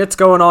 Shit's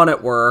going on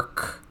at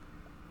work.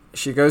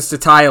 She goes to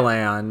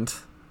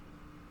Thailand.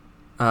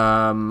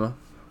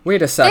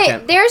 Wait a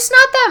second. There's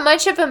not that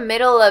much of a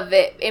middle of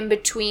it in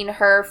between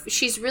her.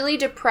 She's really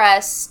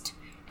depressed,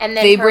 and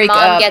then They her break mom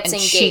up gets and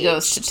engaged. she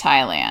goes to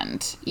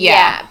Thailand.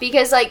 Yeah,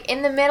 because, like,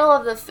 in the middle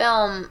of the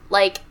film,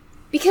 like,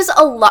 because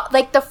a lot,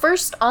 like,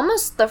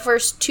 almost the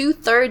first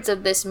 2/3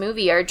 of this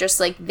movie are just,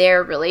 like,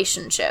 their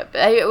relationship.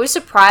 I was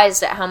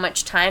surprised at how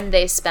much time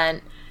they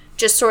spent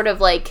just sort of,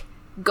 like,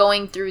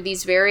 going through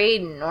these very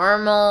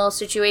normal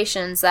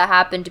situations that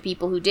happen to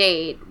people who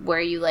date, where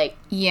you, like,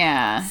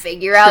 Yeah.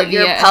 figure out Trivia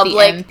your at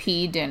public... the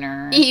MP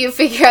dinner. You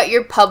figure out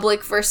your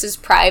public versus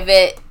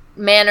private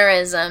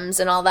mannerisms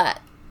and all that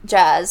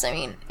jazz. I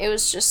mean, it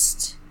was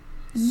just...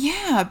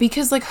 Yeah,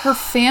 because, like, her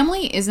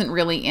family isn't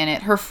really in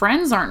it. Her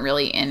friends aren't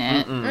really in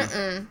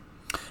it.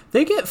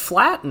 They get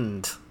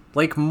flattened.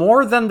 Like,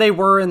 more than they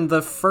were in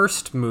the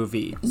first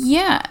movie.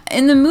 Yeah,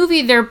 in the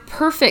movie, they're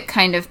perfect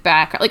kind of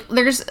back. Like,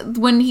 there's,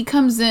 when he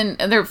comes in,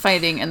 and they're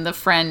fighting, and the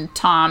friend,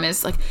 Tom,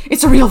 is like,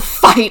 it's a real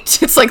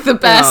fight. It's, like, the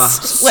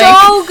best. Like,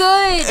 so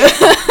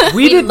good!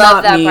 We did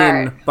love not that mean,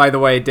 part. by the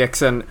way,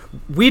 Dixon,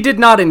 we did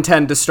not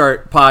intend to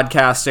start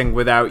podcasting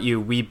without you.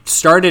 We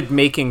started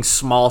making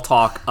small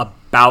talk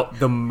about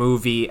the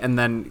movie, and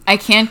then I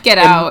can't get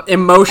out.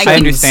 emotions. I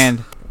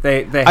understand.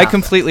 They I happen.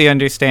 completely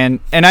understand,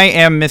 and I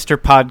am Mr.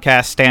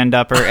 Podcast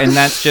stand-upper, and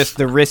that's just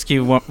the risk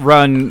you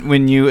run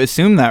when you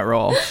assume that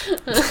role.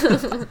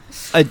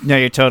 No,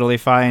 you're totally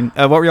fine.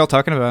 What were y'all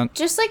talking about?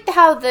 Just like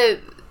how the...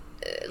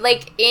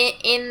 Like,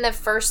 in the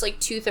first,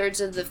 like,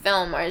 2/3 of the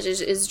film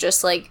is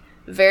just, like,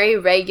 very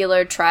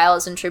regular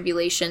trials and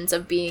tribulations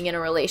of being in a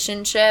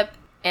relationship,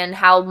 and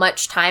how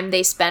much time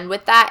they spend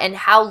with that, and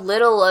how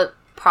little a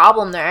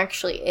problem there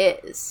actually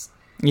is.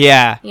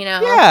 Yeah. You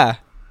know? Yeah.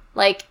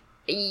 Like,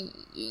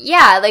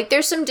 yeah, like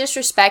there's some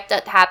disrespect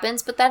that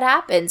happens, but that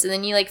happens, and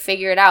then you like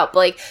figure it out. But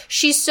like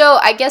she's so,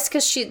 I guess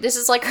because this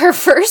is like her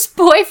first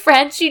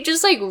boyfriend, she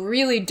just like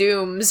really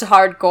dooms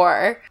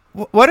hardcore.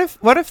 What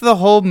if the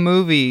whole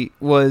movie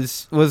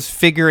was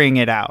figuring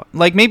it out?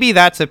 Like maybe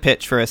that's a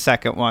pitch for a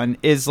second one.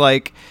 Is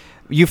like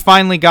you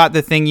finally got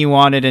the thing you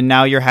wanted, and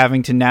now you're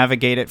having to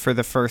navigate it for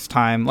the first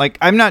time. Like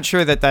I'm not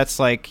sure that's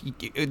like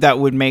that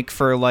would make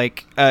for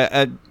like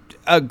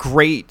a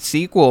great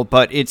sequel,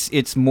 but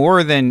it's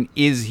more than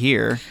is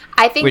here.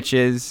 I think, which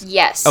is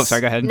yes. Oh,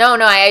 sorry. Go ahead. No,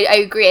 I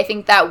agree. I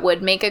think that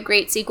would make a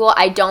great sequel.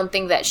 I don't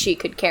think that she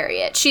could carry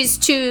it. She's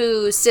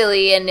too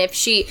silly, and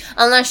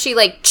unless she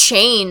like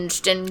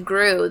changed and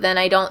grew, then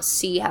I don't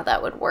see how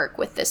that would work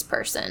with this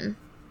person.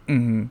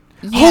 Mm-hmm.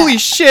 Yeah. Holy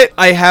shit!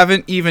 I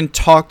haven't even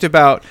talked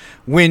about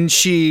when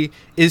she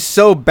is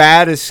so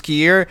bad a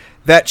skier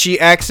that she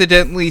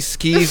accidentally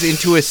skis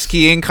into a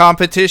skiing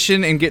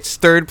competition and gets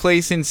third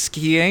place in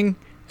skiing.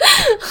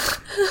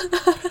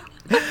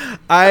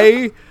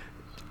 I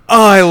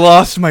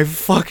lost my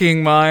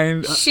fucking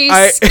mind. She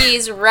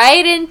skis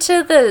right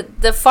into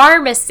the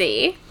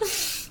pharmacy.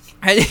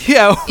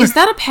 Yeah. Is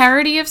that a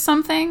parody of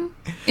something?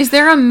 Is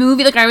there a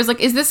movie? Like, I was like,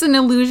 is this an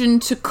allusion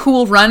to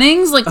Cool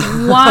Runnings? Like,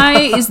 why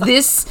is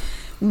this...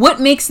 What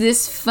makes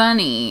this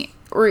funny?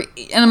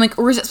 And I'm like,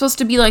 or is it supposed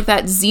to be like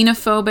that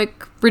xenophobic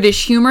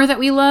British humor that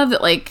we love?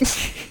 That, like,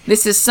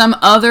 this is some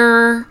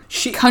other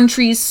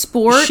country's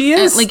sport? She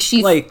is,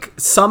 like,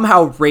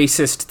 somehow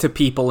racist to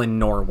people in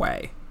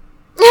Norway.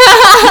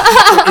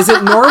 Is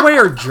it Norway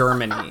or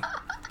Germany?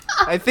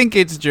 I think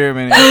it's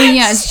Germany. Oh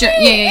yeah, it's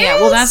yeah.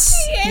 Well, that's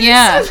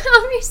yeah.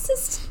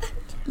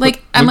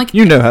 Like I'm like,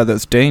 you know how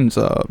those Danes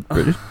are,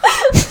 British.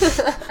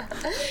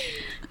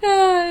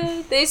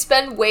 They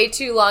spend way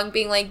too long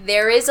being like,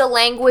 there is a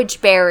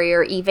language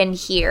barrier even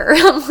here.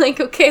 I'm like,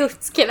 okay,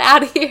 let's get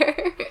out of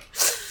here.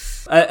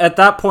 At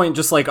that point,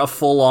 just like a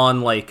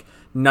full-on like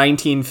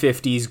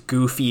 1950s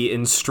goofy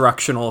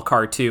instructional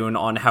cartoon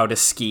on how to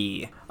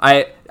ski.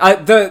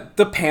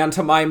 The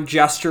pantomime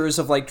gestures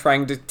of like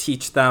trying to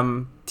teach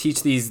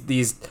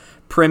these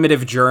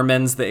primitive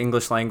Germans the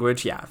English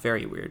language. Yeah,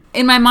 very weird.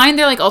 In my mind,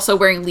 they're like also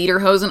wearing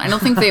lederhosen. I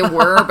don't think they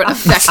were, but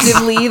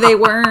effectively they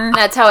were.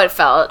 That's how it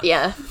felt,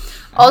 yeah.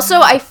 Also,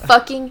 I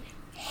fucking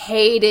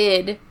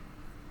hated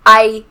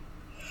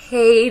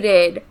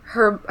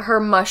her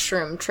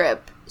mushroom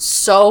trip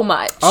so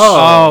much.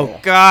 Oh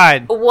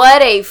God.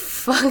 What a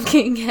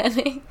fucking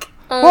headache.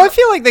 Well, I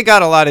feel like they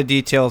got a lot of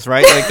details,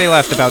 right? Like, they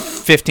left about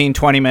 15,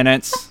 20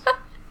 minutes.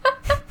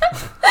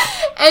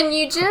 And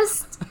you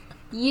just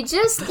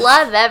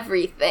love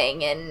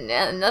everything,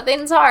 and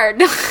nothing's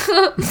hard.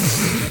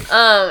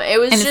 It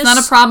was, and it's not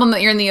a problem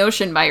that you're in the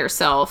ocean by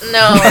yourself.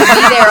 No, be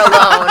there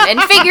alone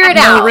and figure it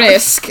out. No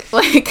risk.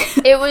 Like,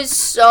 it was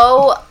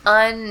so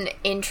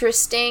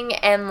uninteresting,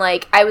 and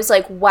like I was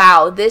like,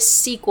 wow, this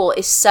sequel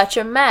is such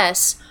a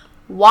mess.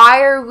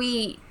 Why are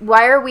we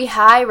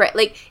high right?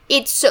 Like,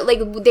 it's so,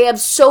 like, they have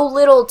so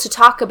little to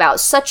talk about,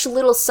 such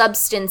little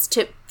substance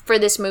for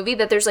this movie,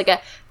 that there's like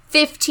a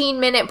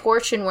 15-minute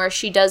portion where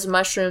she does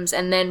mushrooms,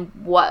 and then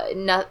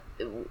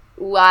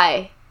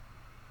why?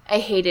 I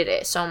hated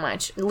it so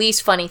much.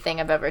 Least funny thing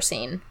I've ever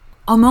seen.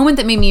 A moment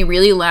that made me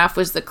really laugh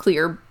was the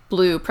Clear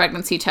Blue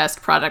pregnancy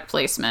test product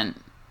placement.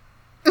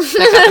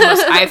 That got the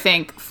most, I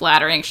think,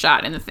 flattering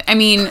shot in the I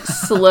mean,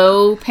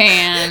 slow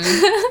pan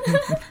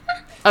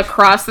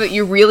across that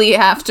you really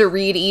have to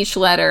read each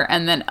letter,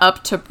 and then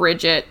up to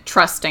Bridget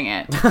trusting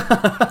it.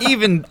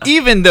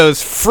 Even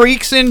those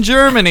freaks in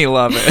Germany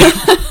love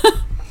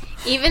it.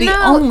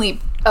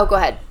 Oh, go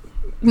ahead.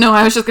 No,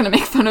 I was just gonna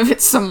make fun of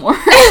it some more.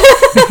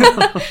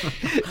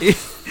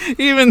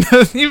 even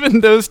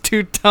those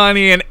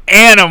Teutonian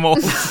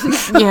animals.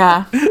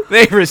 Yeah,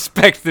 they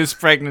respect this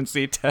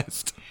pregnancy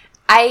test.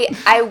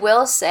 I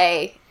will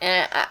say,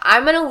 and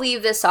I'm gonna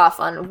leave this off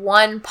on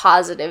one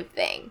positive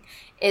thing,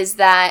 is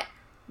that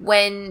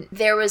when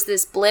there was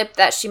this blip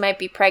that she might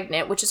be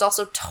pregnant, which is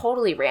also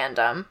totally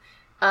random,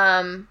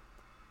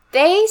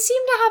 they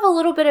seem to have a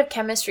little bit of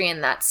chemistry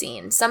in that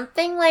scene.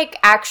 Something like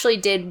actually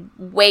did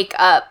wake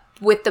up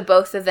with the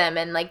both of them,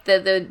 and like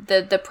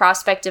the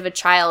prospect of a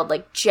child,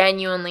 like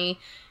genuinely,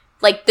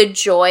 like the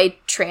joy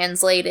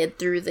translated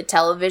through the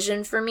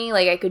television for me.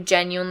 Like I could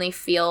genuinely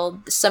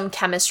feel some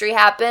chemistry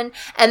happen,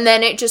 and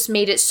then it just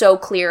made it so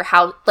clear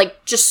how,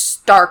 like, just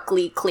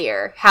starkly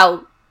clear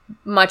how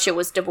much it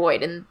was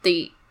devoid in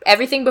the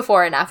everything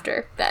before and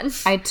after then.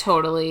 I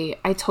totally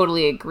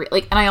agree.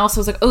 Like, and I also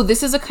was like, oh,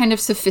 this is a kind of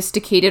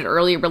sophisticated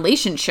early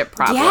relationship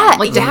problem. Yeah,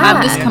 like to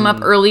have this come up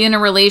early in a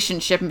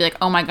relationship and be like,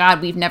 oh my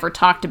God, we've never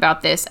talked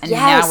about this, and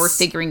now we're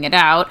figuring it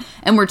out,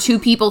 and we're two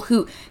people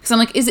who, because I'm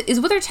like, is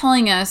what they're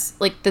telling us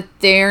like that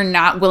they're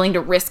not willing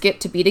to risk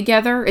it to be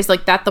together? Is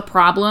like that the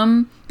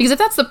problem? Because if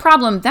that's the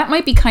problem, that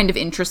might be kind of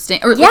interesting.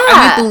 Or like,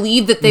 I might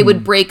believe that they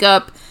would break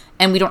up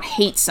and we don't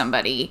hate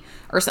somebody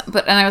or something.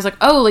 But and I was like,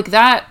 oh, like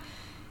that.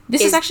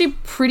 This is actually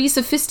pretty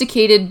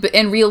sophisticated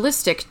and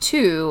realistic,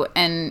 too.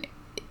 And,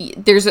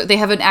 they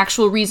have an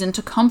actual reason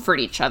to comfort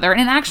each other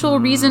and an actual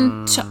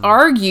reason to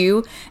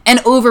argue and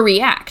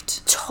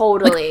overreact.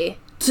 Totally.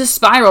 To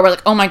spiral, we're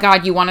like, oh my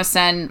god, you want to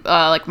send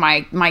like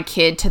my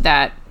kid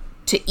to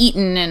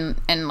Eton,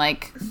 and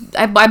like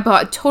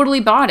I totally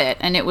bought it,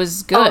 and it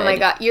was good. Oh my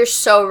god, you're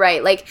so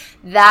right. Like,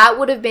 that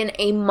would have been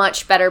a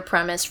much better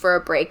premise for a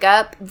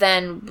breakup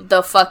than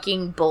the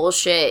fucking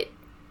bullshit,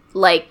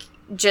 like,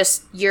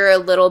 just you're a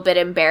little bit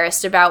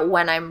embarrassed about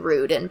when I'm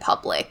rude in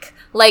public.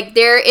 Like,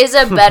 there was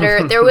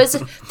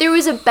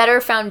a better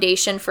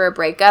foundation for a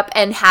breakup,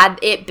 and had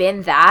it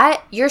been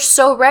that, you're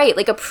so right.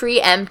 Like, a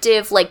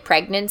preemptive, like,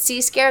 pregnancy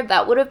scare,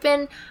 that would have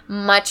been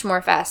much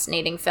more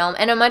fascinating film,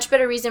 and a much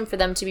better reason for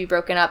them to be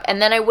broken up,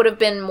 and then I would have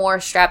been more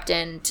strapped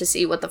in to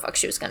see what the fuck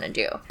she was gonna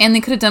do. And they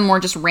could have done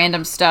more just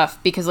random stuff,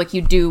 because, like,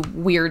 you do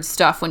weird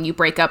stuff when you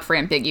break up for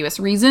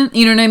ambiguous reason,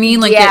 you know what I mean?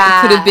 Like, yeah.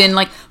 It could have been,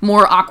 like,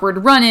 more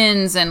awkward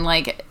run-ins, and,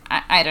 like,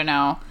 I don't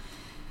know.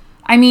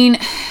 I mean,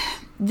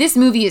 this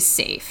movie is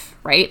safe,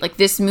 right? Like,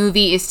 this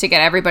movie is to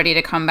get everybody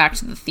to come back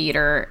to the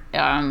theater.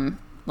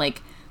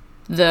 Like,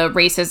 the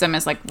racism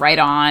is, like, right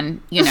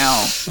on, you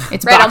know.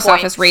 It's Right box on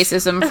point. office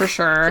racism for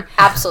sure.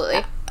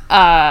 Absolutely.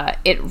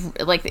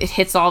 It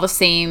hits all the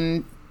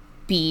same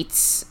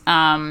beats.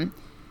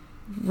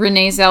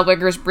 Renee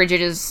Zellweger's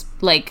Bridget is,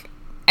 like,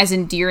 as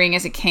endearing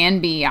as it can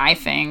be, I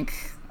think.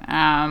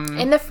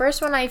 In the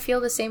first one, I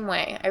feel the same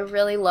way. I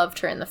really loved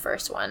her in the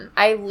first one.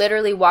 I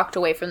literally walked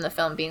away from the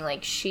film being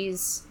like,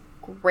 she's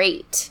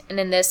great. And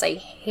in this, I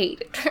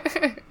hated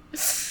her.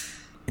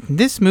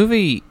 This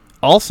movie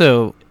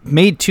also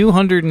made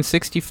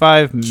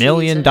 $265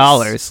 million.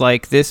 Jesus.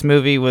 Like, this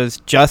movie was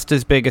just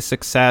as big a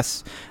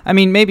success. I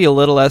mean, maybe a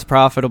little less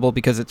profitable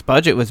because its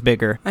budget was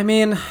bigger. I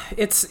mean,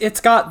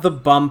 it's got the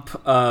bump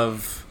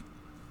of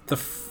the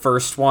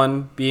first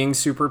one being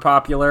super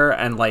popular,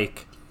 and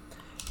like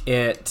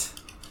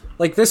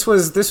this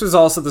was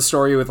also the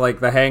story with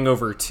like The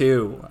Hangover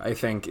 2, I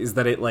think, is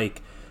that it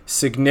like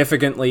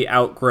significantly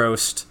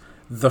outgrossed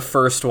the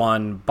first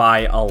one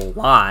by a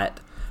lot.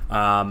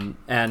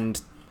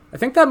 And I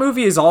think that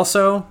movie is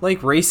also like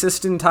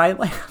racist in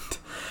Thailand.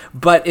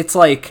 But it's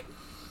like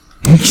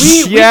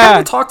we kind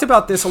of talked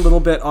about this a little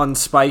bit on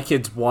Spy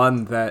Kids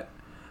 1, that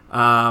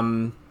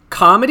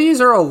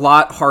comedies are a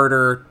lot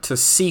harder to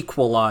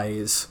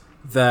sequelize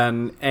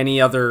than any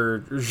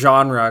other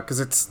genre, because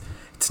it's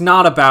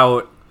not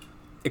about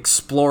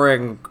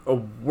exploring a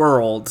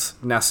world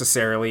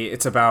necessarily.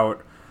 It's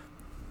about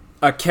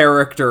a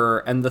character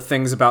and the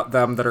things about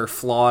them that are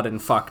flawed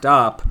and fucked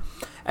up.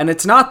 And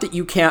it's not that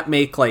you can't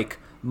make like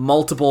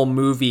multiple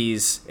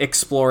movies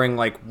exploring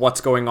like what's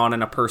going on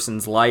in a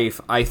person's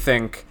life. I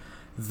think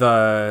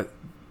the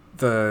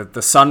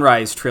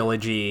Sunrise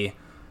trilogy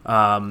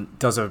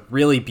does a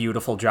really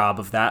beautiful job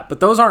of that. But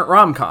those aren't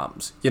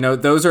rom-coms. You know,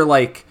 those are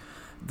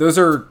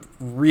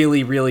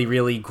really, really,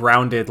 really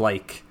grounded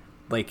like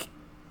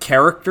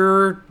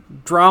character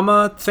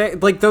drama thing.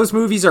 Like, those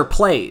movies are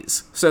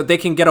plays, so they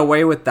can get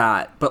away with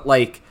that. But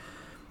like,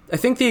 I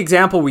think the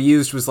example we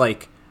used was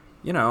like,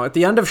 you know, at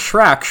the end of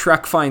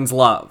Shrek finds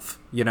love.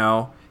 You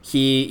know,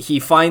 he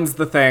finds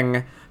the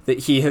thing that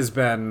he has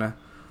been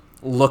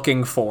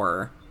looking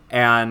for,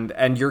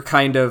 and you're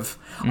kind of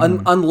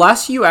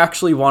unless you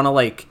actually want to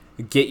like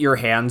get your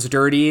hands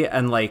dirty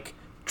and like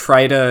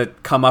try to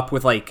come up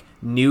with like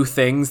new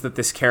things that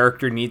this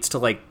character needs to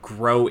like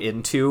grow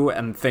into,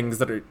 and things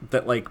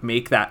that like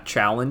make that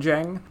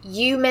challenging.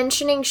 You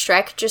mentioning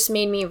Shrek just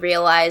made me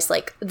realize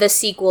like the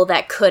sequel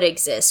that could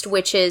exist,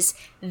 which is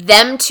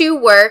them two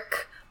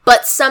work,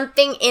 but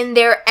something in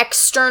their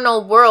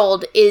external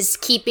world is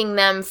keeping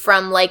them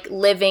from like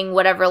living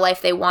whatever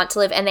life they want to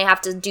live, and they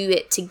have to do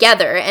it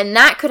together. And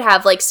that could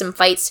have like some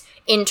fights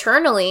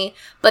internally,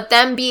 but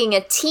them being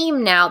a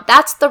team now,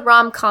 that's the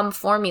rom-com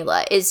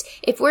formula. Is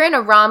if we're in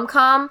a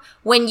rom-com,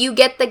 when you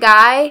get the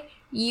guy,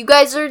 you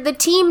guys are the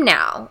team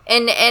now.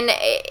 And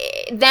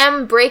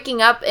them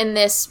breaking up in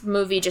this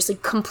movie just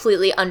like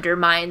completely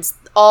undermines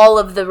all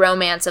of the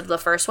romance of the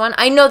first one.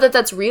 I know that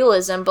that's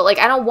realism, but like,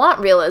 I don't want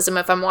realism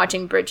if I'm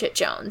watching Bridget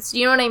Jones.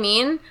 You know what I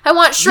mean? I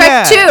want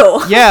Shrek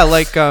too. Yeah,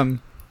 like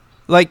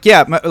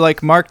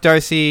Mark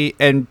Darcy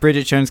and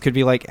Bridget Jones could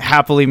be like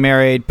happily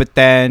married, but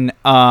then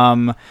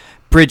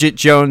Bridget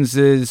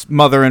Jones's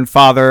mother and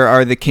father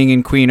are the king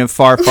and queen of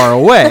Far, Far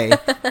Away.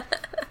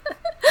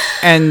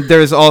 And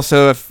there's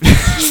also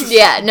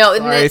sorry.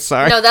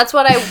 No, that's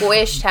what I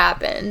wished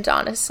happened,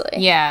 honestly.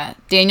 Yeah,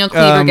 Daniel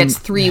Cleaver gets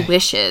 3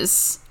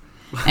 wishes,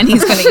 and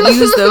he's going to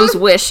use those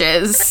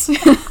wishes.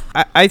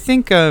 I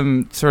think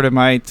sort of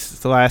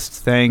the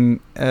last thing,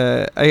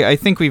 I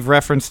think we've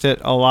referenced it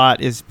a lot,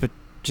 is but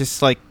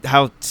just like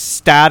how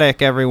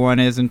static everyone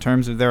is in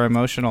terms of their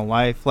emotional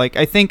life. Like,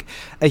 I think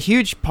a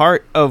huge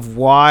part of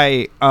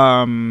why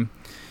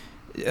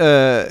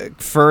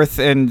Firth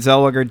and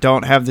Zellweger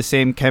don't have the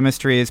same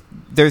chemistry, is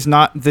there's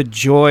not the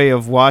joy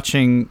of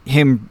watching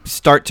him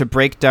start to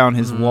break down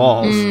his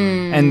walls,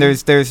 and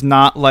there's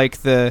not like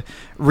the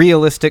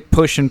realistic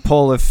push and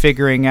pull of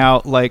figuring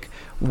out like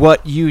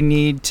what you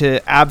need to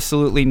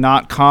absolutely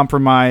not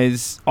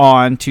compromise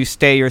on to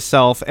stay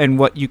yourself and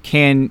what you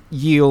can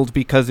yield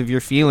because of your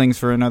feelings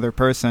for another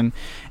person.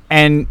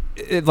 And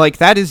like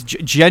that is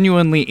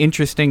genuinely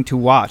interesting to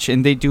watch,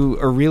 and they do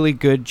a really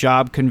good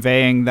job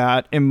conveying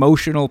that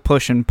emotional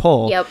push and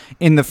pull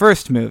in the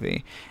first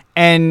movie.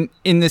 And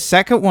in the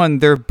second one,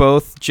 they're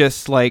both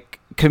just like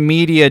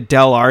commedia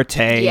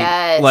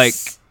dell'arte,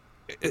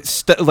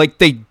 like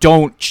they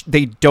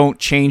don't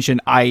change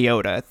an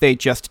iota. They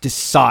just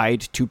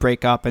decide to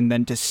break up and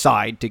then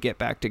decide to get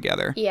back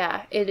together.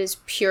 Yeah, it is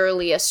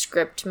purely a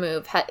script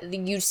move.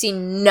 You see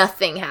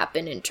nothing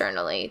happen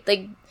internally.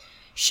 Like,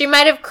 she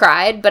might have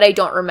cried, but I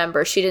don't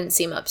remember. She didn't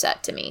seem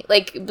upset to me.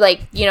 Like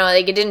you know,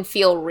 like it didn't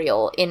feel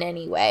real in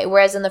any way.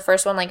 Whereas in the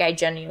first one, like I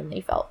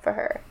genuinely felt for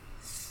her.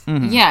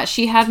 Mm-hmm. Yeah,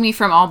 she had me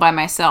from All by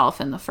Myself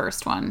in the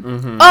first one.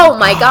 Mm-hmm. Oh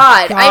my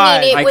god!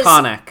 I mean, it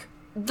iconic.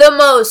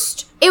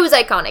 It was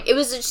iconic. It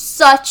was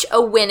such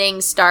a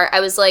winning start. I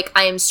was like,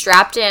 I am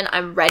strapped in.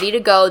 I'm ready to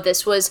go.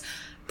 This was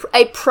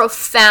a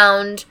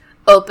profound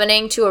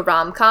opening to a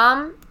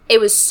rom-com.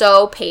 It was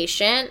so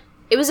patient.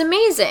 It was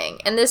amazing.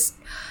 And this...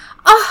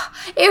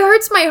 it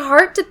hurts my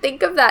heart to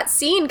think of that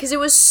scene because it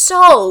was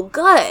so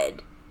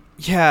good.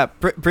 Yeah,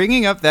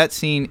 bringing up that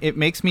scene, it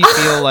makes me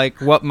feel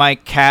like what my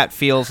cat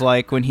feels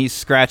like when he's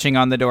scratching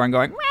on the door and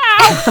going,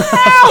 meow,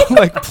 meow.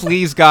 Like,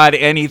 please God,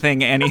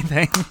 anything.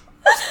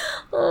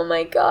 Oh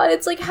my god,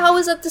 it's like, how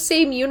is that the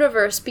same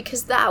universe?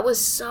 Because that was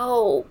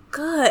so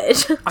good.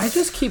 I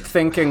just keep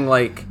thinking,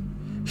 like,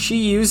 she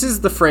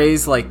uses the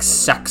phrase, like,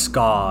 sex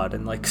god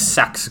and, like,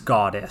 sex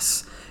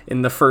goddess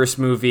in the first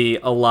movie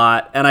a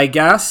lot, and I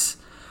guess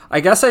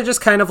I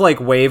just kind of like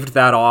waved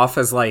that off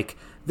as like,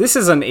 this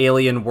is an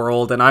alien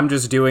world and I'm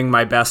just doing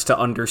my best to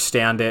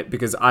understand it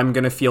because I'm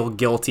gonna feel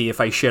guilty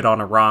if I shit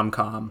on a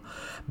rom-com.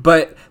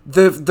 But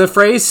the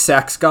phrase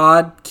sex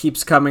god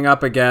keeps coming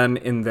up again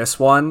in this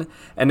one,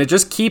 and it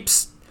just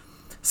keeps,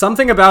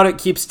 something about it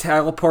keeps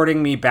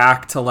teleporting me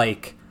back to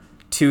like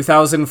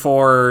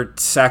 2004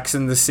 Sex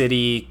and the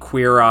City,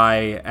 Queer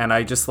Eye, and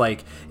I just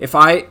like, if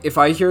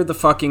I hear the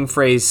fucking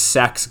phrase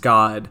sex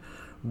god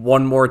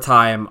one more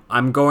time,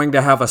 I'm going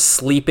to have a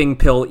sleeping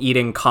pill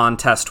eating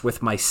contest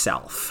with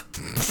myself.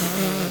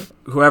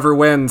 Whoever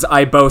wins,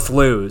 I both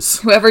lose.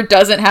 Whoever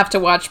doesn't have to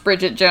watch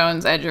Bridget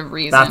Jones' Edge of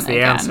Reason. That's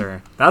the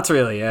answer. That's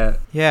really it.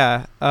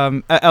 Yeah.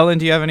 Ellen,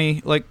 do you have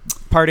any like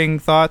parting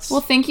thoughts?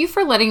 Well, thank you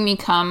for letting me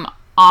come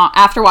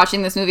after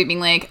watching this movie being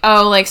like,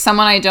 oh, like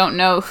someone I don't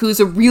know who's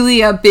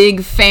really a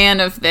big fan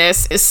of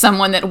this is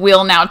someone that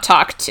we'll now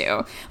talk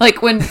to.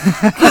 Like when,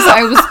 because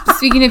I was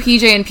speaking to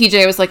PJ and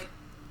PJ was like,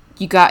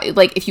 you got,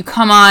 like, if you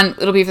come on,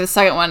 it'll be for the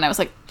second one. And I was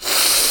like,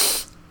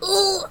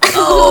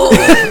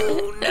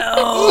 oh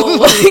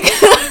no.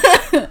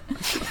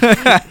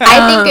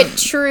 I think a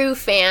true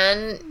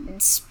fan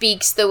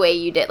speaks the way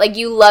you did. Like,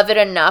 you love it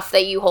enough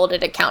that you hold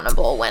it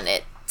accountable when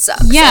it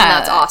sucks. Yeah, and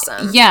that's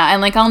awesome. Yeah, and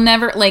like I'll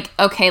never, like,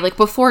 okay, like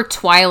before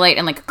Twilight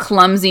and like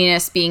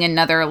clumsiness being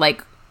another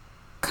like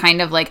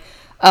kind of like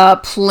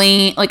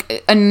plain,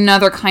 like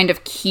another kind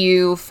of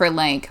cue for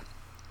like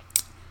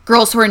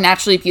girls who are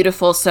naturally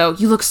beautiful, so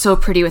you look so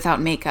pretty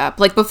without makeup.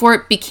 Like before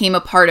it became a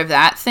part of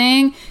that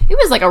thing, it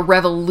was like a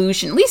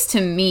revolution, at least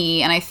to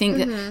me. And I think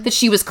that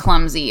she was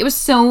clumsy. It was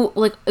so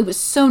like, it was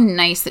so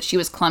nice that she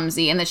was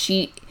clumsy and that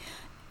she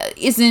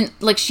isn't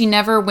like, she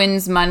never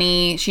wins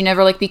money, she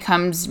never like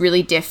becomes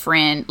really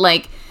different,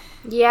 like,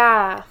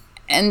 yeah.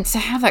 And to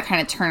have that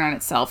kind of turn on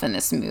itself in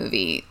this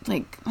movie,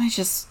 like, I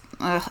just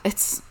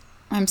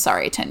I'm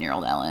sorry,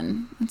 10-year-old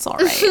Ellen, it's all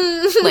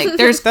right. Like,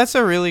 that's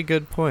a really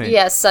good point.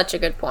 Yeah, such a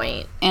good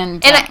point.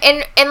 And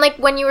like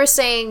when you were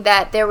saying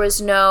that there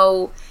was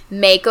no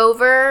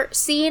makeover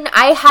scene,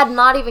 I had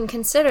not even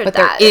considered but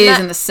that. There is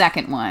in the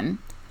second one.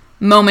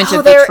 Moment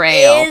of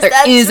betrayal.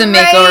 There is a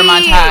makeover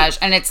montage,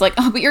 and it's like,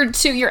 oh, but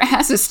your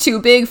ass is too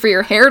big for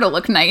your hair to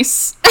look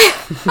nice.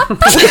 You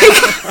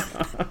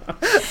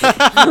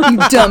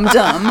dumb.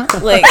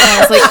 Like, and I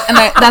was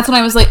like, that's when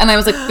I was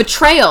like,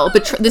 betrayal.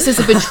 This is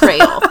a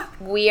betrayal.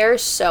 We are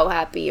so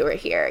happy you were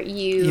here.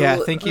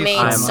 You thank you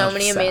made so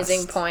many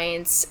amazing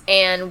points,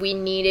 and we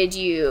needed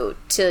you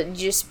to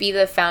just be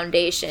the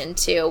foundation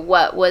to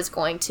what was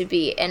going to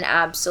be an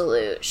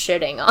absolute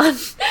shitting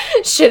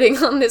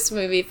on this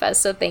movie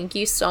fest. So thank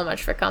you so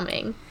much for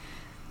coming.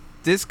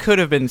 This could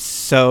have been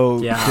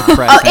so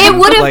depressing. It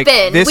would have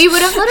been. We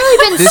would have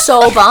literally been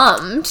so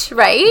bummed,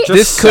 right?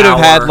 This could have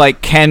had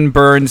like Ken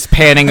Burns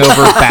panning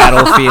over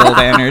battlefield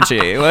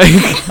energy, like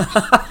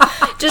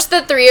just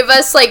the three of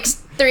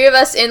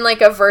us in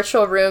like a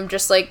virtual room,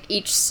 just like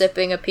each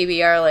sipping a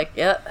PBR, like,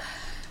 yep.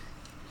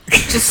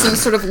 Just some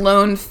sort of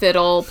lone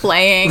fiddle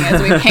playing as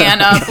we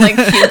pan up like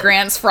Hugh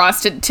Grant's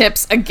Frosted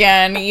Tips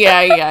again.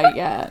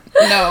 Yeah.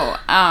 No.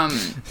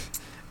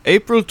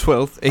 April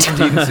 12th,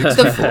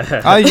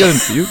 1864. I yearn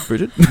for you,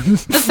 Bridget.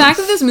 The fact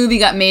that this movie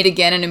got made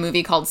again in a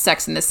movie called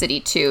Sex and the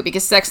City 2,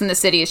 because Sex and the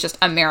City is just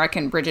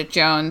American Bridget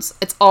Jones.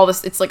 It's all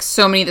this, it's like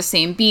so many of the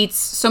same beats,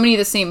 so many of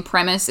the same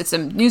premise. It's a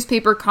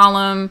newspaper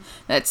column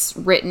that's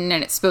written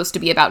and it's supposed to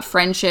be about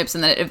friendships,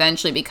 and then it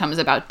eventually becomes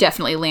about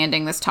definitely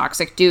landing this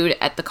toxic dude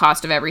at the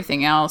cost of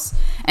everything else.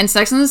 And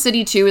Sex and the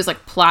City 2 is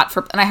like plot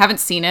for, and I haven't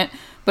seen it,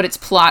 but it's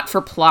plot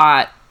for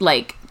plot,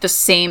 like the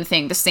same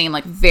thing, the same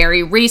like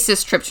very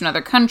racist trip to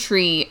another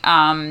country.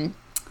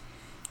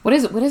 What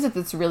is it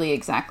that's really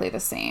exactly the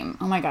same?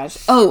 Oh my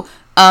gosh.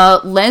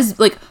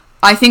 Like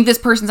I think this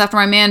person's after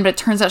my man, but it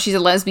turns out she's a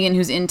lesbian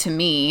who's into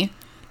me.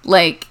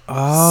 Like,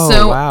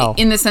 wow.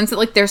 In the sense that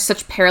like there's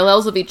such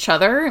parallels of each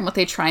other and what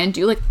they try and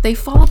do, like they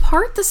fall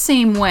apart the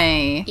same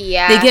way.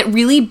 Yeah. They get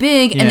really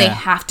big and they Yeah.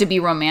 have to be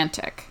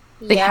romantic.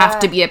 They have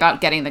to be about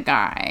getting the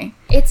guy.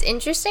 It's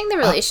interesting, the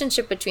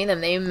relationship between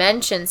them. They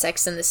mention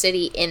Sex and the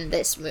City in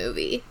this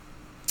movie.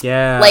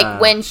 Yeah.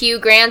 Like, when Hugh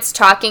Grant's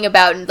talking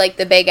about, like,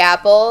 the Big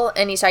Apple,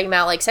 and he's talking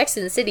about, like, Sex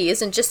and the City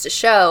isn't just a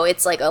show,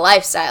 it's, like, a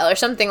lifestyle, or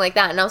something like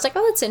that. And I was like,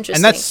 oh, that's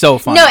interesting. And that's so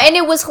fun. No, and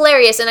it was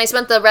hilarious, and I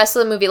spent the rest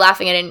of the movie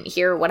laughing. I didn't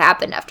hear what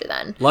happened after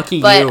then. Lucky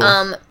but, you.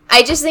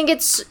 I just think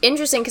it's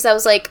interesting, because I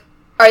was like,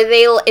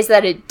 is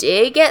that a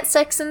dig at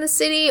Sex and the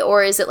City,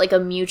 or is it, like, a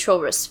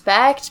mutual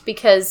respect?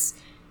 Because,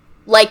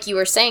 like you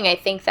were saying, I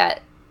think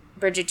that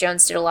Bridget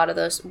Jones did a lot of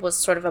those, was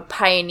sort of a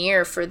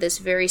pioneer for this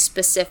very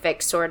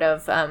specific sort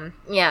of,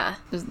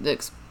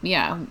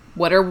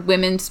 What are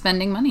women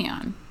spending money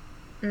on?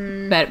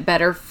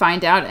 Better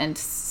find out and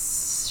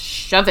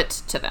shove it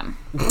to them.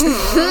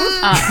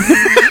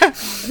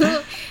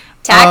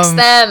 Tax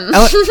them.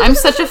 I'm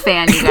such a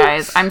fan, you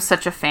guys. I'm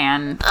such a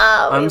fan.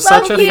 I'm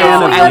such a fan We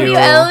of love you. you,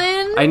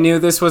 Ellen. I knew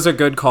this was a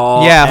good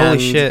call. Yeah, holy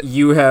and shit.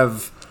 You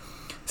have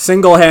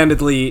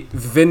single-handedly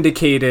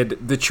vindicated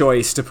the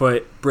choice to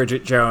put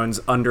Bridget Jones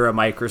under a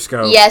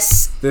microscope.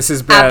 Yes, This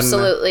has been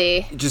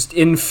absolutely. just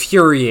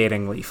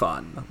infuriatingly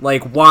fun.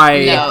 Like,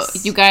 why? No,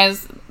 you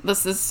guys,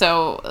 this is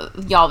so,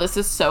 y'all, this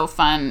is so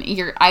fun.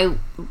 I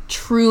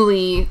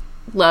truly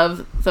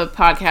love the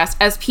podcast.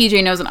 As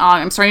PJ knows, and all,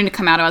 I'm starting to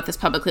come out about this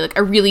publicly. Like,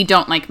 I really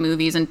don't like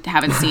movies and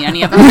haven't seen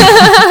any of them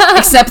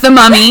except The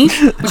Mummy,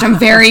 which I'm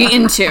very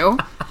into.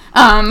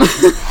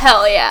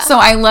 Hell yeah. So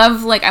I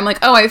love, like, I'm like,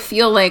 oh, I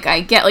feel like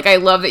I get, like, I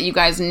love that you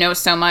guys know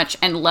so much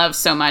and love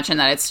so much, and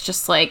that it's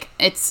just like,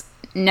 it's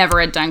never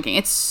a dunking.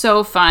 It's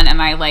so fun,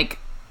 and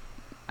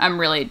I'm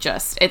really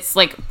just, it's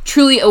like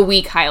truly a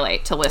week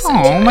highlight to listen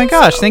to. Oh my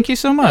gosh, thank you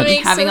so much.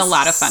 Makes Having a us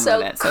lot of fun so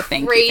with it, so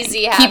thank you.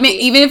 crazy Keep happy. me,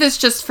 even if it's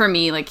just for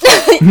me, like,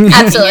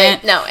 Absolutely.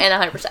 Yeah. No,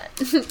 and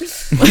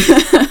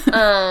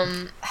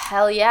 100%.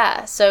 Hell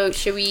yeah. So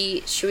should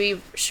we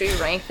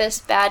rank this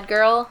bad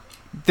girl?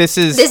 This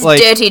is This like,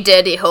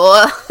 dirty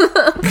whore.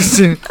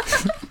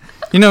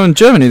 you know, in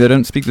Germany they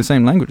don't speak the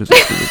same languages.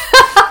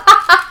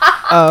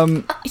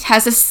 it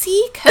has a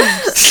C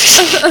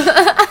coast.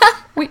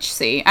 Which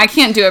C? I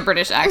can't do a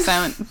British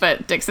accent,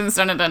 but Dixon's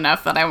done it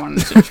enough that I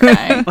wanted to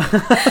try.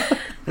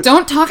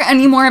 Don't talk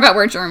anymore about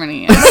where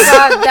Germany is.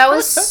 God, that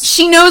was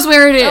She knows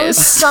where it That was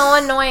is. so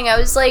annoying. I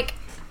was like,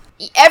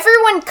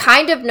 everyone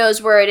kind of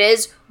knows where it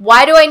is.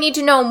 Why do I need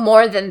to know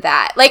more than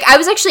that? Like, I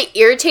was actually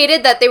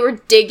irritated that they were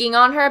digging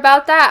on her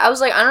about that. I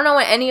was like, I don't know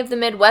what any of the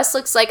Midwest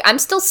looks like. I'm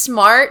still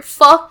smart.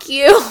 Fuck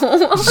you.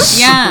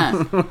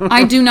 Yeah.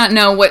 I do not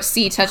know what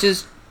C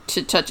touches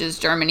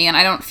Germany, and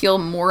I don't feel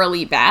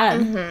morally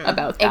bad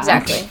about that.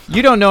 Exactly.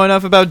 You don't know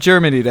enough about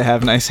Germany to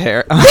have nice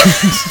hair.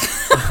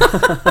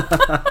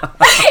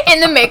 In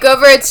the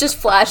makeover, it's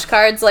just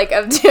flashcards, like,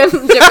 of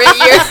different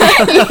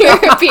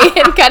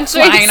European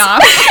countries. Flying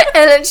off.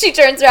 And then she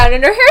turns around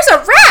and her hair's a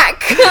rack.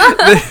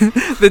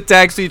 The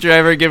taxi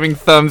driver giving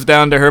thumbs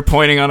down to her,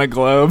 pointing on a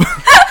globe.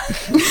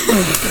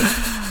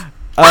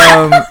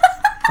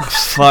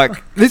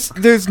 Fuck.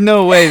 There's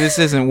no way this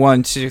isn't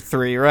 1, 2,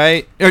 3,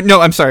 right? Or, no,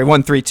 I'm sorry,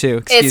 1, 3, 2.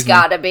 Excuse It's me.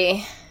 gotta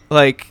be.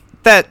 Like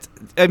that.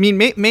 I mean,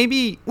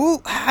 maybe.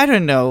 Well, I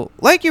don't know.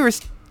 Like you were.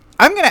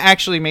 I'm gonna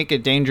actually make a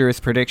dangerous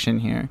prediction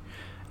here.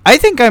 I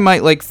think I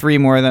might like 3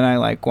 more than I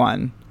like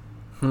 1.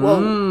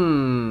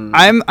 Whoa.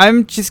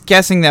 I'm just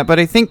guessing that, but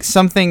I think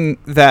something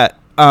that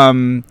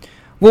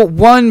well,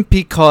 1,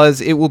 because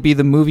it will be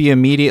the movie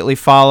immediately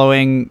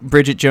following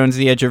Bridget Jones: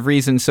 The Edge of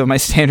Reason, so my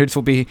standards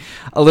will be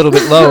a little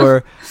bit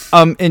lower.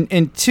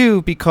 And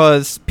 2,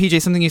 because PJ,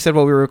 something you said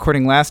while we were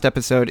recording last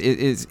episode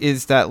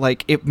is that,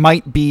 like, it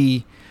might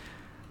be.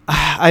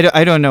 I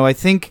don't know. I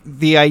think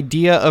the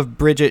idea of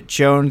Bridget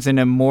Jones in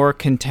a more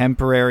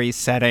contemporary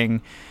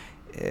setting,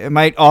 it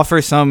might offer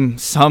some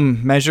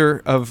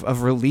measure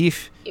of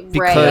relief,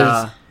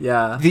 because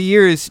Yeah. the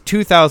years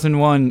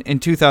 2001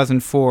 and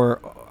 2004,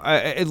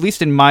 at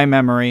least in my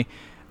memory,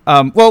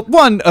 well,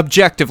 1,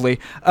 objectively,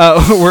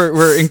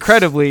 were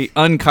incredibly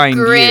unkind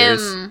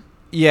years. Grim.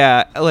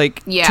 Yeah,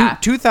 like Yeah.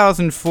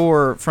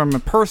 2004 from a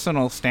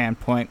personal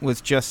standpoint was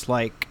just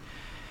like,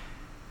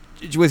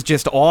 it was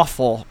just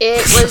awful.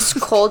 It was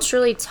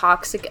culturally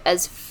toxic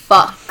as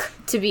fuck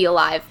to be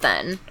alive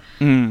then.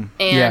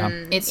 Yeah.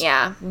 And It's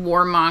yeah.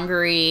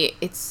 warmongery.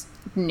 It's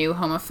new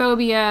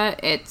homophobia.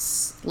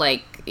 It's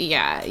like,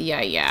 yeah.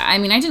 I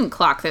mean, I didn't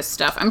clock this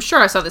stuff. I'm sure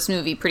I saw this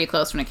movie pretty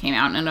close when it came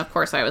out, and of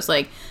course I was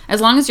like,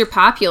 as long as you're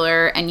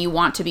popular and you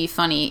want to be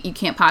funny, you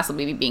can't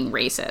possibly be being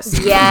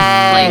racist.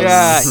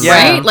 Yes.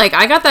 Right? Like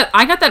I got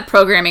that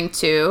programming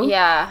too.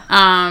 Yeah.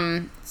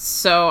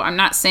 So I'm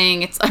not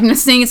saying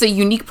it's a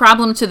unique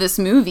problem to this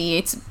movie.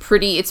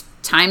 It's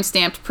time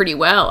stamped pretty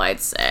well,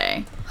 I'd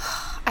say.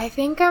 I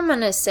think I'm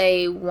gonna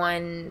say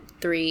 1,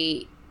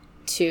 3,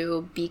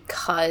 2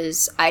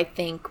 because I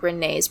think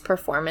Renee's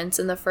performance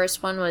in the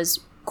first one was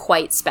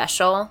quite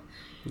special.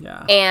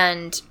 Yeah.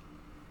 And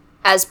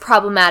as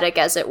problematic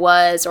as it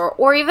was,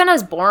 or even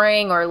as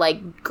boring or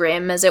like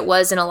grim as it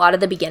was in a lot of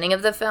the beginning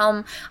of the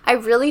film, I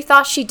really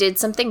thought she did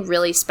something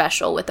really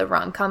special with a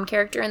rom-com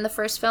character in the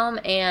first film,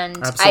 and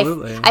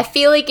Absolutely. I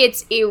feel like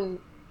it's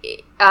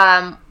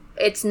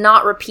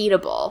not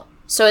repeatable.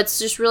 So it's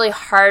just really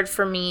hard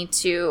for me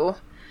to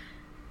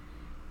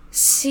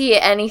see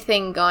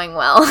anything going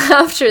well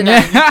after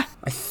that.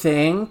 I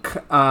think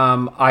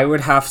I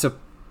would have to.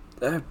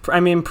 I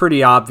mean,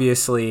 pretty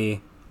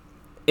obviously,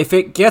 if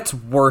it gets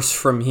worse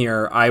from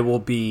here, I will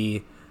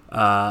be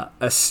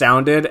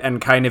astounded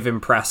and kind of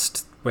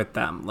impressed with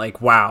them.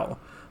 Like, wow.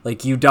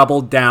 Like, you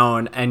doubled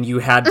down and you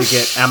had to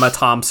get Emma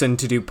Thompson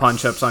to do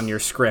punch-ups on your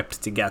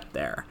script to get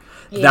there.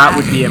 Yeah. That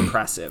would be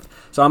impressive.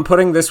 So I'm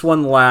putting this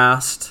one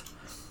last.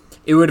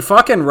 It would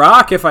fucking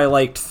rock if I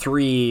liked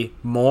 3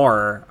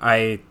 more.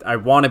 I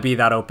want to be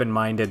that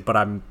open-minded, but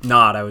I'm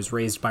not. I was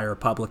raised by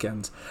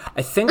Republicans.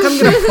 I think I'm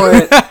going to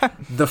put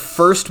the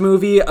first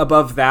movie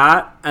above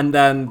that, and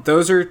then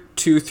those are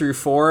 2 through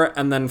 4,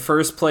 and then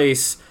first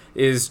place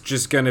is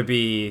just going to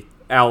be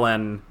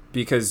Ellen,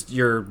 because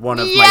you're one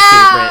of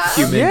my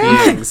favorite human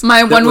beings.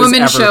 My that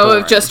one-woman was ever show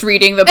born. of just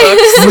reading the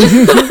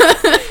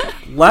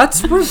books.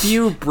 Let's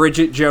review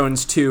Bridget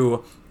Jones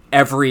 2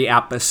 every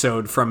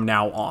episode from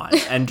now on,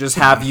 and just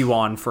have you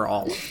on for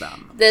all of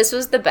them. This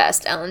was the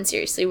best, Ellen.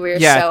 Seriously, we're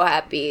so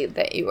happy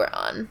that you were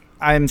on.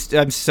 I'm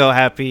so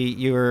happy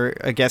you were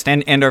a guest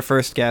and our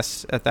first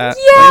guest at that.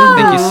 Yeah! Like,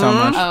 thank you so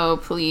much. Oh,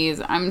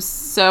 please. I'm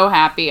so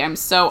happy. I'm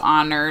so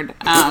honored.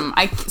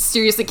 I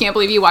seriously can't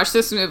believe you watched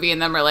this movie and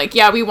then we're like,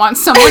 yeah, we want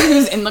someone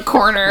who's in the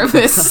corner of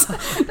this.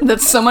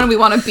 That's someone we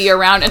want to be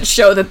around and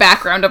show the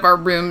background of our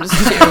rooms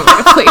to,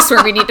 a place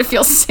where we need to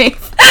feel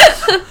safe.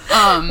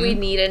 We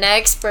need an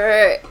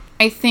expert.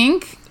 I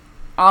think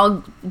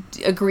I'll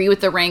agree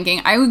with the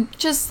ranking. I would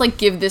just like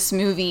give this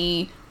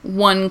movie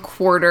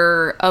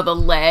 1/4 of a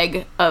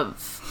leg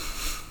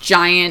of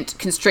giant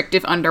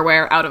constrictive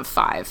underwear out of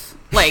 5.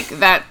 Like,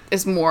 that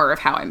is more of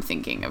how I'm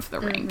thinking of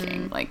the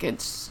ranking. Like,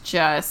 it's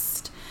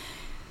just,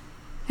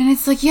 and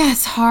it's like, yeah,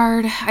 it's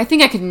hard. I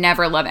think I could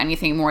never love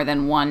anything more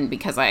than 1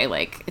 because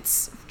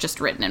it's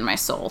just written in my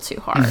soul too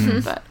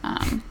hard. But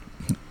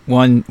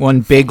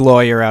One big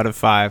lawyer out of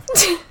 5.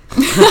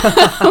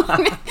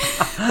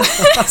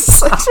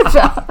 such a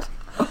bad.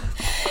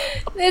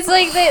 It's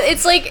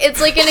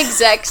like an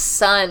exec's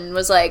son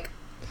was like,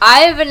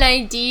 I have an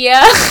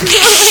idea.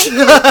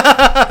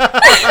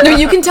 No,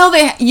 you can tell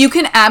you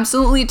can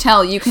absolutely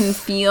tell. You can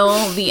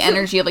feel the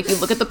energy of, like, you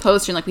look at the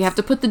poster and, like, we have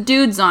to put the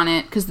dudes on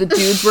it because the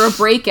dudes were a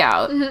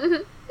breakout.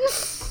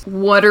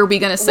 What are we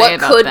going to say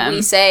about them? What could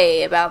we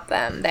say about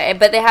them?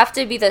 But they have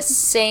to be the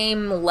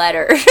same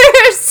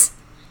letters.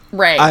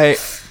 Right.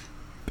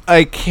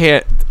 I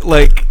can't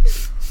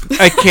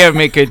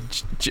make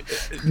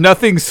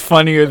nothing's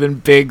funnier than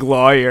big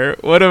lawyer.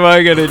 What am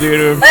I gonna do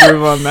to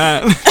improve on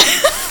that?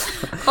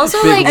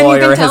 Also, Big and you lawyer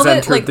can tell has that,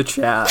 entered like, the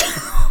chat.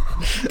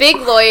 big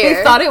lawyer.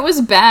 They thought it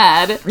was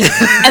bad,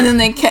 and then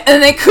they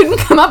couldn't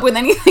come up with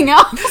anything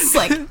else.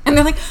 Like, and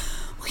they're like,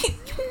 wait,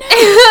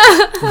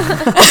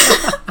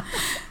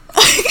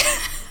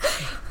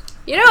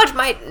 You know what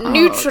might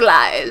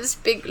neutralize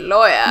big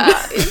lawyer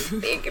is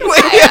big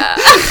lawyer.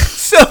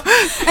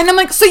 and I'm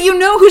like, so you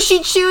know who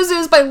she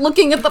chooses by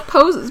looking at the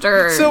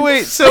poster. So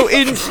wait, so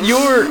in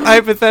your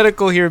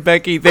hypothetical here,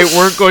 Becky, they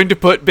weren't going to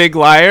put big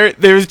liar.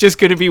 There was just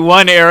going to be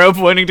one arrow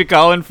pointing to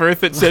Colin Firth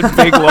that said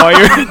big lawyer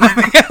and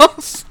nothing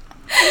else.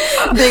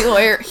 Big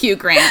lawyer Hugh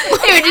Grant.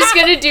 They were just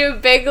gonna do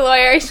big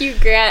lawyer Hugh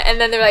Grant,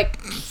 and then they're like,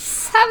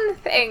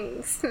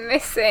 something's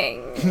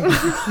missing. We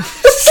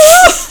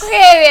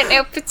have an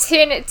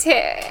opportunity.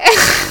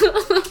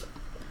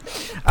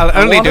 I'll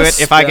only want do a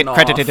it if I get spin-off.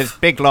 credited as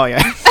big lawyer.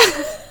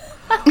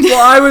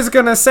 Well, I was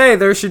gonna say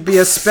there should be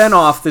a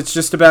spin-off that's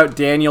just about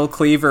Daniel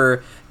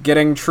Cleaver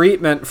getting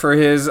treatment for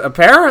his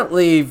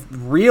apparently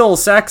real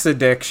sex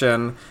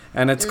addiction,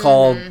 and it's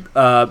called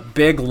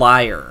Big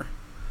Liar.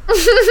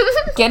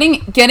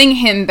 Getting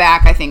him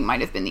back, I think,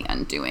 might have been the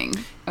undoing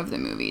of the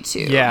movie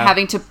too. Yeah.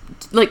 Having to,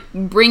 like,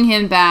 bring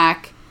him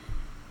back,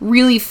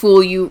 really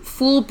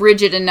fool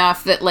Bridget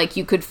enough that, like,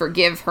 you could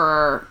forgive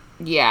her.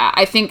 Yeah,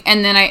 I think,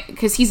 and then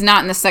because he's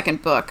not in the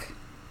second book,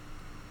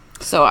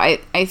 so I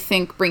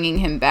think bringing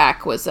him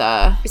back was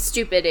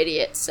Stupid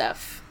idiot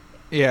stuff.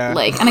 Yeah.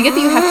 like, and I get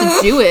that you have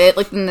to do it,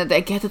 like, and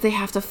I get that they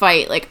have to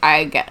fight, like,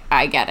 I get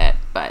it,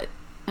 but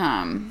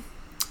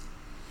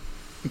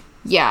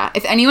Yeah,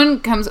 if anyone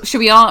comes,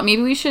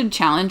 maybe we should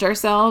challenge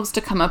ourselves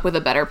to come up with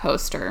a better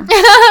poster.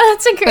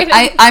 That's a great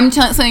idea. I'm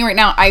telling something right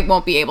now, I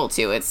won't be able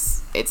to.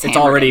 It's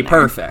already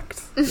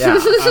perfect. Yeah.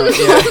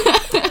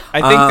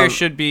 I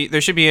think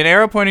there should be an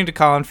arrow pointing to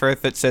Colin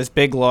Firth that says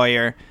big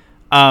lawyer,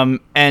 and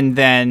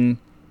then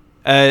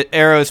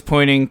arrows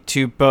pointing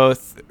to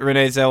both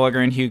Renee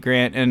Zellweger and Hugh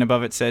Grant, and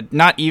above it said,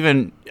 not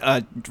even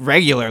a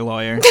regular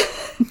lawyer.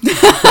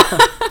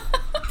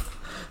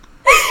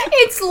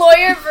 It's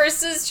lawyer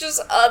versus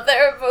just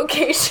other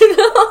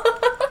vocational.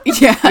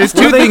 Yeah. There's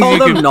Do two they things call you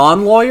them can...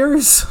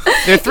 non-lawyers?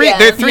 There are three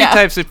Yeah.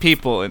 types of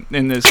people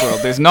in this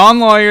world. There's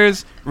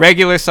non-lawyers,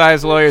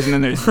 regular-sized lawyers, and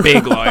then there's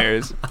big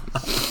lawyers.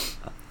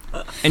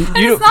 And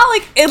It's not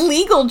like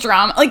illegal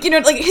drama. Like,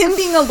 like him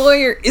being a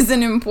lawyer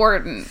isn't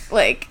important.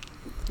 Like,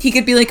 he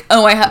could be like,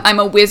 oh, I'm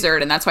a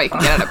wizard, and that's why you can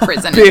get out of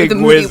prison. Big the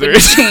movie wizard.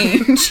 would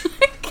change.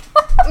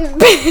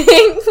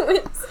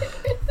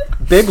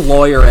 Big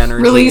lawyer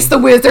energy. Release the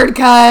wizard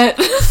cut.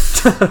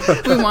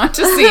 We want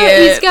to see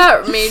it. He's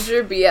got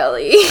major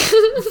BLE.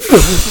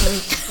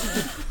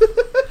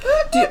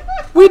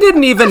 We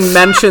didn't even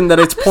mention that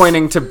it's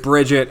pointing to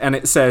Bridget and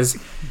it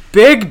says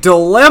big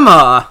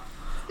dilemma.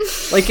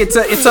 Like it's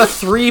a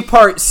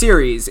 3-part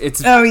series.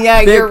 It's Oh yeah,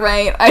 big- you're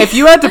right. If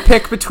you had to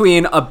pick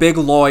between a big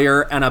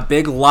lawyer and a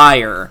big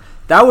liar,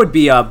 that would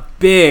be a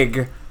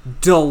big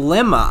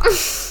dilemma.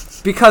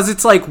 Because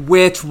it's like,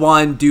 which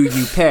one do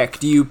you pick?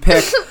 Do you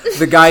pick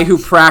the guy who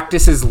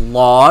practices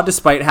law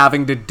despite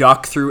having to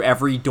duck through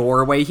every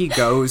doorway he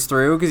goes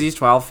through because he's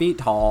 12 feet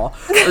tall?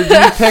 Or do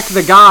you pick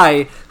the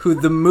guy who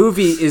the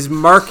movie is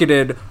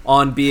marketed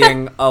on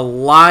being a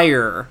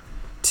liar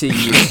to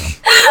you?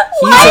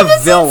 He's a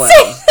villain.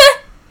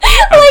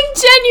 Like,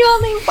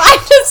 genuinely, why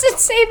does it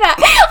say that?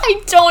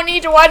 I don't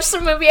need to watch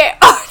the movie. I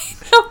already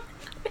know.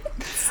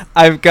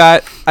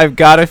 I've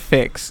got a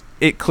fix.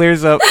 It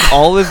clears up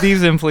all of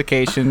these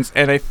implications,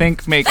 and I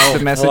think makes the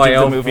message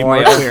of the movie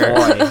more clear.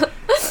 Boy.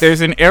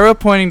 There's an arrow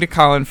pointing to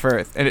Colin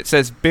Firth, and it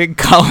says Big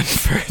Colin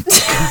Firth.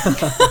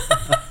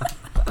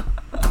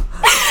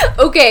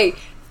 Okay,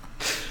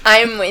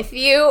 I'm with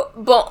you,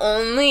 but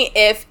only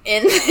if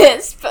in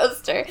this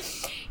poster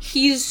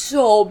he's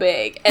so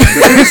big and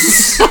they're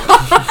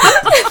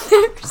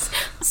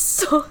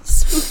so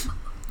small.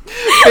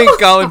 Big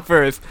Colin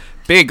Firth.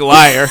 Big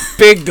liar.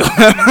 Big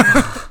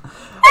dilemma.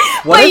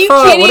 But you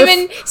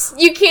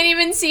can't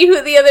even see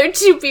who the other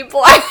two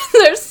people are.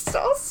 They're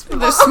so small.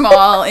 They're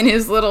small in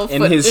his little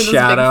foot, his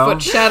shadow. big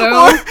foot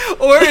shadow.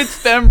 Or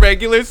it's them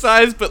regular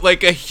size, but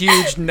like a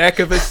huge neck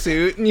of a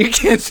suit, and you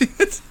can't see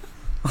it.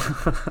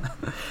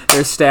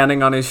 They're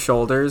standing on his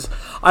shoulders.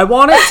 I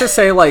want it to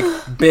say, like,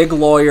 big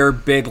lawyer,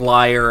 big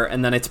liar,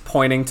 and then it's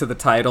pointing to the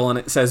title, and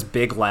it says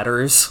big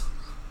letters.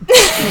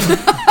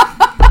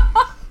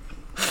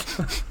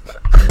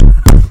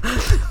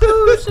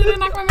 Ooh, should I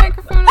knock my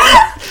microphone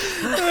out?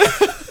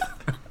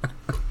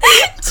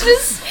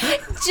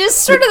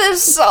 Just sort of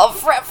this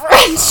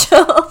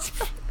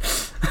self-referential.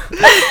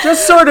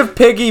 Just sort of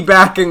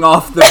piggybacking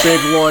off the big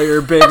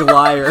lawyer, big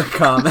liar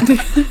comment.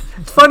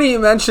 It's funny you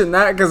mention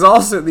that, because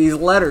also these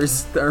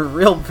letters are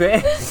real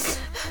big.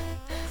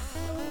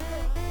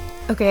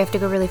 Okay, I have to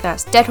go really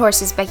fast. Dead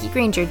Horses, Becky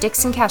Granger,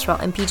 Dixon Caswell,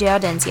 and PJ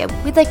Audenzia.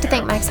 We'd like to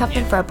thank Max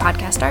Huffman for our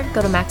podcast art.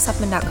 Go to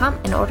maxhuffman.com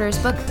and order his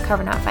book,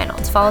 Cover Not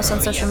Finals. Follow us on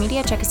social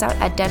media. Check us out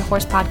at Dead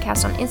Horse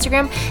Podcast on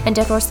Instagram and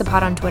Dead Horse the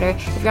Pod on Twitter.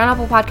 If you're on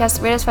Apple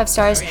Podcasts, rate us 5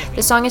 stars.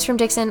 The song is from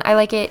Dixon. I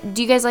like it.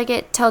 Do you guys like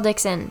it? Tell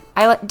Dixon.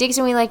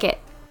 Dixon, we like it.